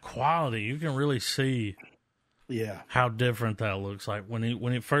Well, in that quality, you can really see how different that looks. Like when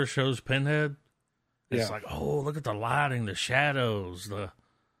it first shows Pinhead, it's like, oh, look at the lighting, the shadows, the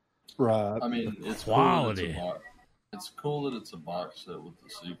right. I mean, it's quality. Cool that it's a box set with the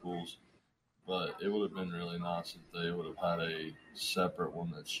sequels, but it would have been really nice if they would have had a separate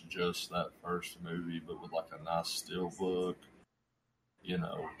one that's just that first movie, but with like a nice steel book,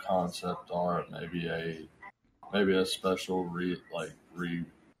 concept art, maybe a special release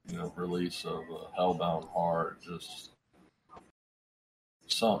of Hellbound Heart, just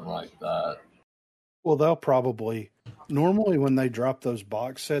something like that. Well, they'll probably normally when they drop those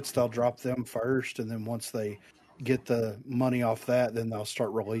box sets, they'll drop them first, and then once they get the money off that, then they'll start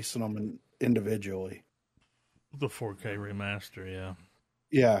releasing them individually. The 4K remaster, yeah.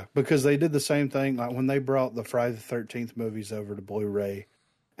 Yeah, because they did the same thing. Like when they brought the Friday the 13th movies over to Blu-ray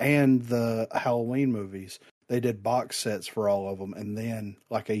and the Halloween movies, they did box sets for all of them. And then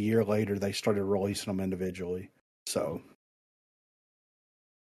like a year later, they started releasing them individually. So,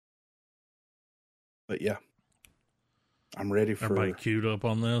 but yeah, I'm ready for... Everybody queued up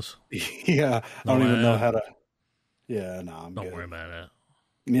on this? Yeah, I don't even know how to... Yeah, no, I'm Don't good. worry about it.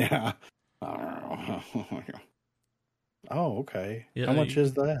 Yeah. Oh, okay. Yeah, how much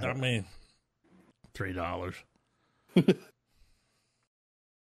is that? I mean, $3.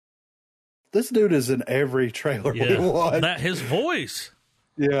 This dude is in every trailer we watch. His voice.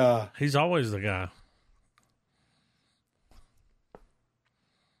 Yeah. He's always the guy.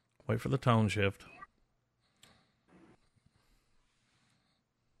 Wait for the tone shift.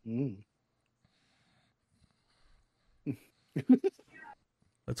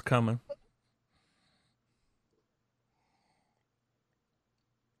 It's coming.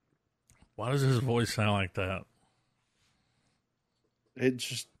 Why does his voice sound like that? It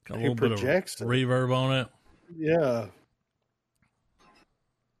just got a little bit of reverb on it. Yeah.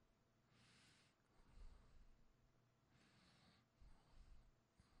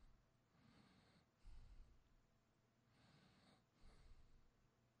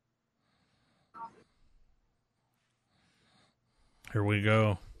 Here we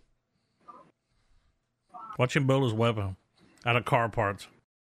go. Watch him build his weapon out of car parts.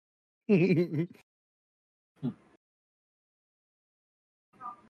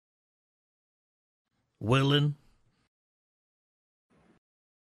 Willing.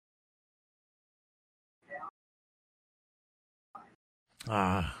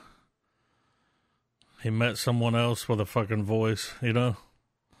 He met someone else with a fucking voice, you know?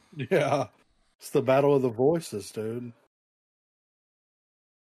 Yeah. It's the battle of the voices, dude.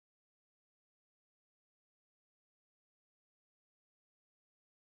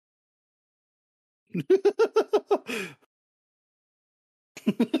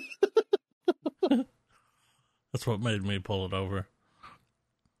 That's what made me pull it over.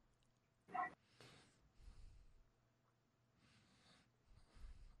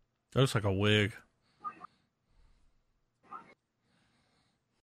 That looks like a wig.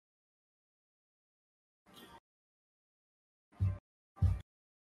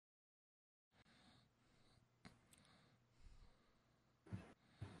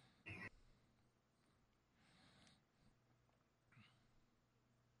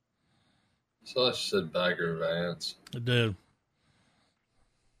 So I said Bagger Vance. It did.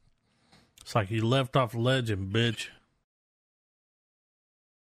 It's like you left off Legend, bitch.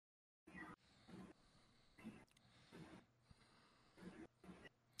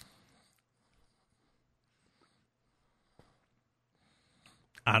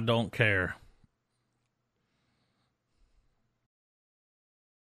 I don't care.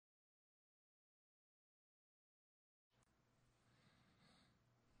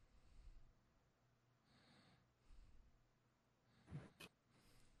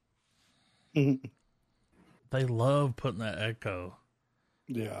 They love putting that echo.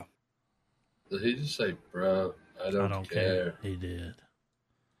 Yeah. Did he just say, bro, I don't care? He did.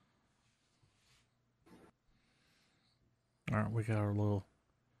 All right, we got our little...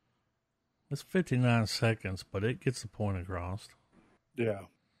 It's 59 seconds, but it gets the point across. Yeah.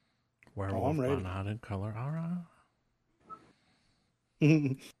 Werewolf by Night in color. All right.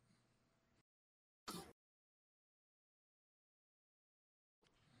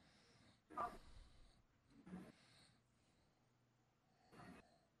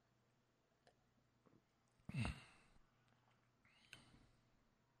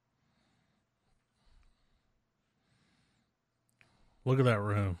 Look at that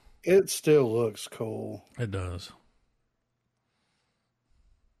room. It still looks cool. It does.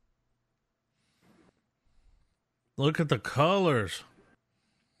 Look at the colors.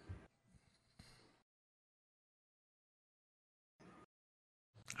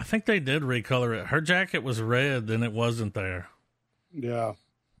 I think they did recolor it. Her jacket was red, and it wasn't there. Yeah.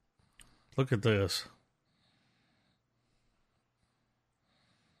 Look at this.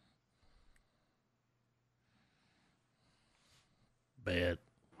 Bad.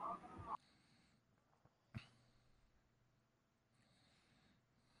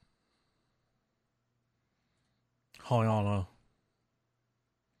 Hold on.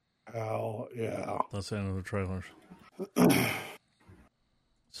 Oh, yeah. That's the end of the trailers.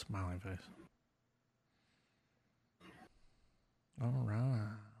 Smiling face. All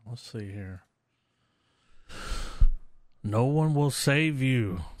right. Let's see here. No one will save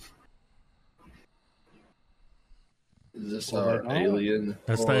you. Is this our alien?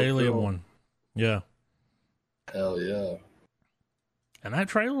 That's the alien one. Yeah. Hell yeah. And that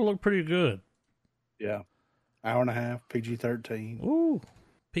trailer looked pretty good. Yeah. Hour and a half, PG-13. Ooh,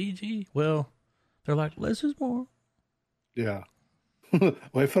 PG. Well, they're like, less is more. Yeah.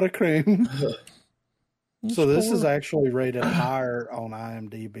 Wait for the cream. So this is actually rated higher on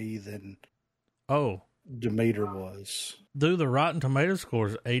IMDb than Demeter was. Dude, the Rotten Tomato score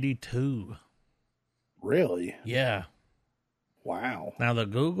is 82. Really? Yeah. Wow. Now the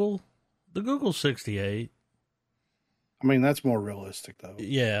Google's 68. I mean, that's more realistic, though.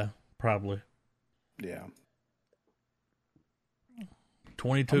 Yeah, probably. Yeah.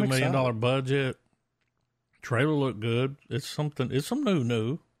 $22 million budget. Trailer looked good. It's some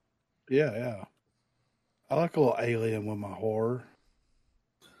new. Yeah. I like a little alien with my horror.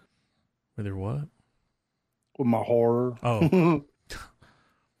 With your what? With my horror. Oh.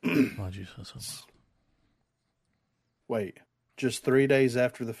 Glad you said something. Wait. Just 3 days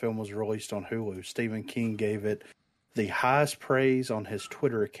after the film was released on Hulu, Stephen King gave it the highest praise on his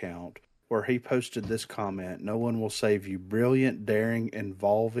Twitter account, where he posted this comment: "No one will save you. Brilliant, daring,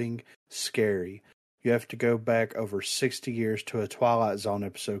 involving, scary. You have to go back over 60 years to a Twilight Zone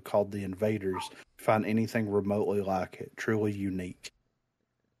episode called The Invaders to find anything remotely like it. Truly unique."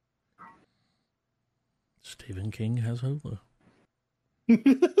 Stephen King has Hulu.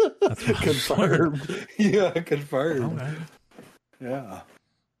 That's confirmed. Yeah, confirmed. Okay. Yeah.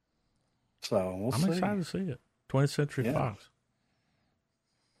 So we'll see. I'm excited to see it. 20th Century Fox.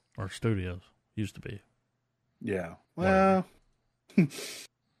 Or Studios. Used to be. Yeah. Well,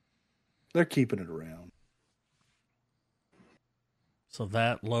 they're keeping it around. So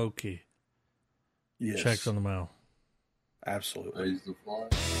that Loki checks on the mail. Absolutely. Raise the fly.